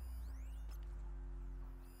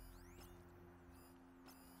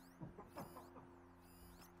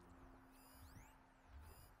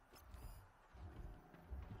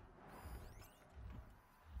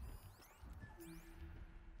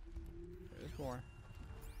 There's more.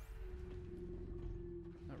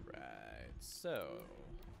 Alright, so.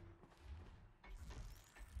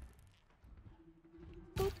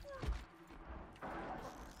 Boop.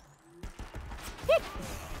 Boop.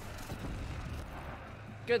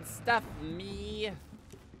 Good stuff, me.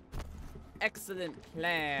 Excellent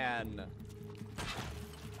plan.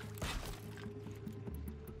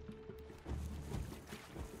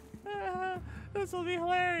 This will be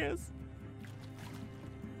hilarious.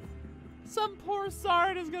 Some poor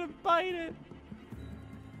sard is gonna bite it.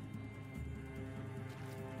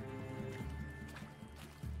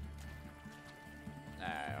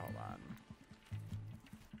 Alright, hold on.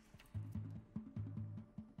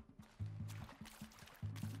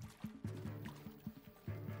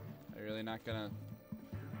 Are you really not gonna...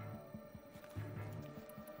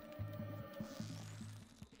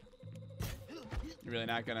 You're really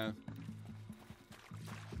not gonna...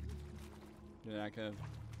 You're not gonna...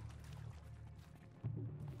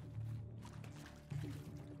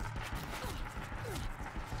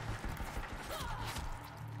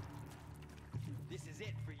 This is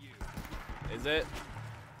it for you. Is it?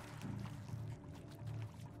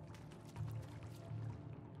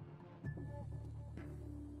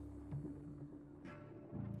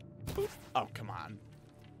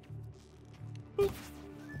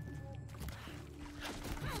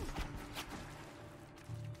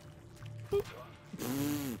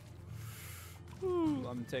 Ooh,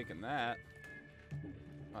 I'm taking that.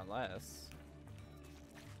 Unless.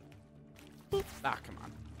 Ah, come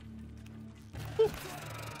on.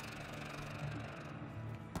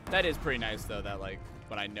 That is pretty nice though, that like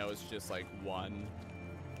when I know it's just like one,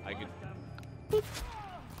 I could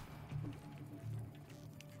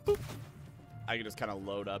just kind of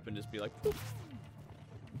load up and just be like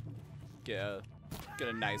get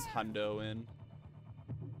a nice hundo in.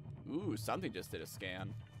 Ooh, something just did a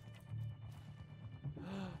scan.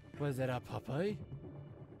 Was it a puppy?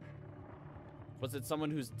 Was it someone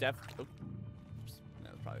who's deaf? Oh. Oops. No,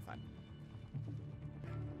 that's probably fine.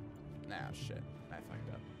 Nah, shit. I fucked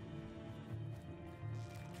up.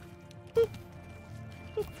 Boop.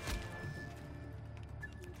 Boop.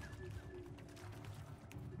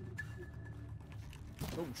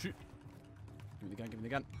 Oh, shoot. Give me the gun, give me the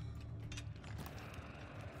gun.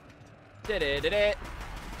 Did it.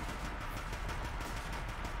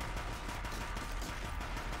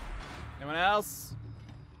 Anyone else?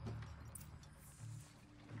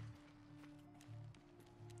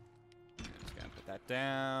 Just gonna put that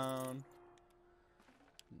down.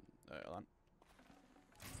 Alright, hold on.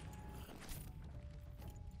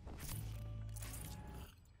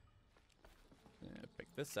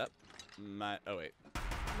 Pick this up. Oh wait. Not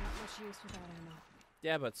much use without ammo.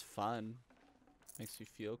 Yeah, but it's fun. Makes you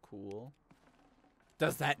feel cool.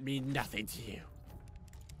 Does that mean nothing to you?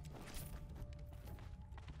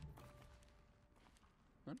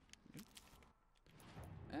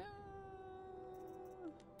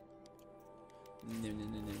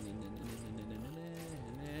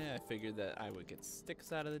 I figured that I would get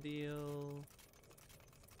sticks out of the deal.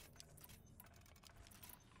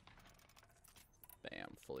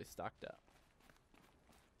 Bam, fully stocked up.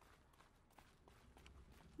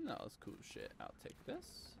 No, that's cool shit. I'll take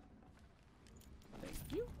this. Thank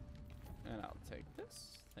you. And I'll take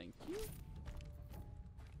this. Thank you.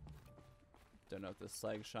 Don't know if this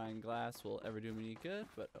slag shine glass will ever do me any good,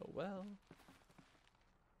 but oh well.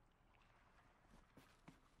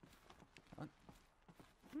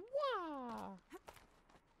 Wah!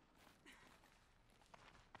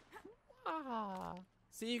 Wah!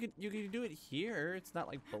 See, you can do it here. It's not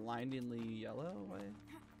like blindingly yellow.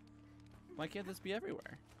 Why can't this be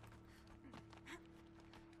everywhere?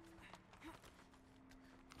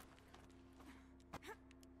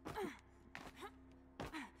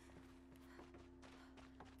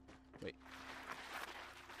 Wait.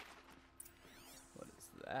 What is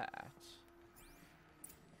that?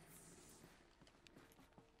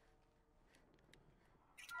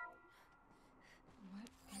 What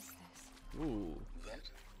is this? Ooh. That?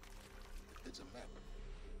 It's a map.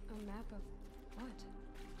 A map of what?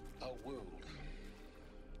 Our world.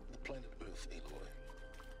 The planet Earth, Aloy.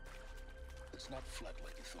 It's not flat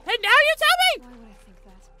like you thought. Hey, now you tell me! Why would I think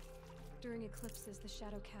that? During eclipses, the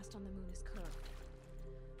shadow cast on the moon is curved.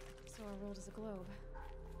 So our world is a globe.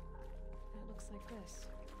 And it looks like this,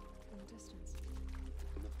 in the distance.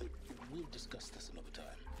 We'll discuss this another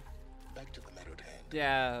time. Back to the matter at hand.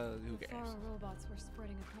 Yeah, who The cares? Faro robots were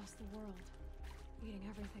spreading across the world, eating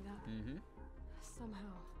everything up. Mm-hmm.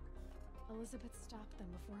 Somehow, Elizabeth stopped them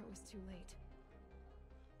before it was too late.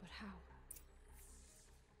 But how?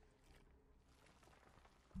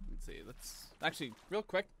 Let's see. Let's actually real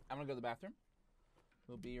quick. I'm gonna go to the bathroom.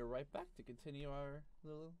 We'll be right back to continue our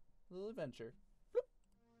little adventure.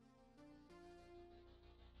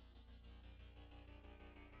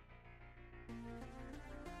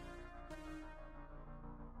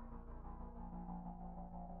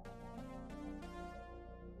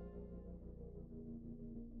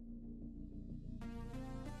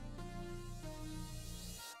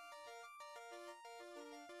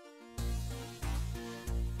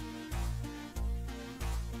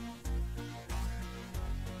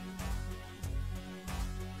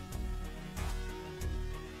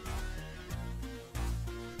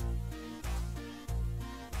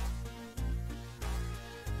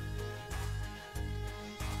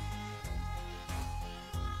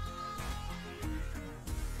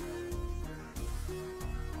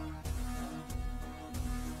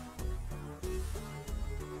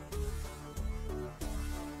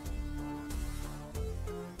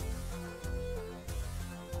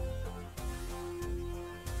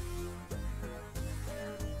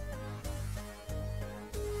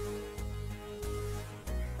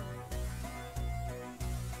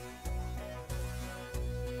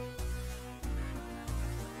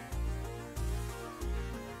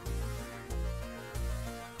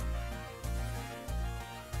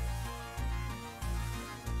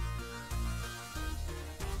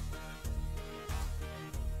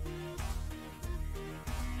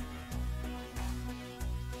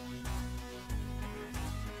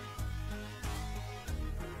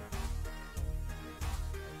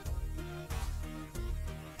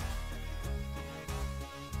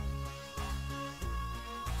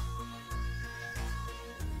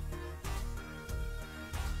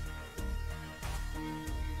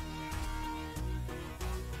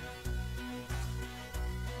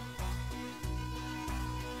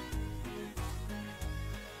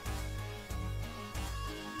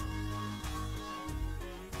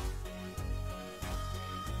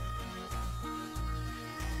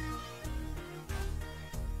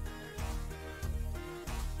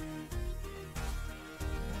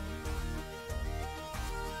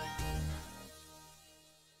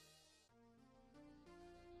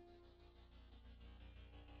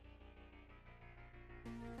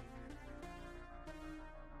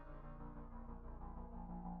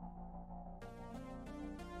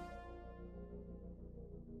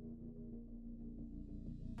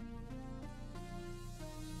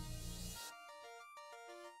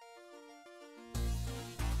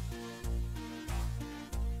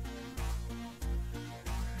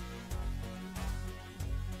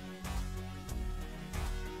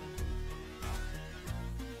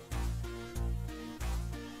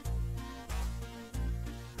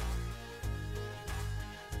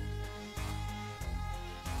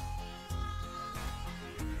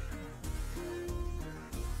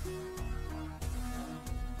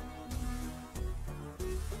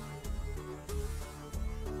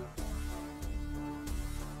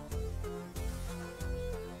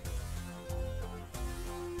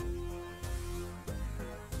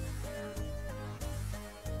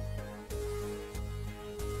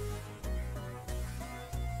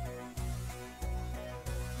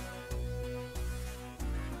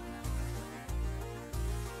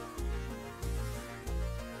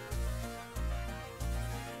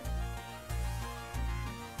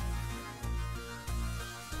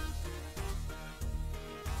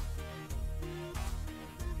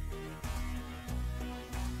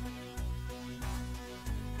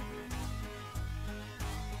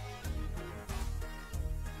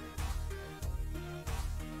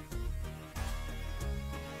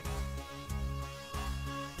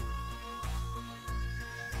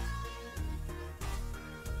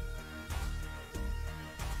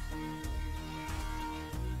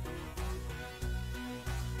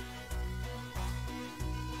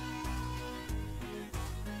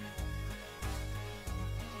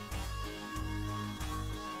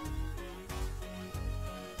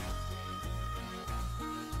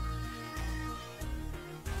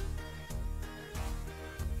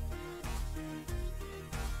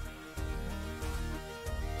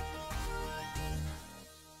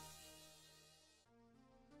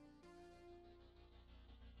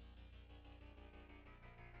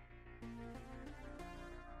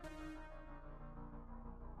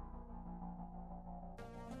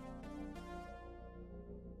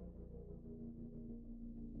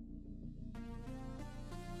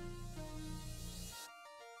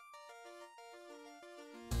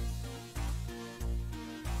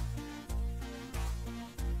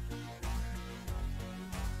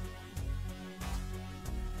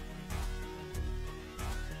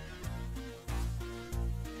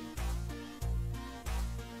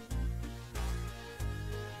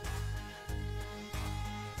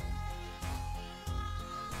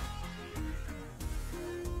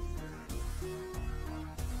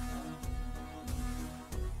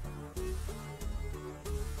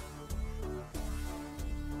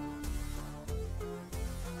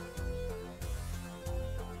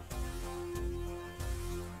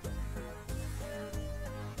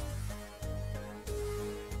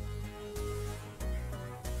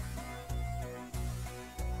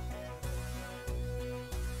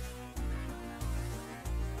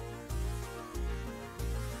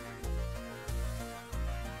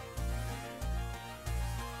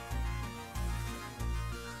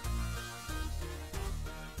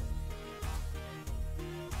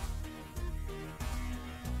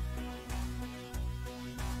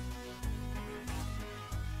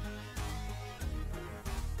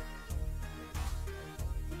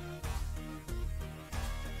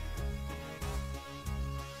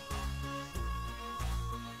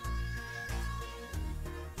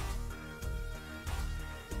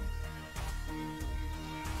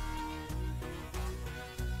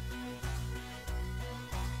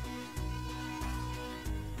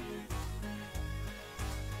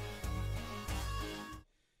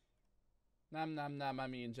 Nom nom nom, I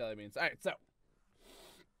mean jelly beans. Alright, so.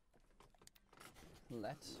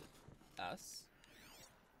 Let us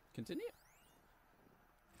continue.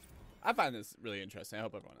 I find this really interesting. I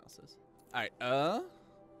hope everyone else is. Alright, I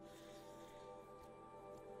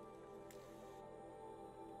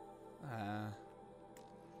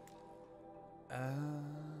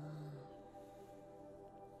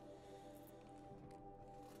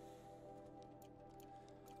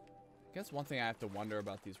guess one thing I have to wonder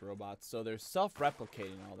about these robots, so they're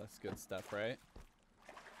self-replicating, all this good stuff, right?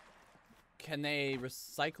 Can they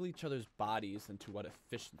recycle each other's bodies, and to what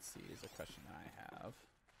efficiency is a question I have.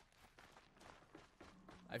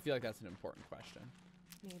 I feel like that's an important question.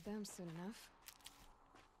 Need them soon enough.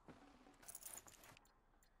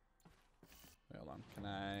 Wait, hold on. Can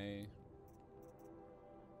I?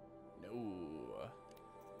 No.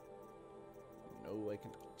 No, I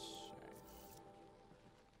cannot.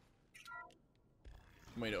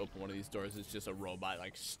 Way to open one of these doors is just a robot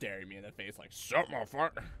like staring me in the face like, "Sup,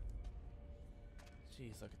 motherfucker."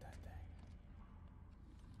 Jeez, look at that thing.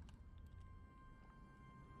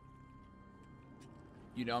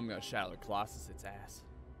 You know I'm gonna shadow the Colossus its ass.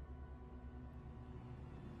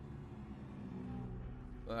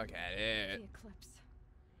 Look at it. The eclipse.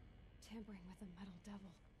 Tampering with the metal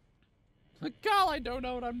devil. God, I don't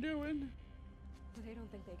know what I'm doing. But they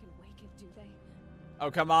don't think they can wake it, do they?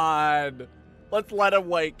 Oh, come on. Let's let him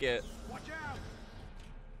wake it. Watch out!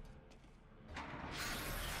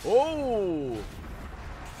 Oh!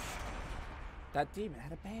 That demon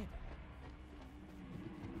had a baby.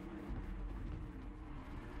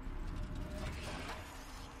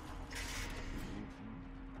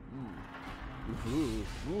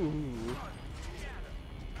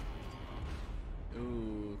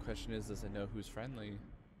 Ooh, question is, does it know who's friendly?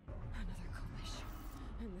 Another Komish.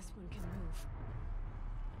 And this one can move.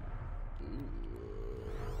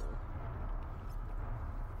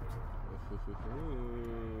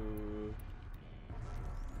 Ooh.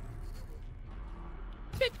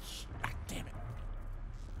 Bitch! Ah, damn it.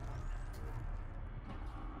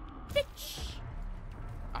 Bitch!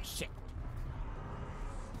 Oh, shit.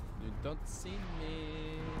 You don't see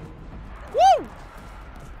me. Woo!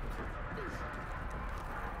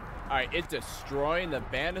 Alright, it's destroying the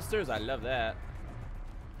banisters. I love that.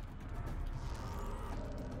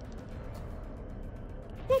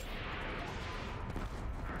 Whoop.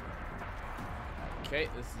 Okay,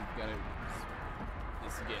 this is getting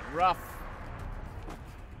rough.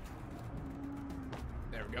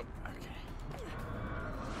 There we go. Okay.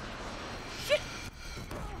 Shit!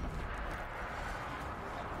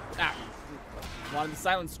 Ah! Wanted the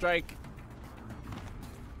silent strike.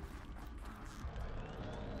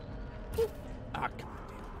 Ah, come on,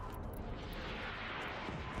 damn.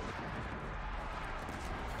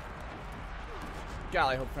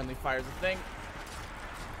 Golly, I hope friendly fire's a thing.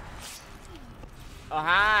 Oh,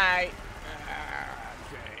 hi!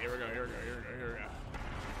 Okay, here we go.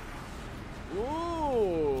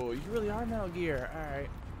 Ooh, you really are Metal Gear. Alright.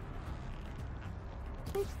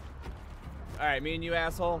 Alright, me and you,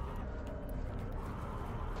 asshole.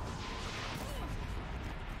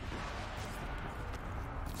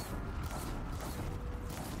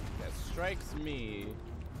 That strikes me.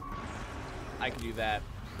 I can do that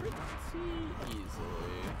pretty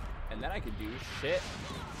easily. And then I can do shit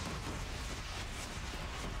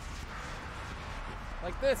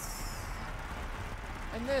like this.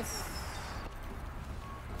 And this.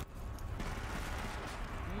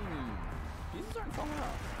 Pieces aren't falling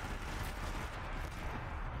off.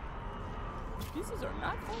 Pieces are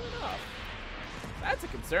not falling off. That's a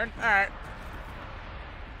concern. Alright.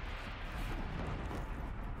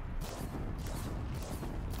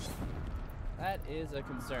 That is a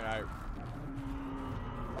concern. Alright.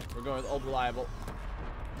 We're going with old reliable.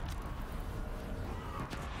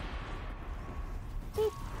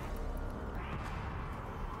 Boop.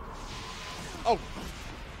 Oh!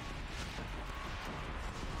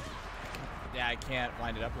 Yeah, I can't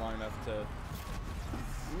wind it up long enough to...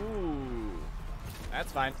 Ooh.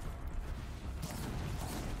 That's fine.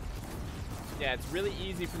 Yeah, it's really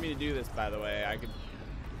easy for me to do this, by the way. I could...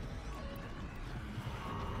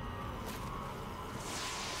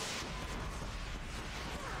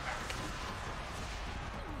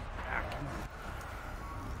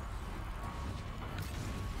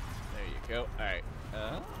 There you go. Alright.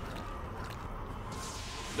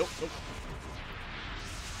 Nope.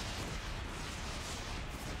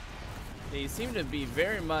 They seem to be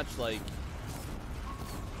very much like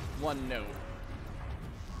one note.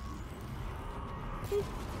 Boop.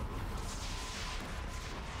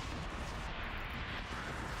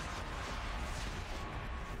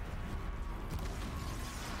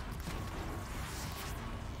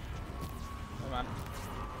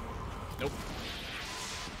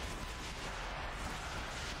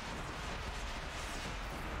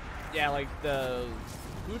 yeah, like the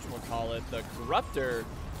whatchamacallit, the corruptor.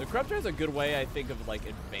 The corruptor is a good way, I think, of like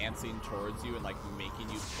advancing towards you and like making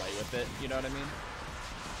you play with it. You know what I mean?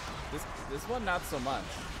 This one, not so much.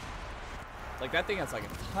 Like that thing has like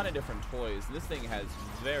a ton of different toys. This thing has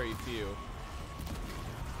very few.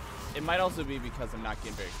 It might also be because I'm not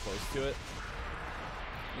getting very close to it.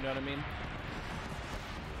 You know what I mean?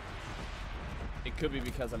 It could be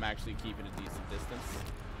because I'm actually keeping a decent distance.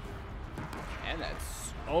 And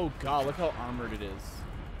that's... Oh god, look how armored it is.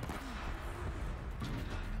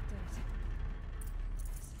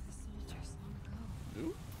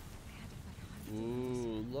 Ooh.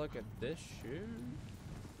 Ooh, look at this shit.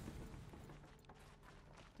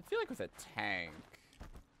 I feel like with a tank...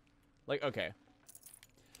 Like, okay.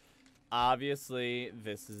 Obviously,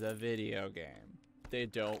 this is a video game. They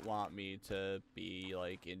don't want me to be,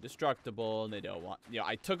 like, indestructible, and they don't want... You know,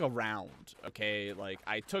 I took a round, okay? Like,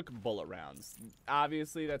 I took bullet rounds.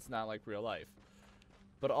 Obviously, that's not, like, real life.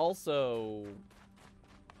 But also...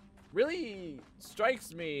 really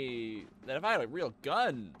strikes me that if I had a real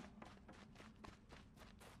gun,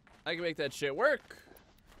 I can make that shit work.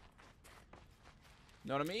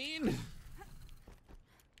 Know what I mean? In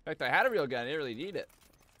fact, I had a real gun. I didn't really need it.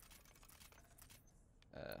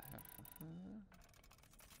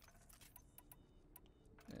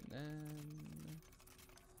 And then...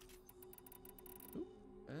 Ooh,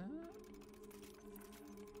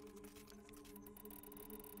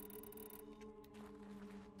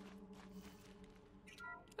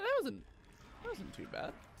 that wasn't too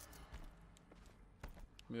bad.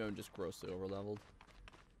 Maybe I'm just grossly overleveled.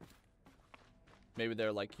 Maybe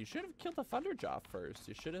they're like, you should have killed the Thunderjaw first.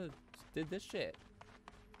 You should have did this shit.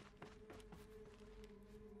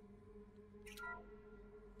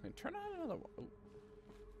 And turn on another one. Ooh.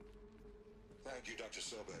 Thank you, Dr.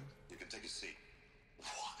 Sobek. You can take a seat.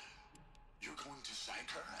 What? You're going to thank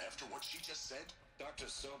her after what she just said? Dr.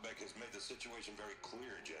 Sobek has made the situation very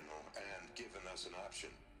clear, General, and given us an option.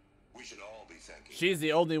 We should all be thanking her. She's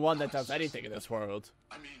the only one that does anything in this world.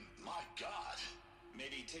 I mean, my God.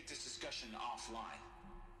 Maybe take this discussion offline.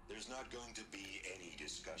 There's not going to be any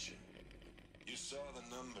discussion. You saw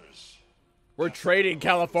the numbers. We're trading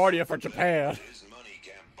California for Japan. His money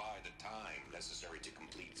can't buy the time necessary to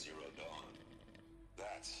complete Zero Dawn.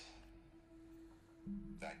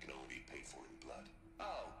 That can only be paid for in blood.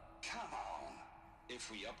 Oh, come on. If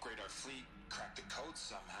we upgrade our fleet, crack the code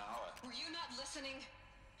somehow... Were you not listening?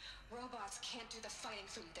 Robots can't do the fighting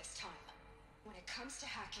for you this time. When it comes to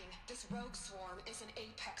hacking, this rogue swarm is an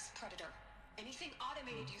apex predator. Anything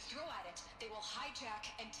automated you throw at it, they will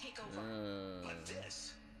hijack and take over. But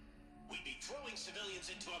this, we'd be throwing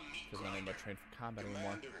civilians into a meat Because I'm not trained for combat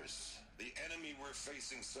anymore. Commanders, the enemy we're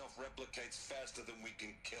facing self-replicates faster than we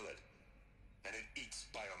can kill it. And it eats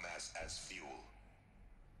biomass as fuel.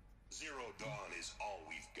 Zero Dawn is all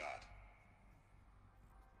we've got.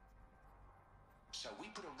 So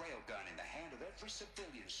we put a railgun in the hand of every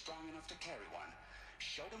civilian strong enough to carry one,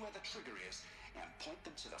 show them where the trigger is, and point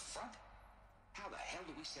them to the front? How the hell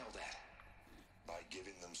do we sell that? By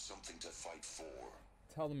giving them something to fight for.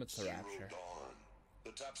 Tell them it's the Zero Rapture. Dawn,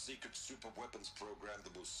 the top secret super weapons program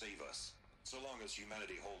that will save us. So long as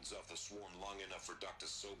humanity holds off the swarm long enough for Dr.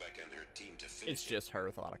 Sobek and her team to finish It's just her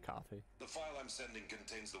with a lot of coffee. The file I'm sending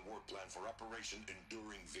contains the war plan for Operation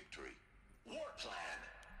Enduring Victory. War plan?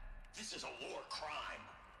 This is a war crime.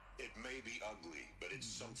 It may be ugly, but it's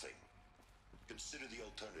something. Consider the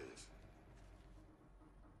alternative.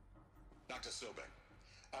 Dr. Sobek,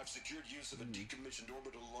 I've secured use of a decommissioned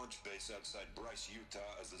orbital launch base outside Bryce,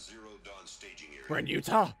 Utah as the Zero Dawn staging area. We're in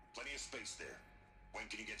Utah. Plenty of space there. When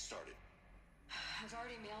can you get started? I've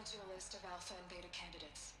already mailed you a list of alpha and beta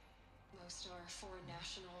candidates. Most are foreign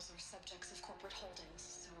nationals or subjects of corporate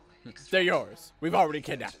holdings, so... They're yours. We've already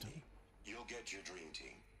kidnapped them. You'll get your dream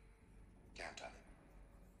team. Count on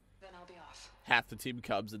it. Then I'll be off. Half the team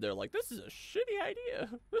comes and they're like, this is a shitty idea.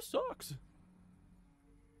 This sucks.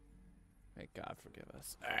 May God forgive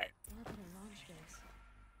us. Alright. Orbital launch base.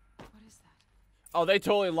 What is that? Oh, they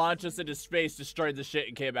totally launched us into space, destroyed the shit,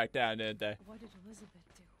 and came back down, didn't they? What did Elizabeth do?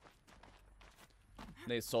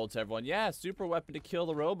 They sold to everyone, yeah, super weapon to kill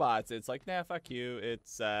the robots. It's like, nah, fuck you.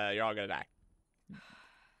 It's, you're all gonna die.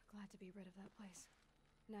 Glad to be rid of that place.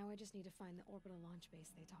 Now I just need to find the orbital launch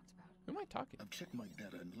base they talked about. Who am I talking to? I've checked my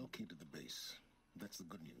data and located the base. That's the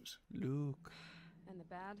good news. Luke. And the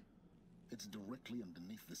bad? It's directly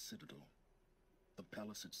underneath the Citadel. The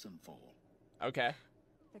palace at Sunfall. Okay.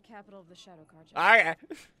 The capital of the Shadow Carja. Okay.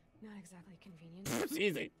 Not exactly convenient. It's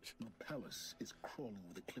easy. The palace is crawling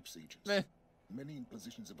with Eclipse agents. Meh. Many in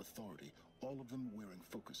positions of authority, all of them wearing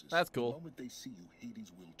focuses. That's cool. The moment they see you,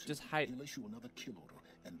 Hades will too. Just hide. He'll issue another kill order,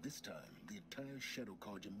 And this time, the entire Shadow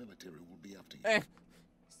Carja military will be after you.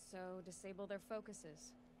 So, disable their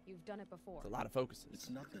focuses. You've done it before. It's a lot of focuses. It's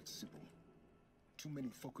not that simple. Too many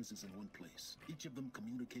focuses in one place. Each of them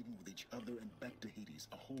communicating with each other and back to Hades.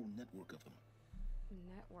 A whole network of them.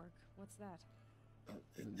 Network? What's that?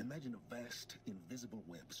 Imagine a vast, invisible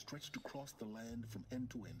web stretched across the land from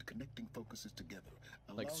end to end, connecting focuses together.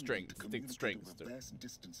 Like allowing strings. them to Think communicate strings. over vast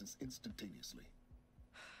distances instantaneously.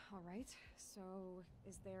 All right. So,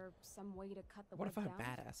 is there some way to cut the What web if I'm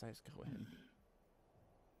down? badass? I just go in.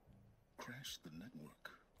 Crash the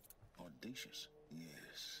network. Audacious.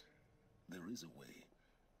 Yes. There is a way.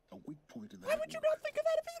 A weak point in the Why would you not think of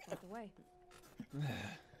that if Get the way.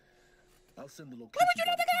 I'll send the location. Why would you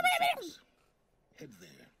not think of that focus. Head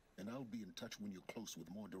there, and I'll be in touch when you're close with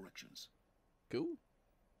more directions. Cool.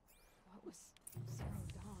 What was Zero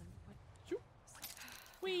Dawn? What? Shoot.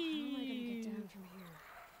 How am I gonna get down from here?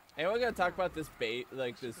 Hey, we're gonna talk about this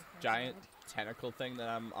this giant tentacle thing that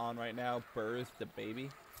I'm on right now. Birthed the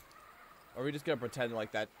baby. Or are we just gonna pretend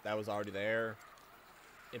like that was already there?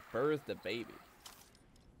 It birthed the baby.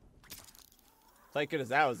 Thank goodness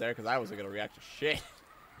that was there, because I wasn't gonna react to shit.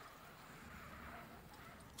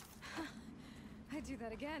 I'd do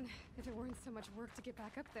that again if it weren't so much work to get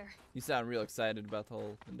back up there. You sound real excited about the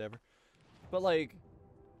whole endeavor. But like,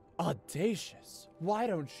 audacious. Why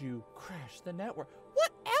don't you crash the network?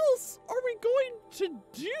 What else are we going to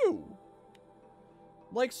do?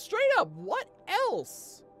 Like, straight up, what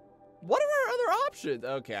else? What are our other options?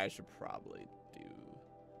 Okay, I should probably do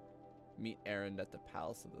meet Aaron at the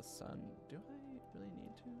Palace of the Sun. Do I really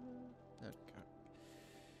need to? Okay.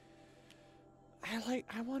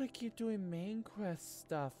 I want to keep doing main quest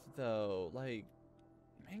stuff though. Like,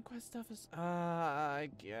 main quest stuff is I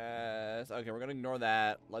guess. Okay, we're gonna ignore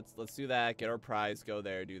that. Let's do that. Get our prize. Go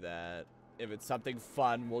there. Do that. If it's something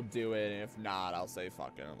fun, we'll do it. And if not, I'll say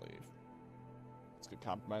fuck it and leave. It's a good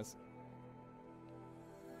compromise.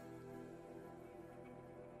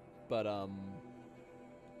 But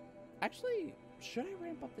actually, should I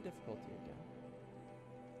ramp up the difficulty again?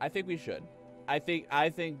 I think we should. I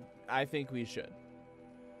think we should.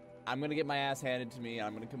 I'm gonna get my ass handed to me.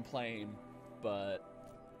 I'm gonna complain, but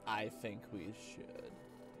I think we should.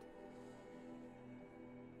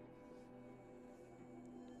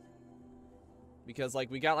 Because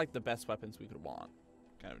like we got like the best weapons we could want,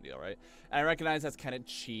 kind of deal, right? And I recognize that's kind of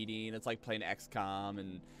cheating. It's like playing XCOM,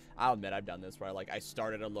 and I'll admit I've done this where I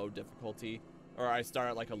start at a low difficulty, or I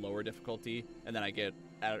start at like a lower difficulty, and then I get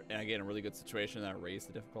in a really good situation, and I raise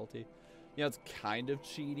the difficulty. You know, it's kind of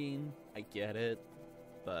cheating. I get it,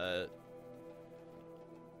 but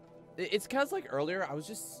it's because like earlier I was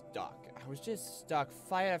just stuck.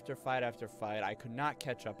 Fight after fight after fight. I could not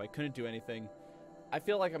catch up. I couldn't do anything. I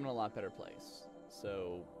feel like I'm in a lot better place.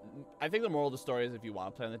 So I think the moral of the story is if you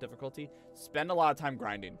want to play on the difficulty, spend a lot of time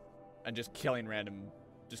grinding and just kill random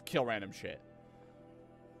shit.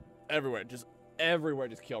 Everywhere, just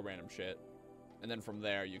kill random shit. And then from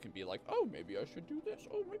there you can be like, oh, maybe I should do this.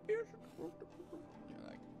 Oh, maybe I should. You know,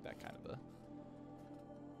 like that kind of a.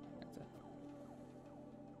 That's it.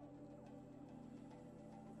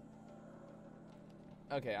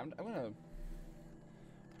 Okay, I'm gonna.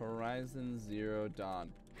 Horizon Zero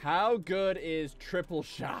Dawn. How good is Triple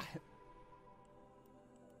Shot?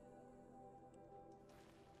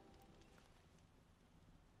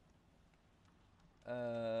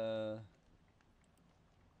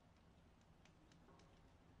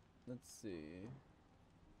 Let's see.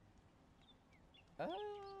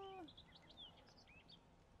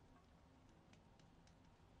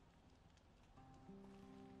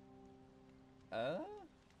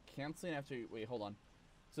 Canceling after. Wait, hold on.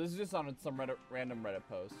 So this is just on some random Reddit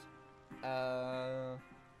post.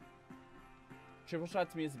 Triple Shot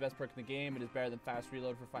to me is the best perk in the game. It is better than fast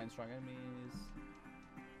reload for finding strong enemies.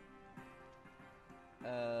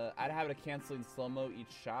 I'd have it a canceling slow-mo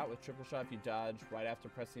each shot with Triple Shot if you dodge right after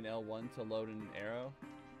pressing L1 to load an arrow.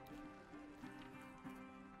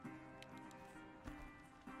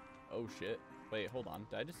 Oh shit. Wait, hold on.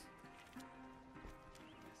 Did I just...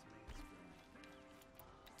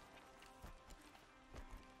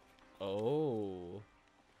 Oh.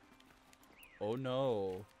 Oh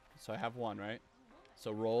no. So I have one, right?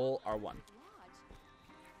 So roll R1. Never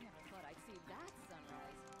thought I'd see that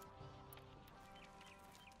sunrise.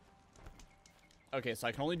 Okay, so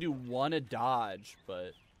I can only do one a dodge,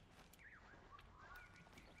 but...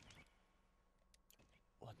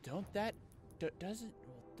 Well, don't that... Doesn't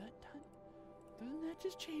that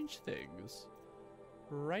just change things?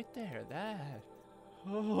 Right there, that...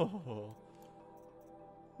 Oh...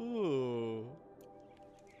 Ooh.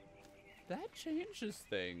 That changes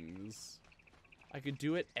things. I could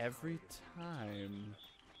do it every time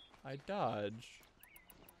I dodge.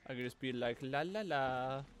 I could just be like, la la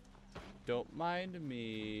la. Don't mind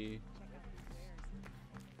me.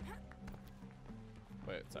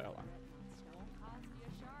 Wait, sorry, hold on.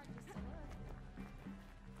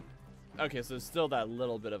 Okay, so it's still that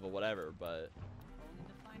little bit of a whatever, but...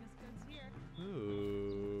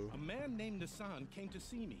 Ooh. A man named Nassan came to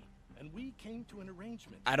see me, and we came to an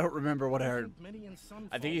arrangement. I don't remember what I heard. Many in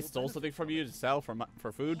I think he stole something from you to sell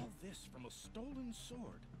for food. All this from a stolen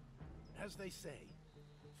sword. As they say,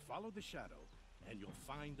 follow the shadow, and you'll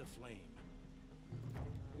find a flame.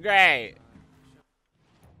 Great.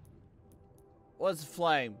 What's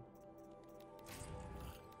flame?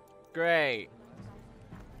 Great.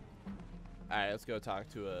 Alright, let's go talk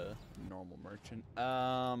to a normal merchant.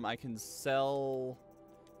 I can sell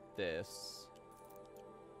this.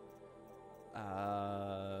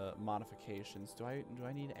 Modifications. Do I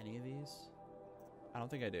need any of these? I don't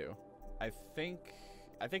think I do. I think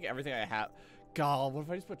everything I have. God, what if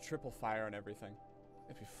I just put triple fire on everything?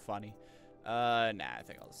 It'd be funny. Nah, I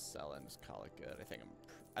think I'll just sell it and just call it good. I think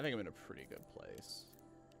I'm in a pretty good place.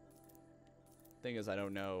 Thing is, I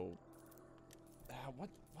don't know. What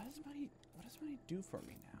does money do for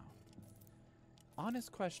me now?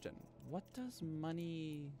 Honest question. What does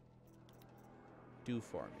money do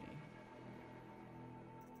for me?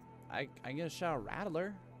 I get a Shadow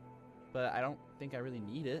Rattler, but I don't think I really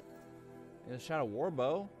need it. I get a Shadow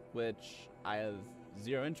Warbow, which I have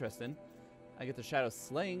zero interest in. I get the Shadow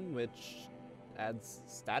Sling, which adds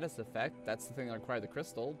status effect. That's the thing that requires the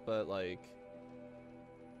crystal, but like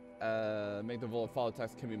make the bullet fall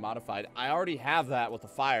attacks can be modified. I already have that with the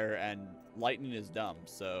fire, and lightning is dumb,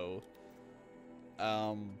 so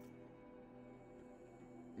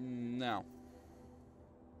no.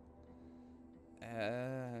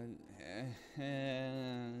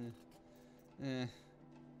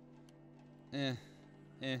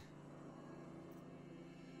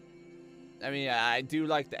 I mean, I do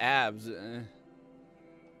like the abs.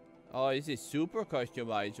 Oh, this is super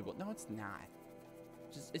customizable. No, it's not.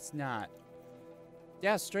 It's not.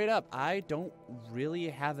 Yeah, straight up, I don't really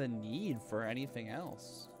have a need for anything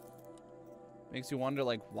else. Makes you wonder,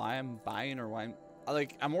 like, why I'm buying or why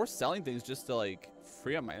I'm more selling things just to, like,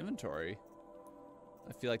 free up my inventory.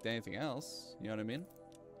 I feel like than anything else. You know what I mean?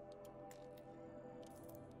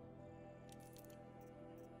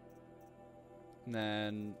 And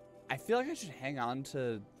then I feel like I should hang on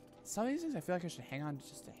to some of these things. I feel like I should hang on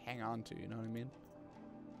just to hang on to. You know what I mean?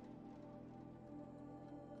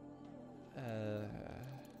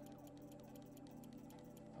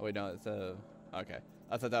 Oh wait, no, it's okay.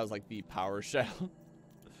 I thought that was like the power shell.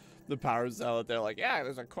 The power cell that they're like, yeah,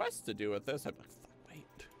 there's a quest to do with this. I'm like, wait.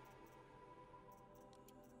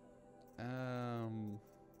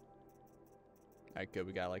 Alright, good.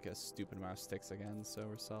 We got like a stupid amount of sticks again, so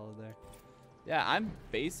we're solid there. Yeah, I'm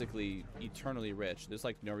basically eternally rich. There's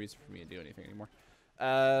like no reason for me to do anything anymore.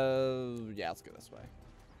 Yeah, let's go this way.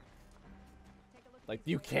 Like,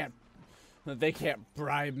 you can't, they can't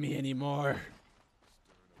bribe me anymore.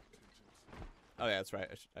 Oh yeah, that's right.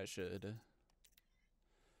 I should.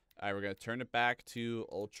 Alright, we're gonna turn it back to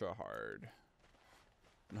ultra hard.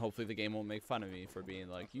 And hopefully the game won't make fun of me for being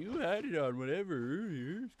like, you had it on whatever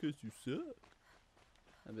earlier, it's because you suck.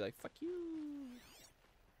 I'll be like, fuck you.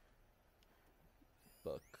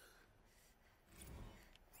 Book.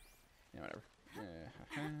 Yeah, whatever.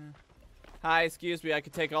 Hi, excuse me, I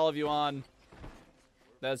could take all of you on.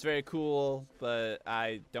 That's very cool, but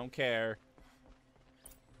I don't care.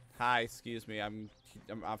 Hi, excuse me, I'm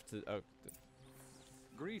off to... Oh.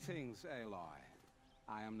 Greetings, Aloy.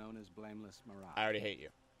 I am known as Blameless Mirage. I already hate you.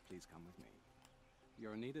 Please come with me.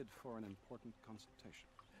 You're needed for an important consultation.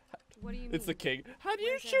 What do you mean? It's the king. How do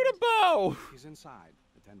you shoot a bow? He's inside,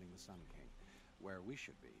 attending the Sun King, where we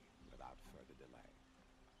should be without further delay.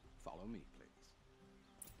 Follow me, please.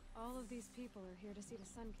 All of these people are here to see the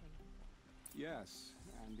Sun King. Yes,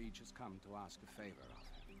 and each has come to ask a favor of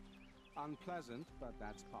him. Unpleasant, but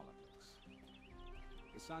that's politics.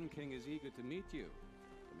 The Sun King is eager to meet you.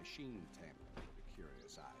 The machine tamer with a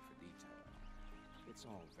curious eye for detail. It's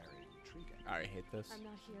all very intriguing. I hate this. I'm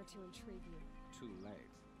not here to intrigue you. Too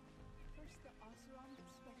late. First the Oseram get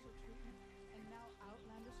special treatment, and now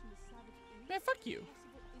Outlanders from the Savage East. Man, fuck you.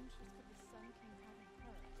 Possible interest that the Sun King hadn't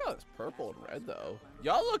heard. Oh, it's purple and red though.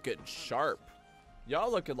 Y'all looking sharp.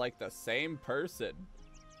 Y'all looking like the same person.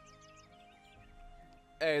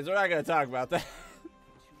 Hey, so we're not gonna talk about that.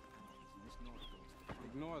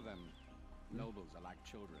 Ignore them. Nobles are like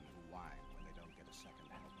children who whine when they don't get a second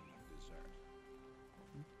helping of dessert.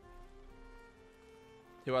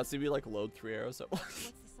 He wants to be like load 3 arrows at once.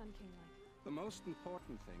 What's the Sun King like? The most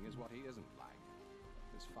important thing is what he isn't like.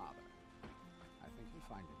 His father. I think you'll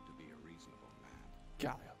find him to be a reasonable man.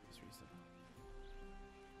 God, I hope he's reasonable.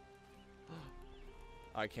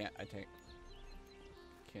 I can't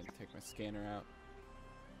take my scanner out.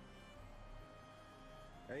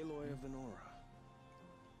 Aloy of the Nora.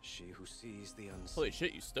 She who sees the unseen. Holy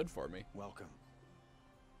shit, you stood for me. Welcome.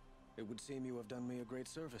 It would seem you have done me a great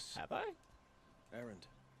service. Have I? Erend,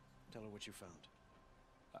 tell her what you found.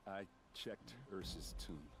 I checked Ursa's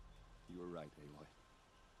tomb. You were right, Aloy.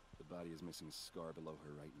 The body is missing a scar below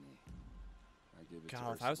her right knee. I gave it to God,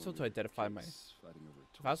 if Ursa I was when told we to were identify my kids, fighting over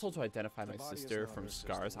a if I was told to torso. identify The my body is sister not from Ursa's,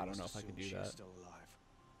 scars, then I don't know if must I could do assume she that. is still alive.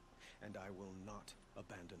 And I will not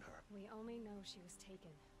abandon her. We only know she was taken,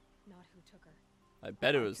 not who took her. I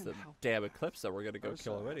bet it I was can the help damn with eclipse that we're gonna go Ursa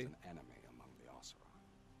kill already. has an enemy among the Oseram.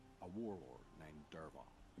 A warlord named Dervahl.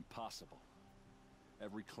 Impossible.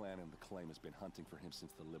 Every clan in the claim has been hunting for him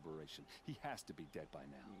since the liberation. He has to be dead by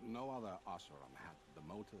now. No other Oseram had the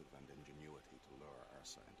motive and ingenuity to lure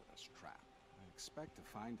Ursa into this trap. I expect to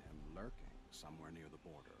find him lurking somewhere near the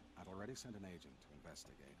border. I've already sent an agent to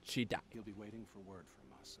investigate. She died. He'll be waiting for word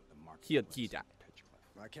from us at the He marketplace. died.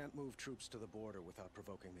 I can't move troops to the border without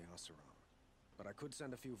provoking the Oseram. But I could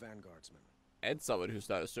send a few vanguardsmen. And someone who's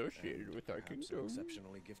not associated And with our perhaps kingdom. an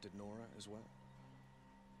exceptionally gifted Nora as well.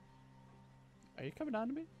 Are you coming down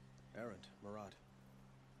to me? Erend, Murad,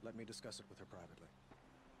 let me discuss it with her privately.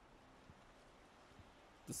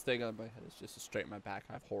 This thing on my head is just straight in my back.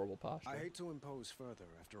 I have horrible posture. I hate to impose further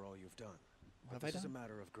after all you've done. What But have I this is a done?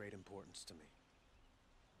 matter of great importance to me.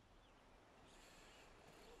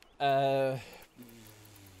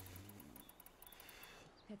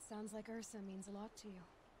 It sounds like Ursa means a lot to you.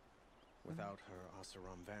 Without her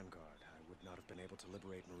Oseram vanguard, I would not have been able to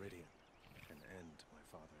liberate Meridian and end my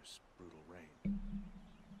father's brutal reign.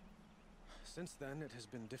 Since then, it has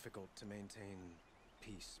been difficult to maintain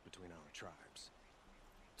peace between our tribes.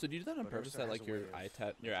 So do you do that on But purpose? Ursa That has like a your way of eye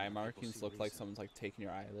making your eye people markings see look like reason. someone's like taking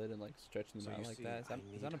your eyelid and like stretching them So out you like see, that. I Is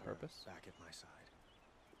need that on her purpose? back at my side.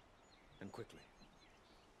 And quickly.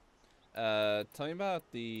 Tell me about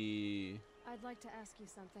the. I'd like to ask you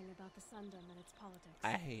something about the Sundom and its politics.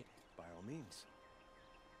 I hate. By all means.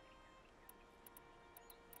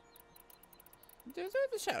 There's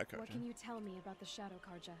the Shadow What Carja. can you tell me about the Shadow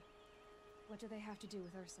Carja? What do they have to do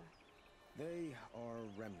with Ursa? They are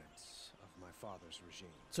remnants of my father's regime.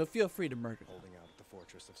 So feel free to murder them. Holding out at the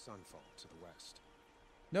fortress of Sunfall to the west.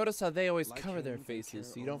 Notice how they always Like cover their him, they faces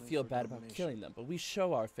so care you don't only feel for bad about domination. killing them, but we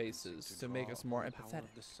show our And seek faces to make draw us more on the power empathetic.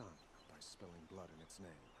 of the sun by spilling blood in its name.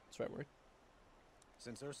 That's the right word.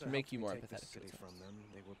 Since Ursa To make helped you me more take this empathetic city towards from us. them,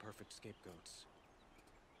 they were perfect scapegoats.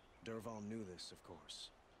 Dervahl knew this, of course,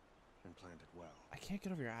 and planned it well. I can't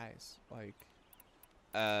get over your eyes. Like,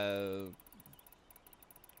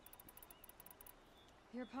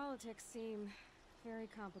 Your politics seem very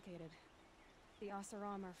complicated. The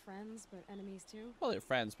Oseram are friends, but enemies too? well, they're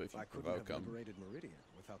friends, but if you I couldn't provoke have them, liberated Meridian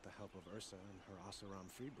without the help of Ursa and her Oseram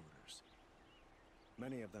freebooters.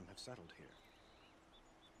 Many of them have settled here.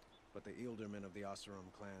 But the Ealdormen of the Oseram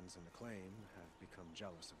clans in the claim have become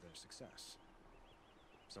jealous of their success.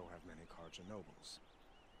 So have many Carja nobles.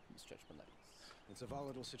 stretch my legs. It's a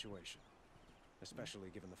volatile situation, especially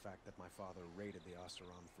given the fact that my father raided the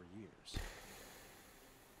Oseram for years.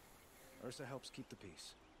 Ursa helps keep the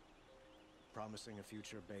peace, promising a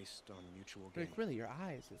future based on mutual gain. Like, really, your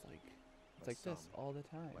eyes is like, it's But like this some, all the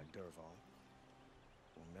time. like Dervahl,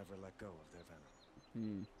 will never let go of their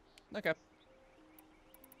venom. Okay.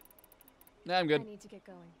 Nah, I'm good. I need to get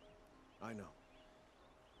going. I know.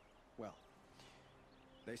 Well,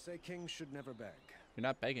 they say kings should never beg. You're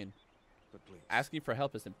not begging. But please. Asking for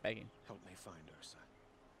help isn't begging. Help me find Ursa.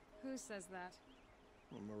 Who says that?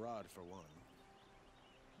 Well, Murad, for one.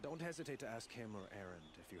 Don't hesitate to ask him or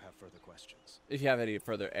Erend if you have further questions. If you have any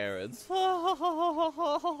further errands.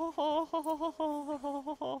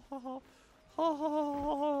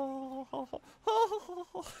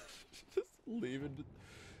 Just leaving.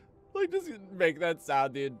 Like, just make that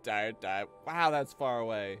sound the entire time. Wow, that's far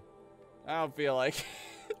away. I don't feel like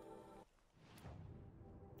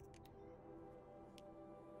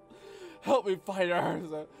help me fight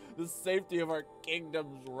Ursa. The safety of our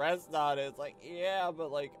kingdoms rests on it. It's like, yeah,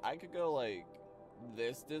 but like I could go like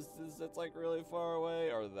this distance that's like really far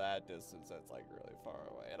away, or that distance that's like really far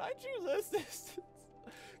away. And I choose this distance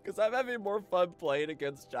because I'm having more fun playing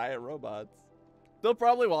against giant robots. They'll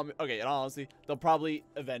probably want me. Okay, in all honesty, they'll probably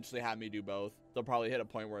eventually have me do both. They'll probably hit a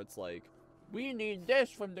point where it's like we need this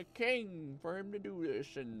from the king for him to do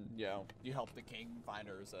this, and you know, you help the king find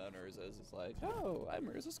Urza, and Urza's is like, oh, I'm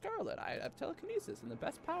Urza Scarlet. I have telekinesis and the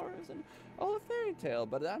best powers in all of Fairy Tale,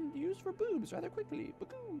 but I'm used for boobs rather quickly.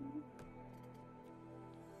 Bagoo.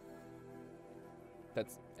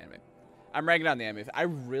 That's anime. I'm ragging on the anime. I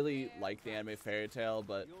really like the anime Fairy Tale,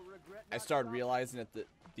 but I started realizing that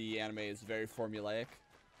the anime is very formulaic.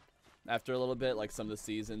 After a little bit, like some of the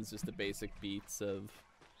seasons, just the basic beats of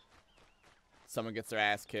someone gets their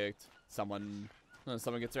ass kicked, someone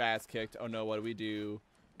gets their ass kicked, oh no, what do?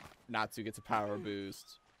 Natsu gets a power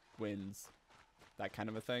boost, wins, that kind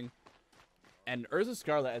of a thing. And Urza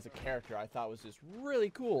Scarlet as a character I thought was just really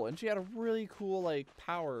cool, and she had a really cool like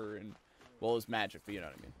power, and well, it was magic, but you know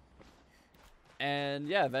what I mean. And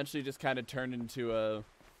yeah, eventually just kind of turned into a,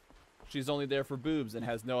 she's only there for boobs and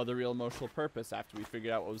has no other real emotional purpose after we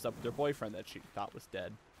figured out what was up with her boyfriend that she thought was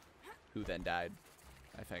dead, who then died,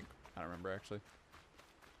 I think. I don't remember actually.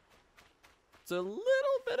 It's a little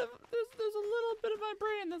bit of there's a little bit of my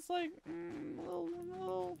brain that's like a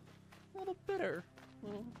little bitter, a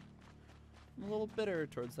little bitter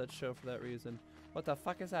towards that show for that reason. What the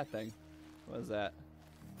fuck is that thing? What is that?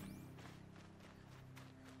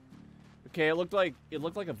 Okay, it looked like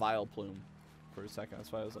a vial plume for a second.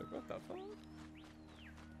 That's why I was like, what the fuck?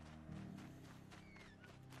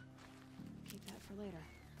 Keep that for later.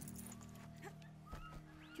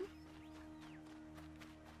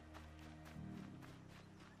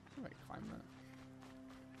 How do I climb that?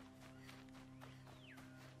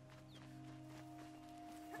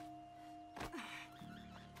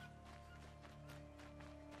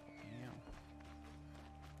 Damn.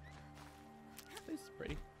 This place is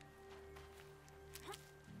pretty.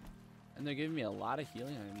 And they're giving me a lot of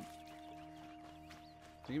healing. They're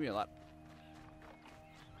giving me a lot.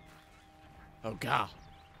 Oh god.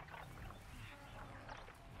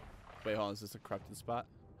 Wait, hold on. Is this a corrupted spot?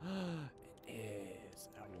 It is.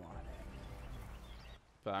 I want it.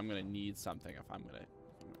 But I'm gonna need something if I'm gonna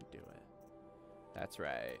do it. That's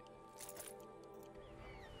right.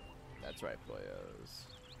 That's right, boyos.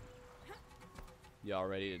 Y'all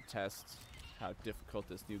ready to test how difficult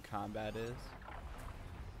this new combat is?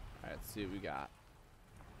 Alright, let's see what we got.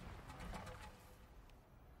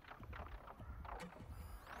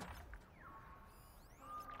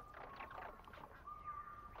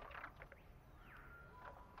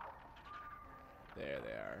 There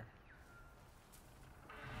they are.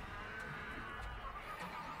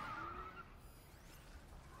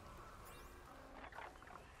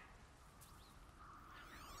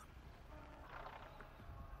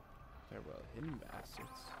 They're well hidden bastards.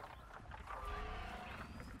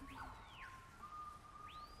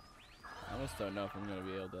 I almost don't know if I'm gonna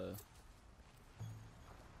be able to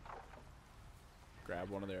grab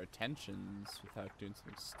one of their attentions without doing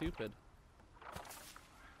something stupid.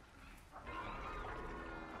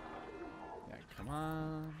 Yeah, come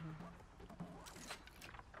on.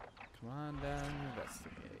 Come on down and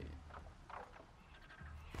investigate.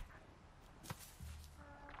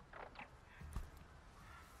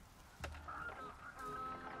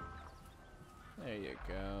 There you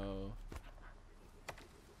go.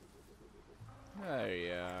 There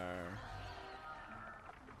you are.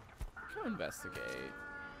 Come investigate.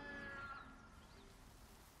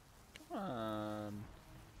 Come on.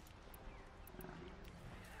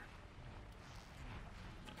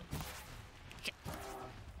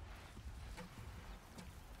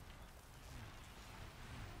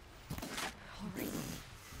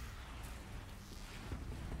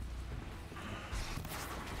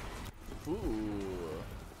 Ooh.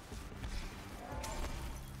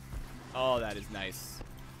 Oh, that is nice.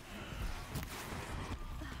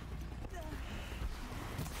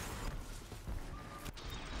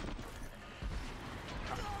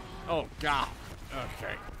 Oh, God.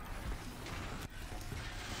 Okay.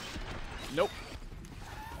 Nope.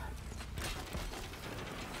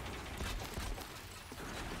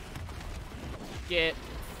 Get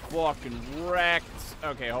fucking wrecked.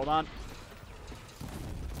 Okay, hold on.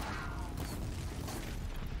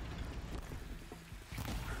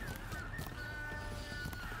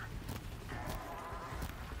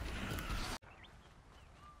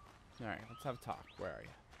 Alright, let's have a talk. Where are you?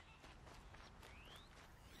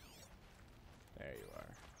 There you are.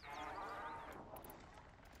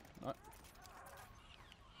 What?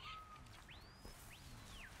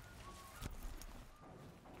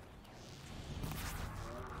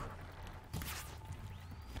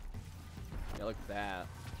 Yeah, look at that.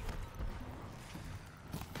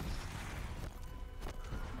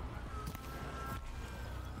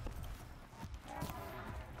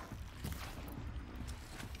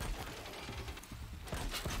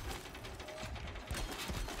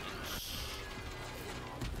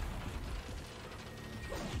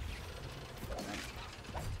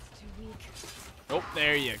 Oh,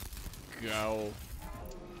 there you go.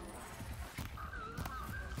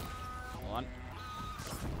 Hold on.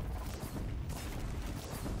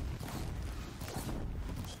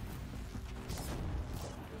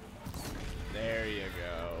 There you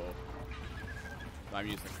go. I'm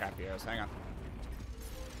using the crappy arrows. Hang on.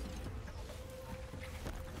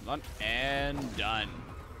 Hold on. And done.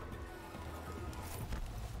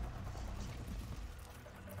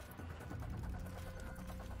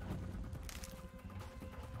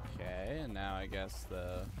 Okay, and now I guess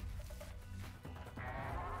the...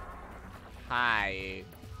 Hi.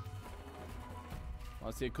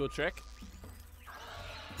 Want to see a cool trick?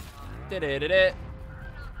 Did-it-did-it.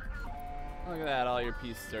 Look at that, all your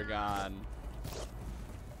pieces are gone.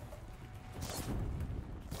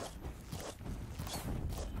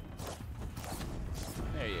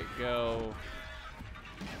 There you go.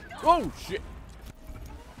 Oh, shit.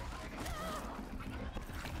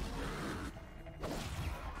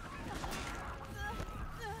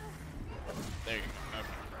 There you go. Okay.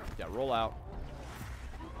 Yeah, roll out.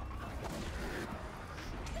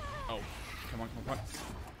 Oh, come on, come on, come on.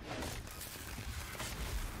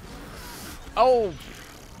 Oh!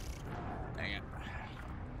 Dang it.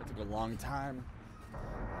 That took a long time.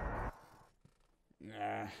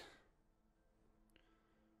 Nah.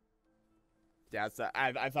 Yeah, so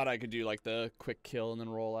I thought I could do like the quick kill and then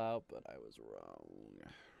roll out, but I was wrong.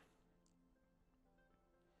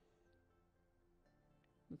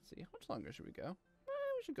 Let's see, how much longer should we go?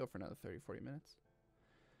 We should go for another 30, 40 minutes.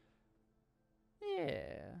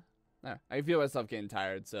 Yeah. No, I feel myself getting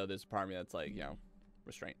tired, so there's a part of me that's like, you know,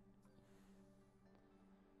 restraint.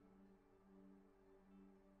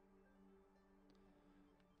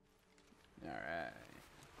 Alright.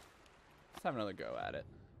 Let's have another go at it.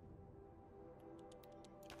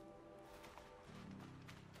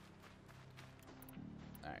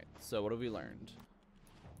 Alright, so what have we learned?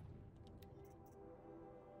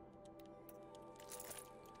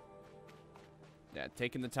 Yeah,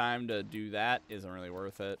 taking the time to do that isn't really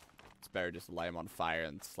worth it. It's better just to light them on fire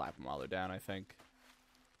and slap them while they're down, I think.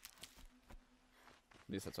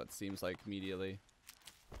 At least that's what it seems like immediately.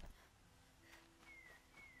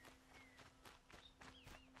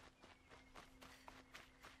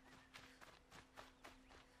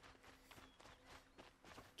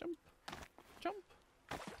 Jump. Jump.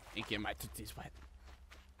 Ain't getting my tootsies wet.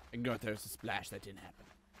 Ignore there's a splash that didn't happen.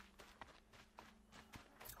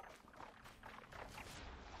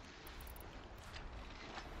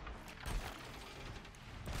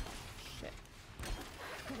 Shit.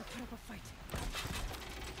 Gotta put up a fight.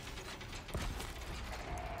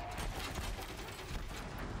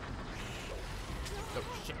 Oh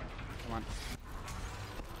shit. Come on.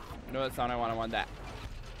 No, that's not what I want that.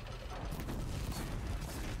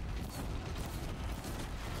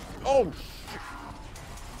 Oh shit.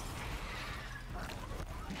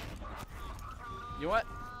 You know what?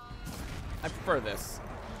 I prefer this.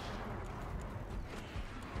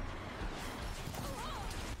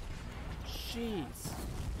 Jeez.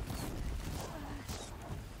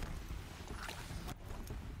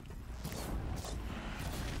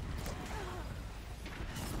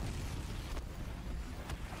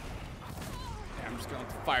 Yeah, I'm just gonna let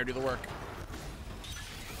the fire do the work.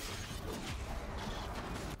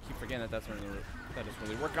 Keep forgetting that that doesn't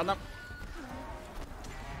really work on them.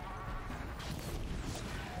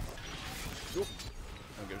 Oop.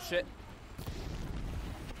 Don't give a shit.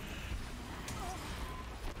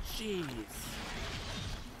 Jeez.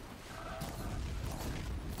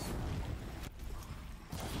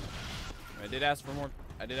 I did ask for more.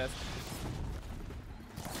 I did ask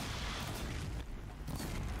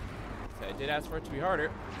for it to be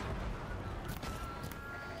harder.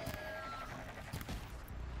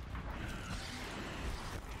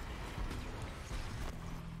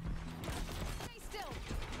 Stay still.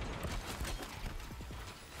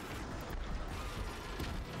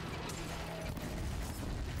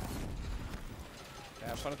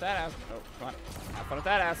 Have fun with that ass. Oh, come on. Have fun with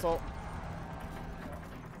that asshole.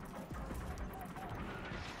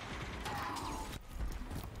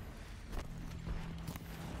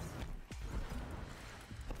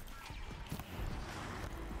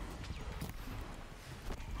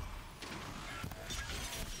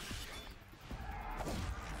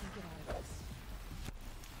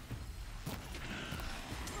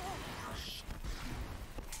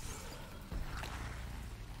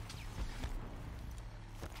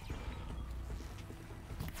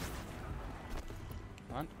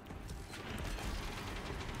 Come on.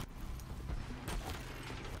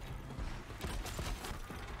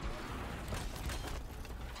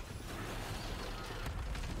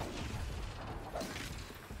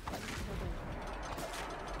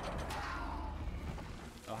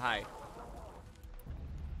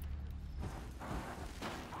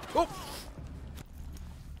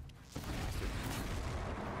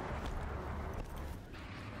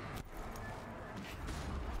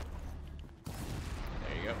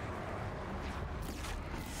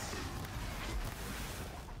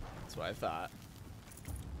 what I thought.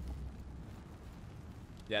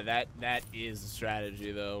 Yeah, that is a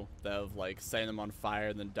strategy though, of like setting them on fire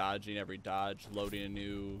and then dodging every dodge, loading a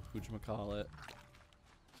new whatchamacallit. So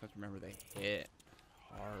I have to remember they hit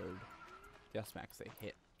hard. Yes, Max, they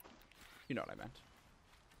hit. You know what I meant.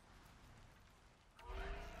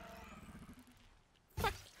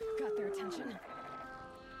 Got their attention.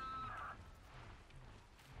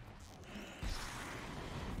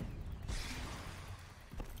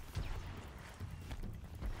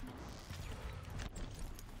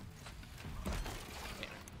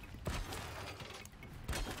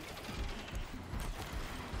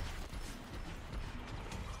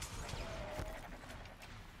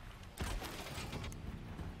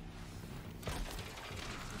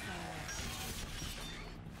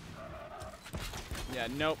 Yeah,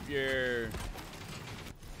 nope, you're...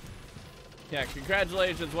 Yeah,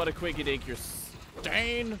 congratulations, what a quickie dink. You're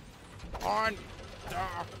staying on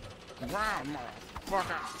the ground,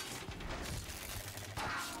 motherfucker.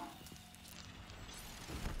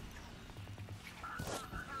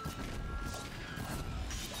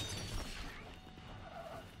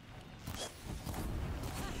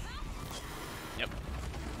 Yep.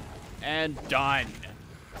 And done.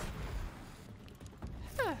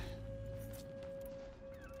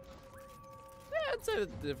 I'd say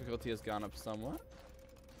that the difficulty has gone up somewhat.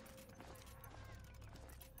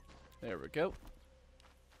 There we go.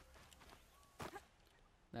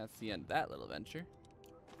 That's the end of that little venture.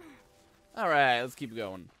 Alright, let's keep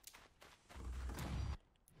going.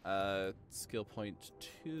 Skill point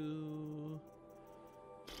 2.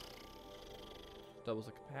 Doubles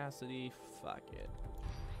the capacity. Fuck it.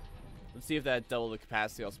 Let's see if that double the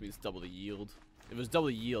capacity also means double the yield. If it was double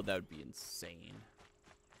the yield, that would be insane.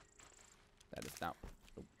 That is not.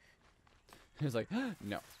 Oh. He was like,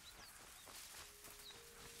 no.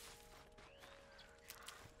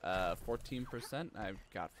 14%. I've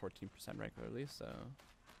got 14% regularly, so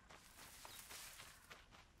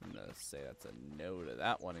I'm gonna say that's a no to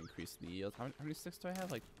that one. Increase the yield. How many sticks do I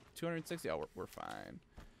have? Like 260. Oh, we're fine.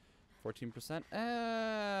 14%.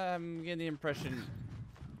 I'm getting the impression.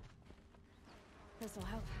 This'll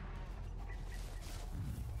help.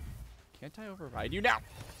 Can't I override you now?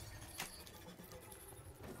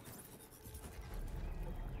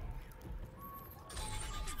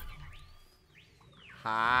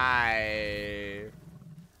 Hi.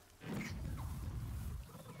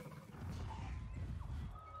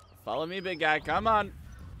 Follow me, big guy. Come on.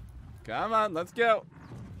 Come on, let's go.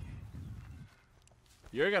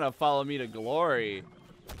 You're gonna follow me to glory.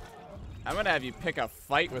 I'm gonna have you pick a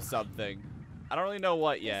fight with something. I don't really know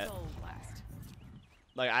what yet.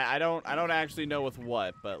 Like I don't actually know with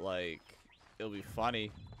what, but like it'll be funny.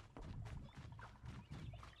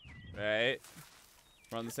 Right?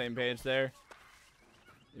 We're on the same page there.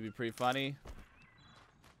 It'd be pretty funny.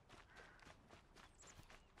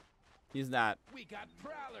 He's not. We got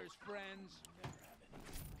prowlers, friends.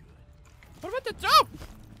 What about the jump?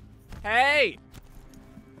 Hey!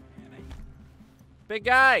 Big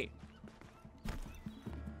guy!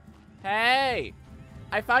 Hey!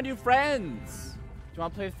 I found you friends! Do you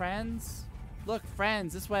want to play with friends? Look,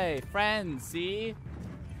 friends, this way. Friends, see?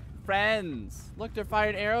 Friends. Look, they're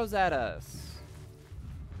firing arrows at us.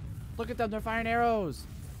 Look at them, they're firing arrows.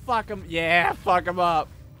 Fuck them. Yeah, fuck them up.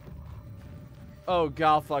 Oh,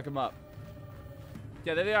 God, fuck them up.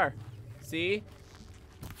 Yeah, there they are. See?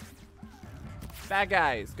 Bad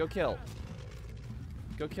guys. Go kill.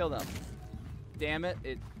 Go kill them. Damn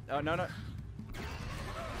it. Oh, no, no.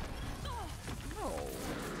 No.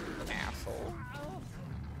 Asshole.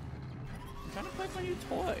 I'm trying to play with my new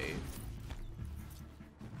toy.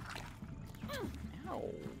 Ow.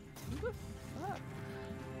 Who the fuck?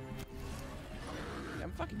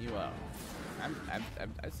 I'm fucking you up.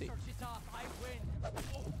 I see.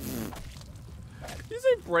 You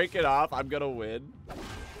say break it off, I'm gonna win.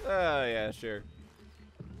 Oh, yeah, sure.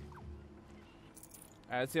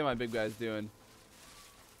 Alright, let's see how my big guy's doing.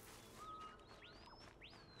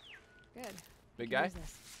 Good. Big guy?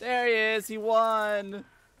 There he is, he won!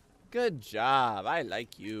 Good job, I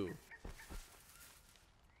like you.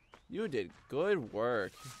 You did good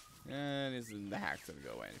work. And the hack's gonna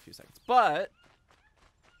go away in a few seconds. But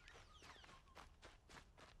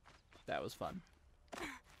that was fun.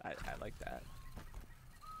 I like that.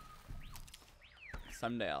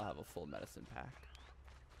 Someday I'll have a full medicine pack.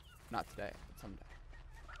 Not today, but someday.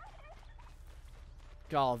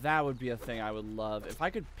 God, that would be a thing I would love. If I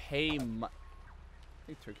could pay I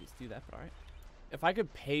think turkeys do that, but alright. If I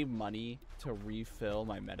could pay money to refill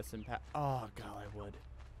my medicine pack. Oh, God, I would.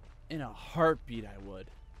 In a heartbeat, I would.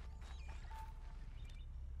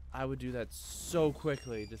 I would do that so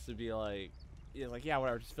quickly just to be like, yeah,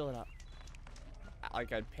 whatever, just fill it up.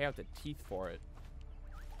 Like, I'd pay out the teeth for it.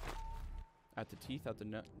 Out the teeth, out the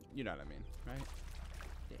nut. You know what I mean, right?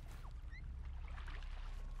 Yeah.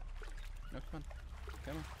 No, come on.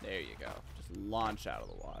 Come on. There you go. Just launch out of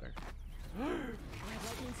the water.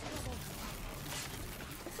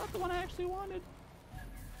 That's not the one I actually wanted.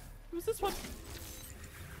 It was this one.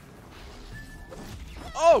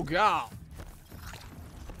 Oh, God.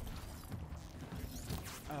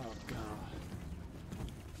 Oh, God.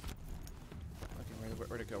 Okay,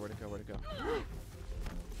 where'd it go? Where'd it go? Where'd it go?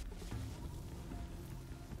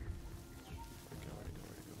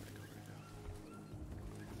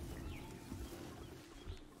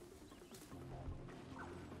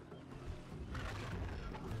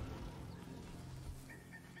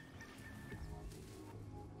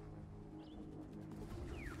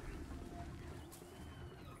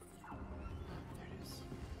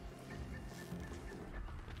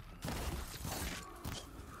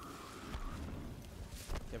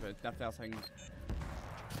 Yeah, but nothing else I can...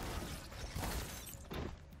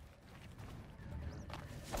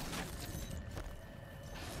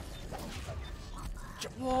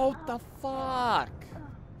 What the fuck?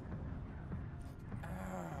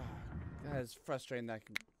 That is frustrating. That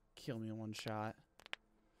can kill me in one shot.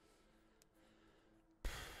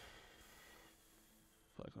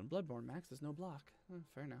 Like on Bloodborne, Max, there's no block.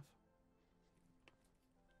 Fair enough.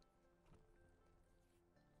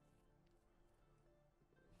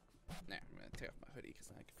 Nah, I'm gonna take off my hoodie because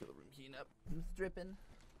I can feel the room heating up. It's dripping.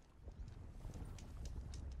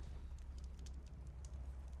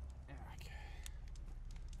 Okay.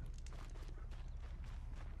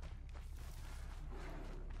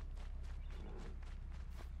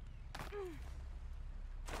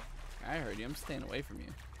 I heard you. I'm staying away from you.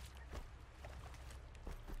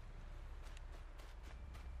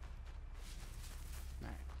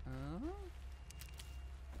 Alright.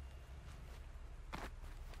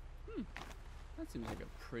 That seems like a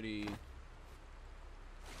pretty...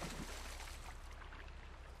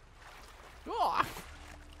 Oh!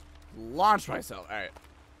 Launch myself. Alright.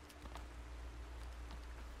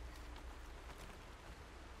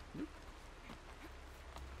 Nope.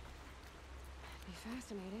 Be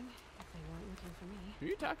fascinating if they weren't looking for me. Who are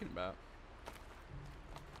you talking about?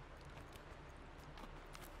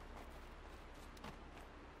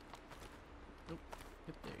 Nope.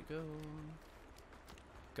 Yep, there you go.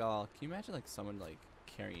 God, can you imagine like someone like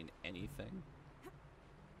carrying anything?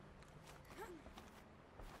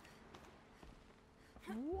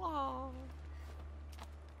 Wow.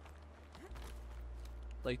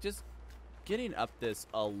 Like just getting up this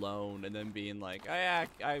alone and then being like, oh, yeah,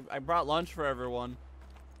 I brought lunch for everyone.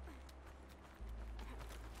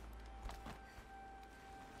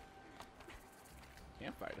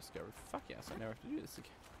 Campfire discovered. Fuck yes, I never have to do this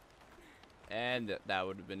again. And that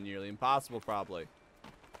would have been nearly impossible, probably.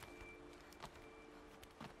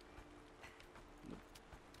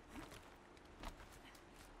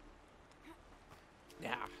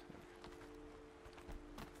 Yeah.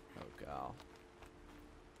 Oh, God.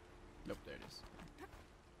 Nope, there it is.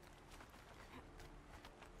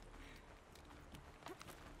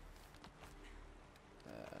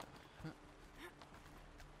 Huh.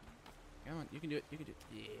 Come on, you can do it. You can do it.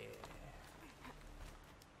 Yeah.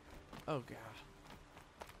 Oh, God.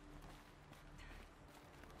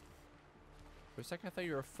 For a second, I thought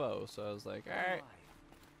you were a foe, so I was like, alright.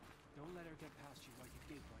 Don't let her get past you while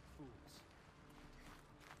you gape like fools.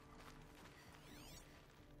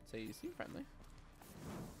 So you seem friendly.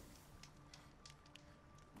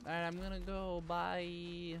 Alright, I'm gonna go.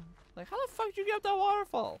 Bye. Like, how the fuck did you get up that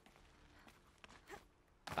waterfall?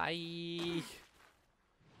 Bye.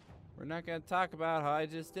 We're not gonna talk about how I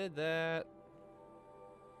just did that.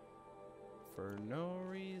 For no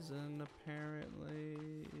reason, apparently.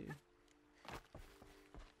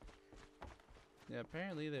 Yeah,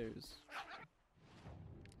 apparently there's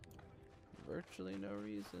virtually no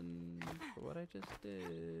reason for what I just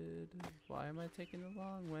did. Why am I taking the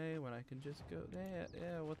long way when I can just go there?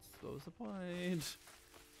 Yeah, what was the point?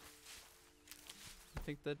 I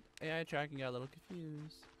think the AI tracking got a little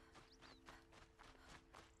confused.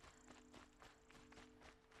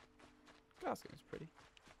 Gosh, game's pretty.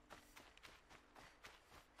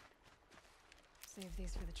 Save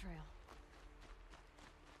these for the trail.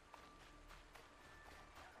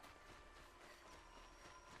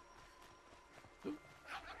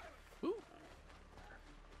 Ooh.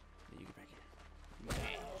 Yeah, you get back here.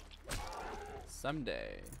 Yeah.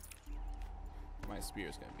 Someday, my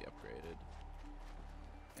spear's gonna be upgraded.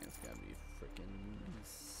 And it's gonna be freaking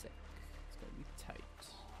sick. It's gonna be tight.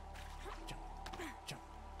 Jump, jump,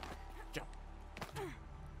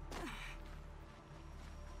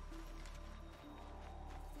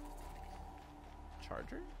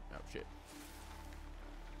 water? Oh shit.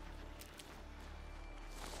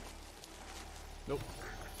 Nope.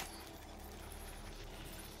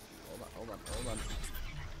 Hold on.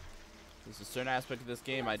 There's a certain aspect of this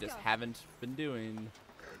game I just haven't been doing.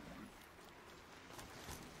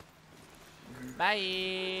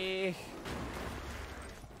 Bye.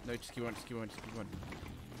 No, just keep going.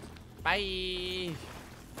 Bye.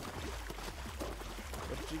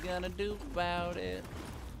 What you gonna do about it?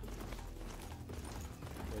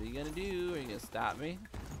 What are you gonna do? Are you gonna stop me?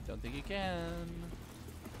 Don't think you can.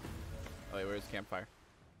 Oh wait, where's the campfire?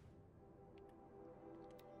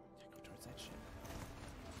 Go towards that shit.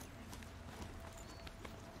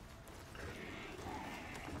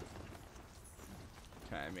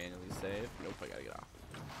 Can I manually save? Nope, I gotta get off.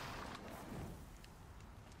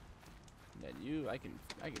 And then you, I can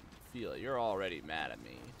feel it. You're already mad at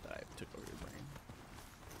me that I took over your brain.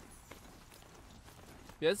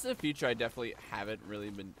 Yeah, this is a feature I definitely haven't really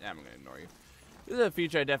been. I'm gonna ignore you. This is a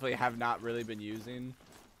feature I definitely have not really been using.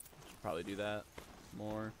 Should probably do that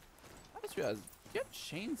more. I just realized you have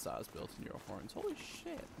chainsaws built in your horns. Holy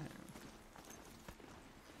shit, man.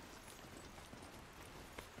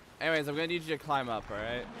 Anyways, I'm gonna need you to climb up,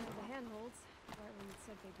 alright? The handholds, right when it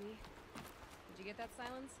said they'd be. Did you get that,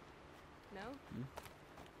 Silence? No? Hmm?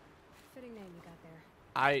 Fitting name you got there.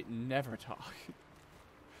 I never talk.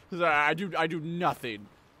 I do nothing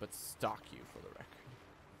but stalk you, for the record.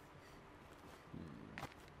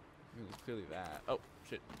 It was clearly that. Oh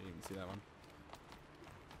shit! I didn't even see that one.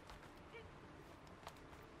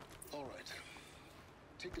 All right.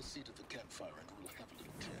 Take a seat at the campfire and we'll have a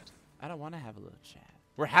little chat. I don't want to have a little chat.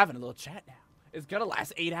 We're having a little chat now. It's gonna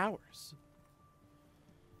last 8 hours.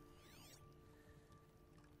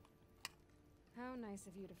 How nice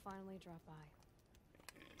of you to finally drop by.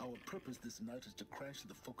 Our purpose this night is to crash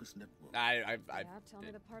the focus network. Yeah, tell me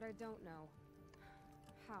the part I don't know.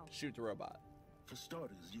 How? Shoot the robot. For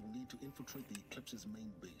starters, you'll need to infiltrate the Eclipse's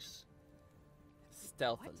main base.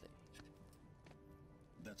 Stealthily.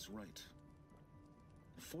 That's right.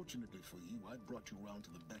 Fortunately for you, I brought you around to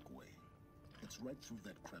the back way. It's right through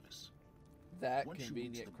that crevice. That Once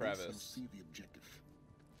convenient you reach the crevice. base, you'll see the objective.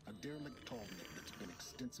 A derelict tallneck that's been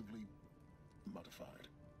extensively modified.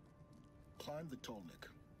 Climb the tallneck.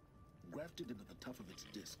 Grafted into the top of its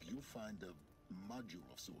disk, you'll find a module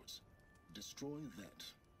of sorts. Destroy that,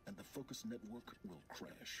 and the focus network will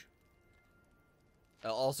crash.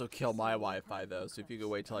 I'll also kill my Wi-Fi though, so if you could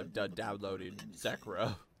wait till I'm done downloading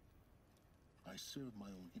Sekiro. I serve my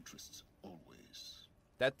own interests always.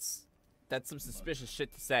 That's some suspicious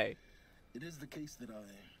shit to say. It is the case that I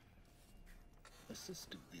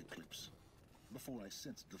assisted the Eclipse before I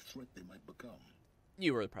sensed the threat they might become.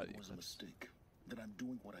 You were probably It was a mistake that I'm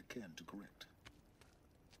doing what I can to correct.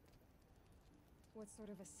 What sort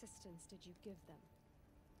of assistance did you give them?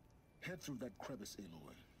 Head through that crevice,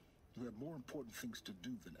 Aloy. You have more important things to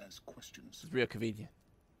do than ask questions. It's real convenient.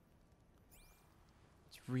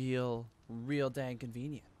 It's real dang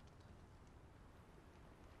convenient.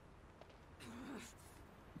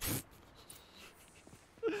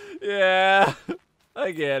 Yeah,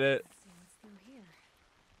 I get it.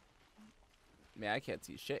 Man, I can't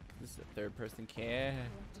see shit. This is a third-person cam.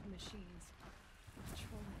 Corrupted machines.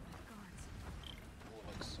 Controlled by guards. More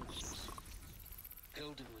like soldiers.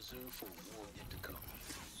 Held in reserve for a war yet to come.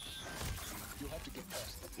 You'll have to get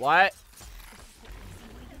past them. What?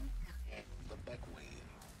 The back way.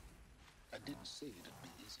 I didn't say it'd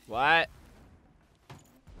be easy. What?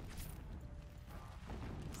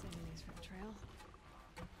 Saving these for the trail.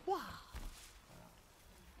 Wow.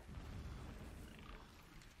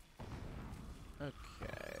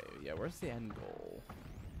 Okay, yeah, where's the end goal?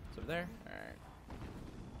 It's over there? Alright.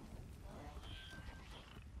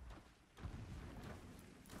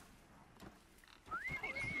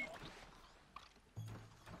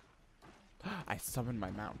 I summoned my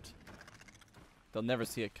mount. They'll never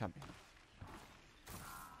see it coming.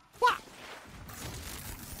 Wah!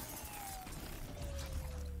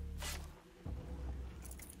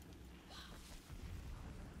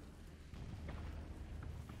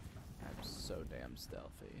 I'm so damn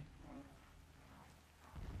stealthy.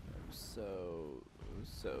 I'm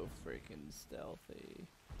so freaking stealthy.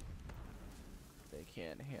 They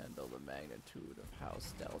can't handle the magnitude of how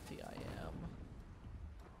stealthy I am.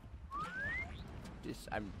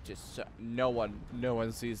 I'm just so, no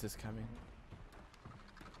one sees this coming.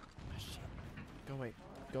 Oh, shit. Go away.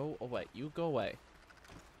 Go away. You go away.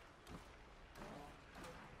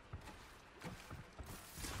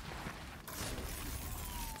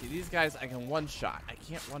 See, these guys I can one-shot. I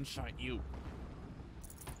can't one-shot you.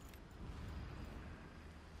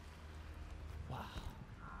 Wow.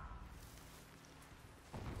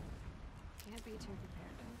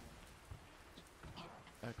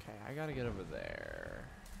 Okay, I gotta get over there.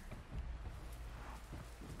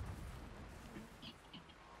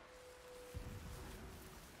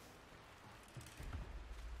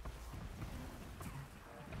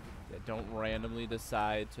 Yeah, don't randomly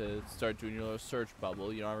decide to start doing your little search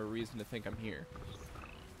bubble. You don't have a reason to think I'm here.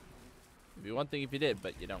 It'd be one thing if you did,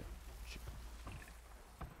 but you don't.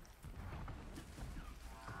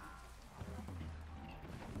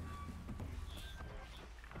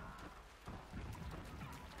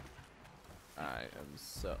 I am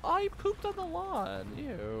so. Oh, he pooped on the lawn.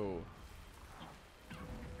 Ew.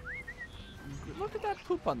 Look at that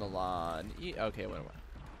poop on the lawn. Okay, wait.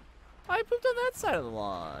 Oh, he pooped on that side of the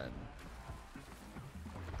lawn.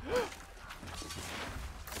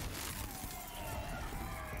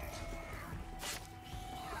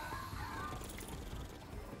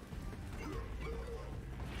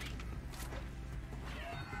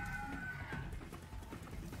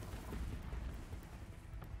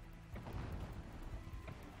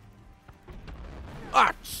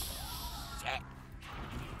 Ah, shit.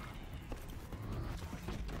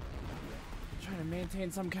 Trying to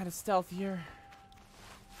maintain some kind of stealth here.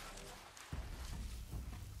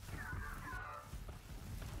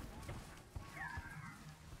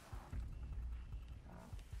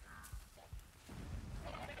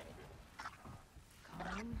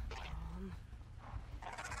 Calm.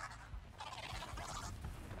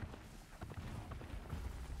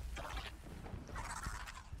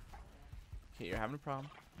 Okay, you're having a problem.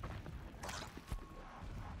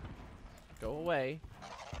 Go away.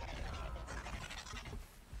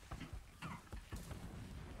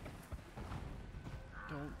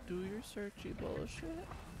 Don't do your searchy bullshit.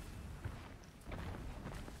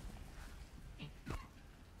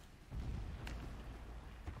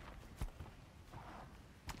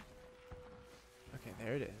 Okay,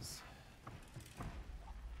 there it is.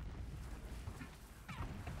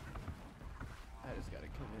 I just gotta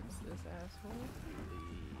convince this asshole to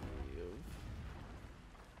leave.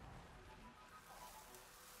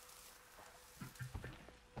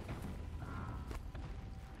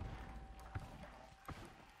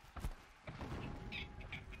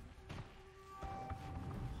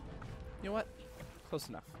 You know what? Close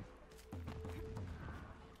enough.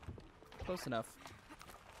 Close enough.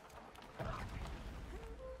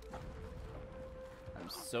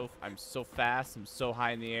 I'm so fast. I'm so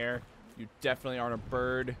high in the air. You definitely aren't a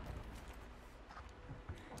bird.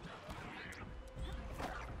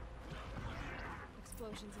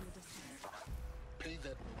 Explosions in the distance. Pay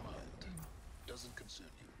that no mind. Doesn't concern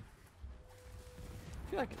you. I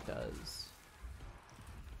feel like it does.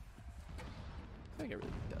 I feel like it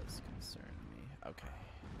really does concern me. Okay.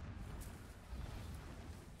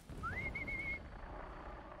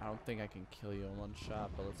 I don't think I can kill you in one shot,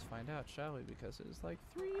 but let's find out, shall we? Because there's like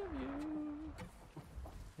 3 of you.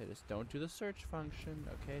 Okay, just don't do the search function,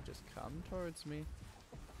 okay? Just come towards me.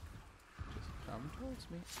 Just come towards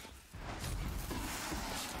me.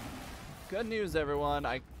 Good news, everyone.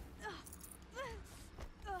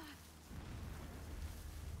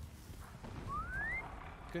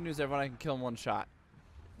 Good news, everyone. I can kill him one shot.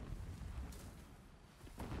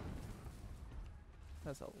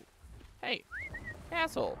 That's a... Hey!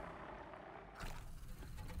 Asshole!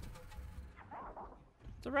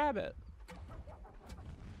 It's a rabbit.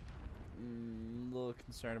 A little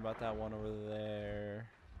concerned about that one over there.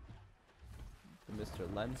 The Mr.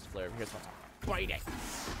 Lens Flare over here wants to bite it.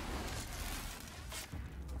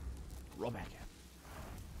 Roll back in.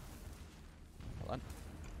 Hold on.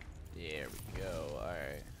 There we go.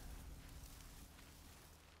 Alright.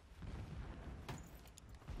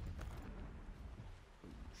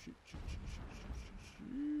 Shoot.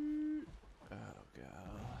 Oh,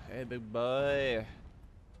 God. Hey, big boy.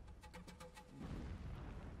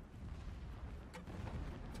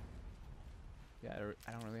 Yeah,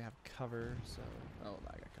 I don't really have cover, so... Oh,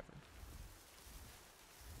 I got cover.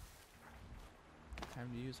 Time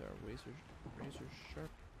to use our razor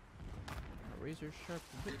sharp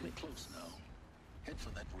Getting close now. Head for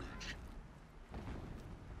that ridge.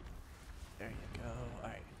 There you go.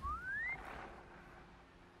 Alright.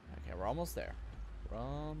 Okay, we're almost there. We're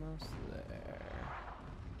almost there.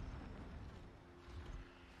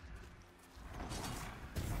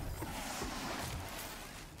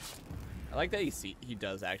 I like that he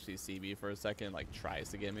does actually see me for a second, like tries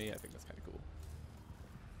to get me. I think that's kind of cool.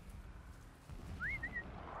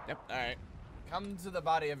 Yep, alright. Come to the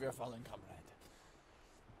body of your fallen comrade.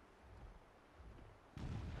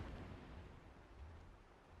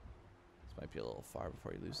 This might be a little far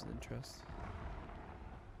before he loses interest.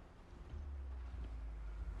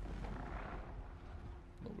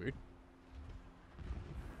 A little weird.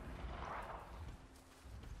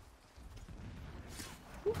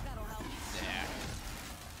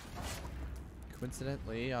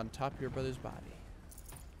 Coincidentally, on top of your brother's body.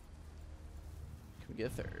 Can we get a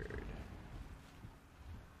third?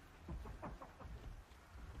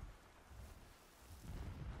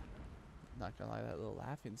 Not gonna lie, that little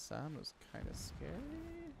laughing sound was kind of scary.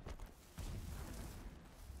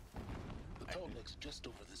 The tall neck's just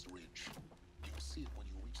over this ridge. You'll see it when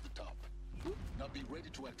you reach the top. Now be ready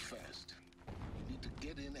to act fast. You need to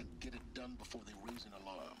get in and get it done before they raise an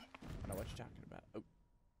alarm. I know what you're talking about. Oh.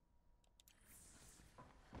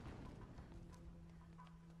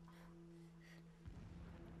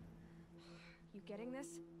 You getting this?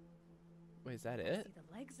 Wait, is that I it? see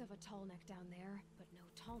the legs of a tall neck down there, but no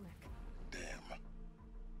tall neck. Damn.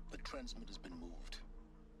 The transmitter's been moved.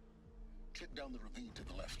 Check down the ravine to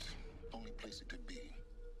the left. Only place it could be.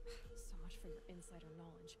 So much for your insider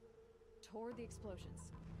knowledge. Toward the explosions.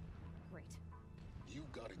 Great. You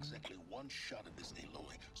got exactly one shot at this,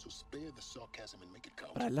 Aloy, so spare the sarcasm and make it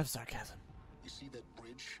count. But I love sarcasm. You see that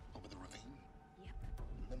bridge over the ravine? Yep.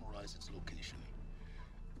 Memorize its location.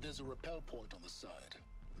 There's a rappel point on the side.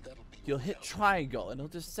 That'll be You'll hit triangle and it'll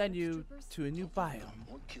just send you to a new biome.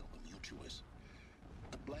 Or kill them, your choice.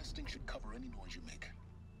 The blasting should cover any noise you make.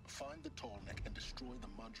 Find the tall neck and destroy the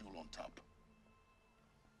module on top.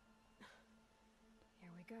 Here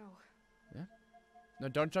we go. Yeah. No,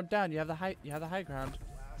 don't jump down. You have the high. You have the high ground.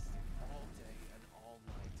 Blast all day and all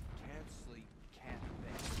night. Can't sleep, can't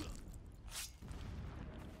think.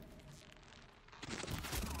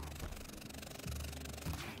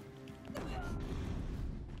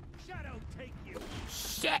 Shadow, take you.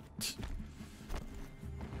 Shit!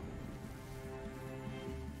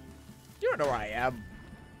 You don't know where I am.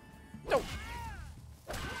 No.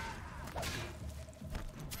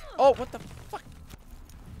 Oh, what the fuck?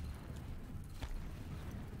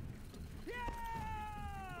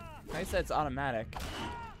 I said it's automatic. The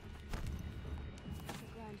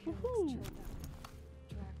ground here looks chilled out.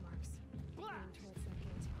 Drag marks. Leading towards that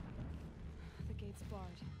gate. The gate's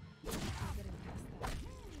barred. No getting past that.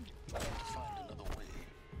 I have to find another way.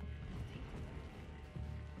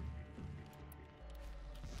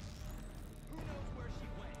 Who knows where she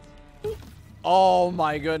went? Oh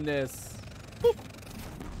my goodness.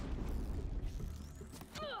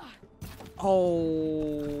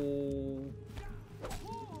 Oh.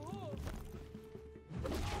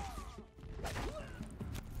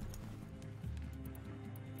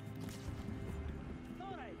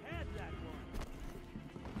 Thought I had that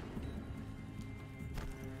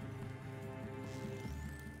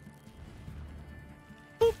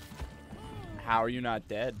one. How are you not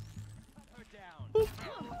dead? Her down.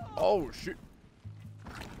 Oh shoot.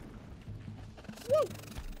 Woo.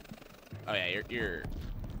 Oh yeah, you're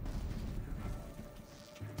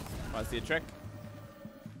wanna see a trick?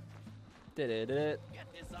 Did it. Get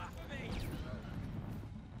this off me.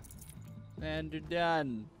 And you're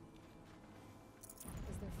done.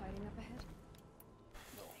 Is there fighting up ahead?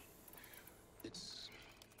 No. It's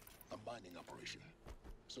a mining operation.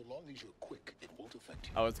 So long as you're quick, it won't affect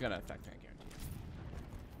you. Oh, it's gonna affect me, I guarantee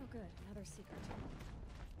Oh good, another secret.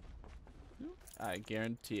 you. I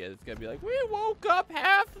guarantee it. It's gonna be like, we woke up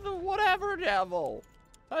half the whatever devil.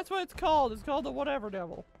 That's what it's called. It's called the whatever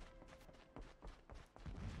devil.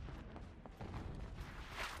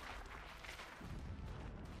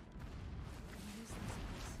 What is this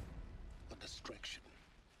place? A distraction.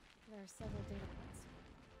 There are several data points.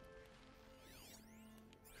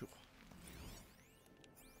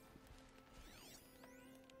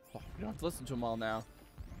 Oh, we don't have to listen to them all now.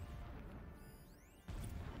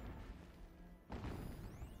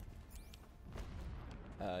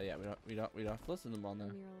 Yeah, we don't have to listen to them all now.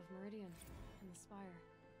 The mural of Meridian and the spire.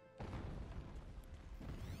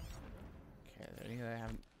 Okay, there anything that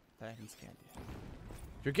I haven't scanned yet.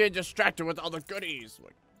 You're getting distracted with all the goodies.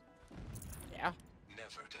 Like, yeah.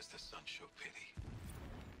 Never does the sun show pity.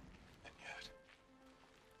 And yet,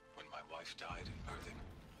 when my wife died in birthing,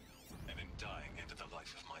 and in dying into the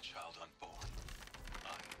life of my child unborn,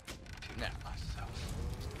 I pitied myself.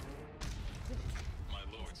 My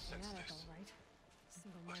lord sensed this.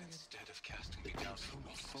 But instead of casting me down from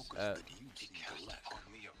the focus that you he cast upon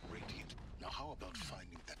me a radiant. Now how about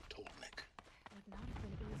finding that tall neck? It would not have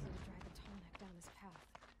been easy to drag the tall neck down his path.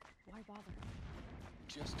 Why bother?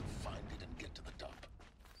 Just find it and get to the top.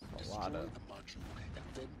 A Destroy lot of the module and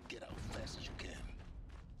then get out fast as you can.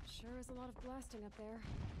 Sure is a lot of blasting up there.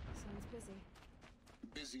 Sounds busy.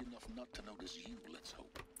 Busy enough not to notice you, let's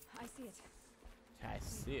hope. I see it. I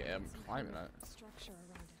see it. I'm climbing it. Structure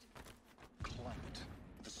around it. Climb it.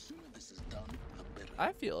 The sooner this is done, the better.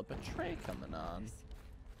 I feel a betray coming on.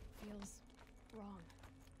 Feels wrong.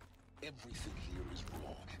 Everything here is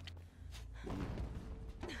wrong.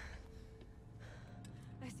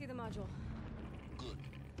 see the module. Good.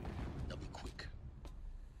 Now be quick.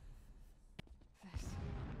 This.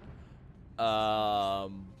 Aloy,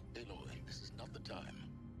 this is not the time.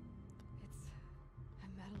 It's a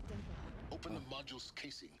metal dimple. Open the module's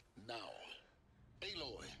casing now.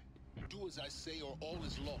 Aloy, do as I say or all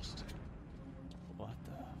is lost. What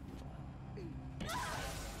the?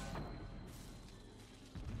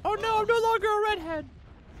 Oh no, I'm no longer a redhead.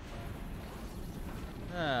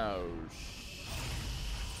 Oh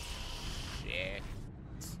shit.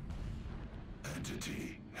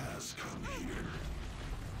 Entity has come here.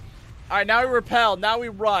 Alright, now we repel, now we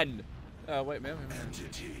run. Oh wait, man.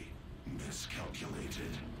 Entity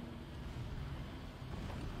miscalculated.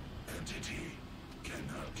 Entity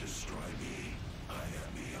cannot destroy me. I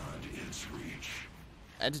am beyond its reach.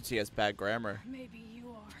 Entity has bad grammar. Maybe you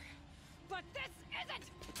are, but this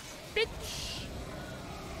isn't. Bitch.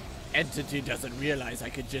 Entity doesn't realize I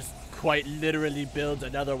could just quite literally build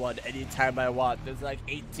another one anytime I want. There's like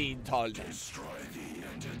 18 tall. Destroy the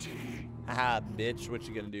entity. Haha, bitch. What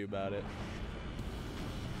you gonna do about it?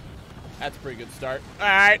 That's a pretty good start.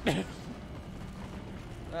 Alright.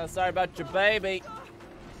 Sorry about your baby.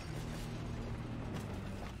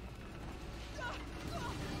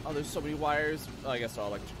 Oh, there's so many wires. Oh, I guess they're all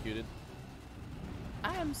electrocuted.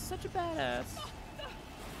 I am such a badass.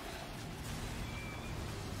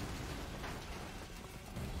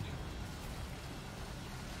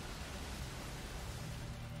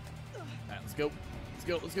 Alright, let's go. Let's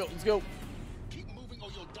go, let's go, let's go. Keep moving or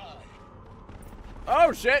you'll die.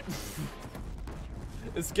 Oh, shit!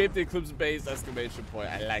 Escape the Eclipse Base exclamation point.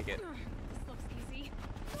 I like it. This looks easy.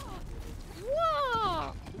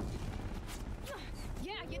 Whoa!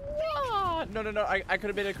 Yeah, you think. Whoa! No, no, no. I could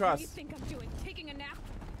have made it across. What do you think I'm doing? Taking a nap?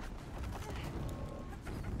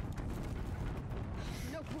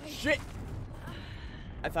 No way. Shit!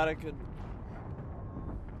 I thought I could.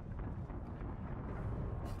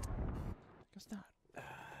 Guess not.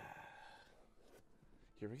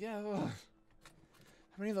 Here we go.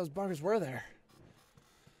 How many of those buggers were there?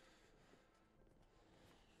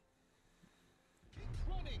 Keep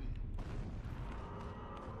running.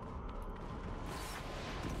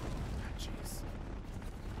 Jeez.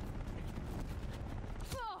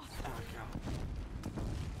 Oh, Oh, God.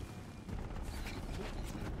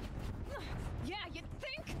 yeah, you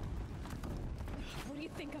think? What do you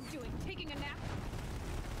think I'm doing? Taking a nap?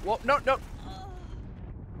 Whoa, no, no.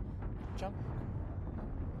 Jump.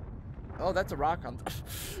 Oh, that's a rock on.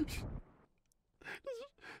 It's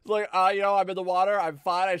like, you know, I'm in the water. I'm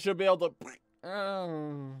fine. I should be able to.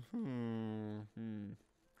 Oh. Moving.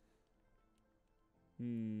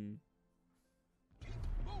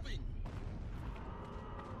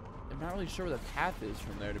 I'm not really sure where the path is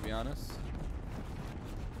from there, to be honest.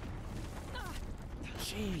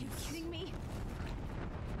 Jeez. Are you kidding me?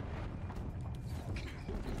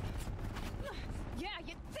 Yeah,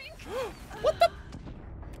 you think? What the?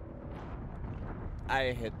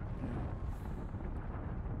 I hit.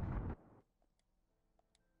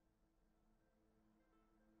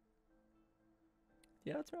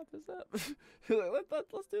 Yeah, let's wrap this up.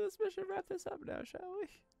 let's do this mission. Wrap this up now, shall we?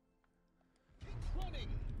 Running.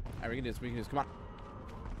 Alright, we can do this. We can do this. Come on.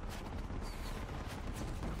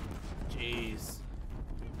 Jeez.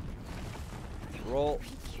 Roll.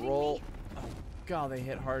 Roll. Oh, God, they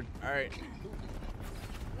hit hard. Alright.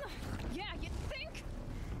 Yeah, you think?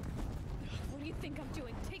 What do you think I'm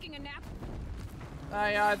doing? Taking a nap?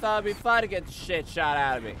 I thought it'd be fun to get the shit shot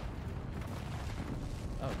out of me.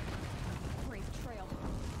 Oh. Brave trail.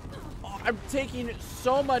 Oh, I'm taking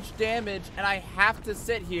so much damage, and I have to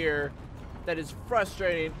sit here. That is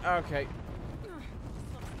frustrating. Okay. This looks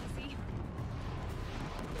easy.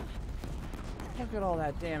 Look at all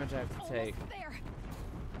that damage I have to take. Almost there.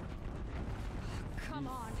 Come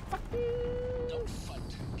on. Don't fight.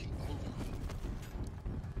 Keep moving.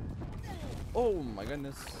 Oh my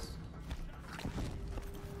goodness.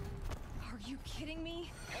 Are you kidding me?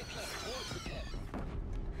 Head left towards the cap.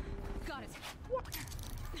 Got it.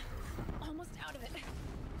 Almost out of it.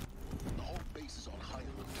 The whole base is on high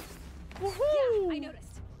alert. Yeah, I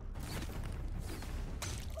noticed.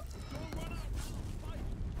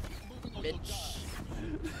 Bitch.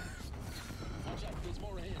 Watch out, there's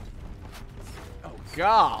more ahead. Oh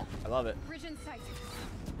God. I love it. Bridge in sight.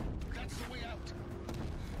 That's the way out.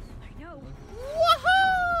 I know.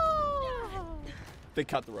 Woohoo! They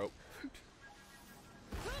cut the rope.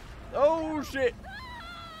 Oh shit.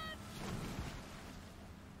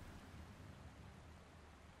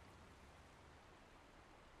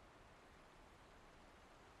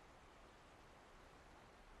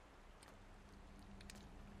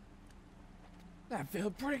 I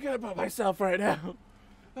feel pretty good about myself right now.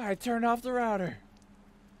 Alright, turn off the router.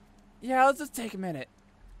 Yeah, let's just take a minute.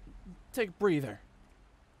 Take a breather.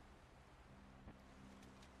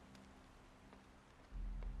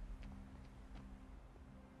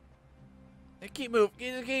 Hey, keep moving.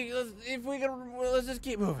 If we can, let's just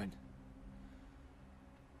keep moving.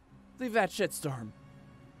 Leave that shitstorm.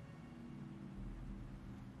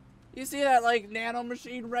 You see that, like, nano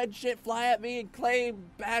machine red shit fly at me and claim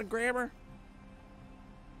bad grammar?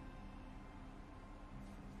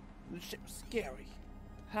 The shit was scary.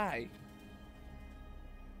 Hi.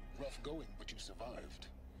 Rough going, but you survived.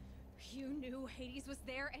 You knew Hades was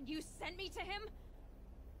there and you sent me to him?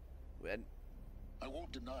 When? I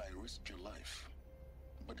won't deny I risked your life,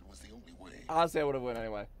 but it was the only way. Honestly, I would have won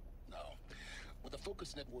anyway. Now, with the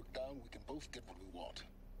focus network down, we can both get what we want.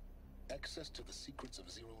 Access to the secrets of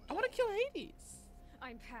Zero Dawn. I want to kill Hades.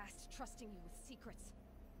 I'm past trusting you with secrets.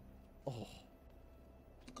 Oh.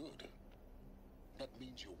 Good. That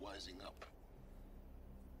means you're wising up.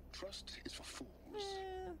 Trust is for fools.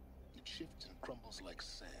 It shifts and crumbles like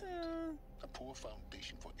sand. A poor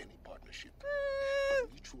foundation for any partnership.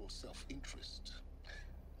 But mutual self-interest.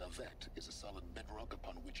 Now that is a solid bedrock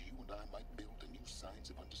upon which you and I might build a new science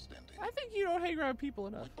of understanding. I think you don't hang around people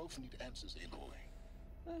enough. We both need answers, Aloy.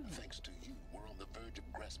 Thanks to you, we're on the verge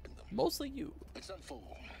of grasping them. Mostly you. It's unfold.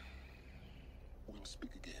 We'll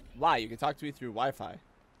speak again. Why? You can talk to me through Wi-Fi.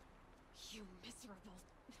 You miserable.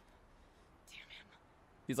 Damn him.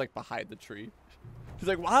 He's like behind the tree. He's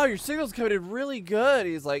like, wow, your signal's coming in really good.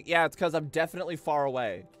 He's like, yeah, it's because I'm definitely far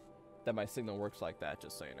away that my signal works like that,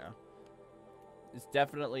 just so you know. It's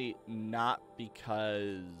definitely not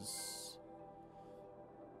because,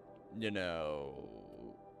 you know,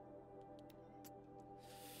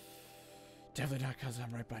 definitely not because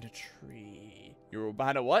I'm right by the tree. You were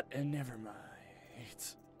behind a what? And never mind.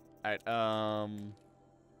 Alright, let's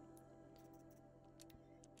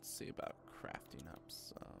see about crafting up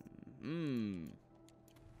some.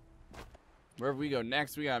 Wherever we go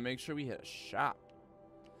next, we gotta make sure we hit a shop.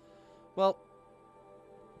 Well,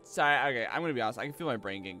 sorry, okay, I'm gonna be honest. I can feel my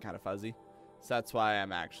brain getting kind of fuzzy. So that's why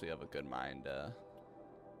I'm actually of a good mind.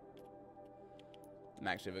 I'm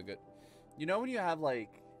actually of a good... You know when you have,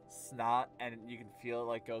 like, snot and you can feel it,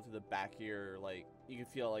 like, go through the back of your, like... You can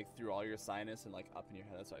feel it, like, through all your sinus and, like, up in your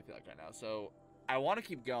head. That's what I feel like right now. So, I want to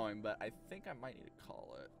keep going, but I think I might need to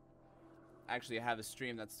call it. Actually, I have a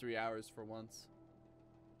stream that's 3 hours for once.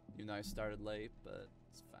 Even though I started late, but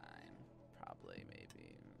it's fine. Probably,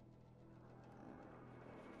 maybe.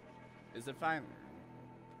 Is it fine?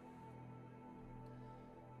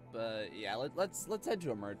 But yeah, let's head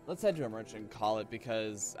to a merch. Let's head to a merch and call it,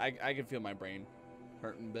 because I can feel my brain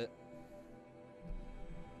hurting a bit.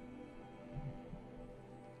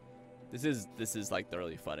 This is like the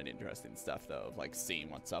really fun and interesting stuff though, of like seeing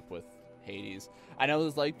what's up with Hades. I know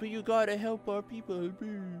it's like, but you gotta help our people.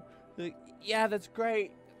 Like, yeah, that's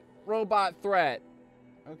great. Robot threat.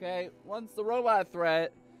 Okay, once the robot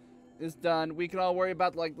threat is done, we can all worry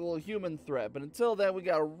about like the little human threat. But until then, we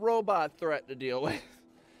got a robot threat to deal with.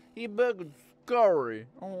 He big and scary.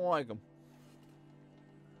 I don't like him.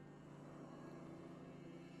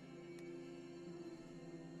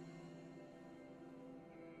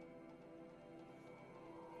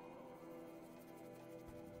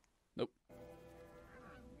 Nope.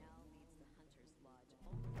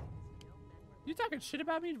 You talking shit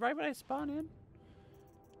about me right when I spawn in?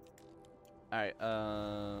 Alright,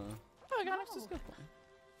 oh, I got next to skill point.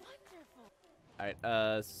 Alright,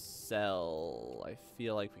 sell. I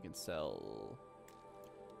feel like we can sell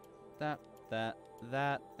that.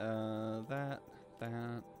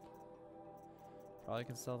 Probably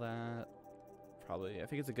can sell that. Probably, I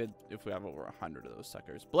think it's a good if we have over 100 of those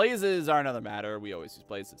suckers. Blazes are another matter. We always use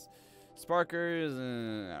blazes. Sparkers,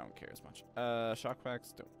 I don't care as much.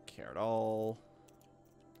 Shockbacks, don't care at all.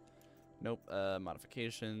 Nope.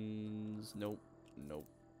 Modifications, nope.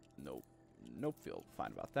 Feel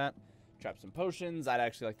fine about that. Traps and potions, I'd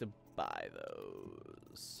actually like to buy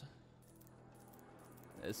those.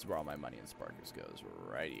 This is where all my money in Sparkers goes,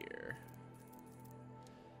 right here.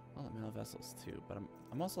 Well, the metal vessels too, but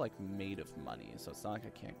I'm also like made of money, so it's not like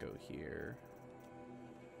I can't go here.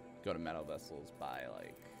 Go to metal vessels, buy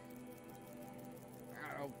like,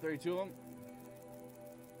 I don't know, 32 of them.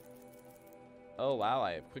 Oh wow,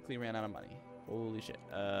 I quickly ran out of money. Holy shit.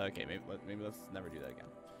 Okay, maybe let's never do that again.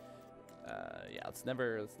 Yeah, let's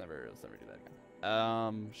never do that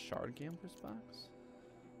again. Shard Gambler's box.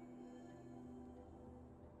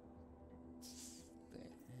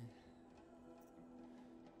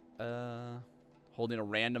 Holding a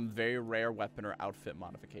random, very rare weapon or outfit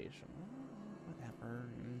modification.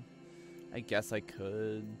 Whatever. I guess I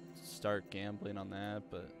could start gambling on that,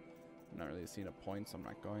 but I'm not really seeing a point, so I'm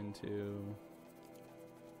not going to.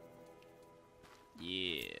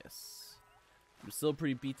 Yes. I'm still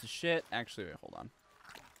pretty beat to shit. Actually, wait, hold on.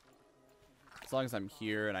 As long as I'm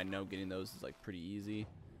here and I know getting those is like pretty easy,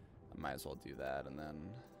 I might as well do that, and then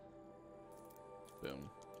boom.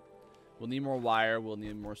 We'll need more wire, we'll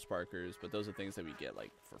need more sparkers, but those are things that we get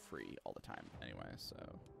like for free all the time anyway, so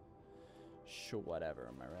sure, whatever,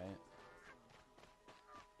 am I right?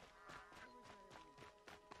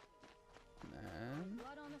 And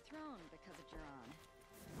Blood on the throne because of Jiran.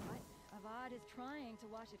 But Avad is trying to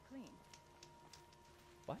wash it clean.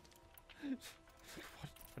 what?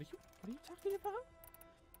 What are you talking about?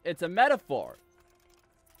 It's a metaphor.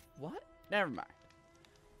 What? Never mind.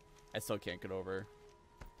 I still can't get over.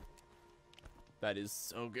 That is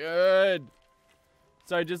so good.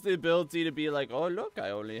 So just the ability to be like, oh look, I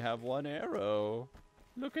only have one arrow.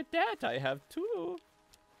 Look at that, I have 2.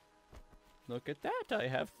 Look at that, I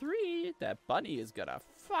have 3. That bunny is gonna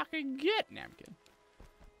fucking get Namkin.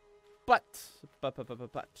 But,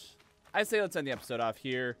 I say let's end the episode off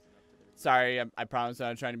here. Sorry, I promise I'm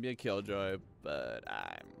not trying to be a killjoy, but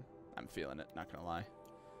I'm feeling it, not gonna lie.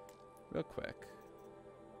 Real quick.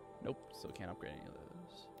 Nope, still can't upgrade any of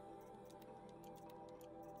those.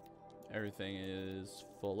 Everything is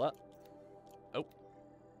full up. Oh.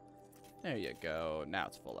 There you go. Now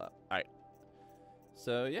it's full up. Alright.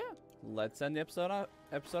 So yeah, let's end the episode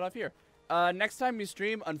off here. Next time we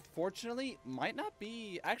stream, unfortunately, might not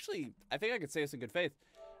be actually, I think I could say this in good faith.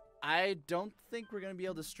 I don't think we're gonna be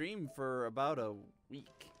able to stream for about a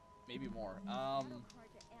week. Maybe more.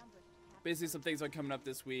 Basically some things are coming up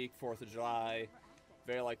this week, 4th of July.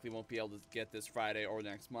 Very likely won't be able to get this Friday or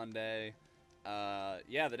next Monday.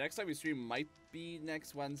 Yeah, the next time we stream might be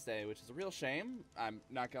next Wednesday, which is a real shame. I'm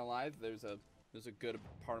not gonna lie, there's a good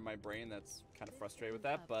part of my brain that's kind of frustrated with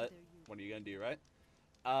that, but what are you gonna do, right?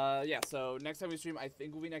 Yeah, so next time we stream, I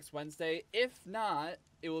think will be next Wednesday. If not,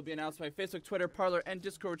 it will be announced by Facebook, Twitter, Parler, and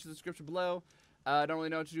Discord, which is in the description below. I don't really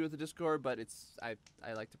know what to do with the Discord, but it's I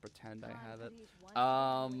like to pretend I have it.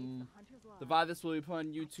 The VOD this will be put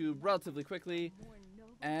on YouTube relatively quickly,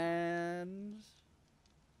 and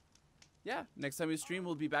yeah, next time we stream,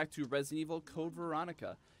 we'll be back to Resident Evil Code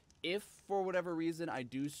Veronica. If for whatever reason I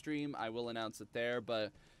do stream, I will announce it there,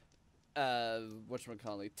 but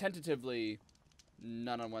whatchamacallit, tentatively,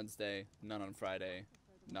 none on Wednesday, none on Friday,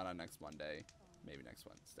 none on next Monday, maybe next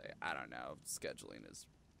Wednesday. I don't know. Scheduling is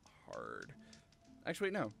hard.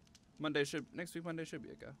 Actually, no. Next week Monday should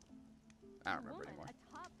be a go. I don't remember anymore.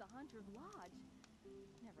 Atop the Hunter's Lodge.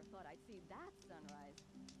 Never thought I'd see that sunrise.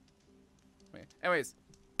 Wait. Anyways.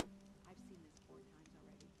 I've seen this 4 times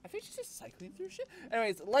already. I think she's just cycling through shit.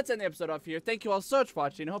 Anyways, let's end the episode off here. Thank you all so much for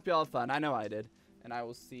watching. I hope you all had fun. I know I did. And I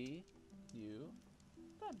will see you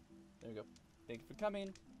then. There you go. Thank you for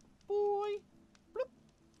coming. Bye.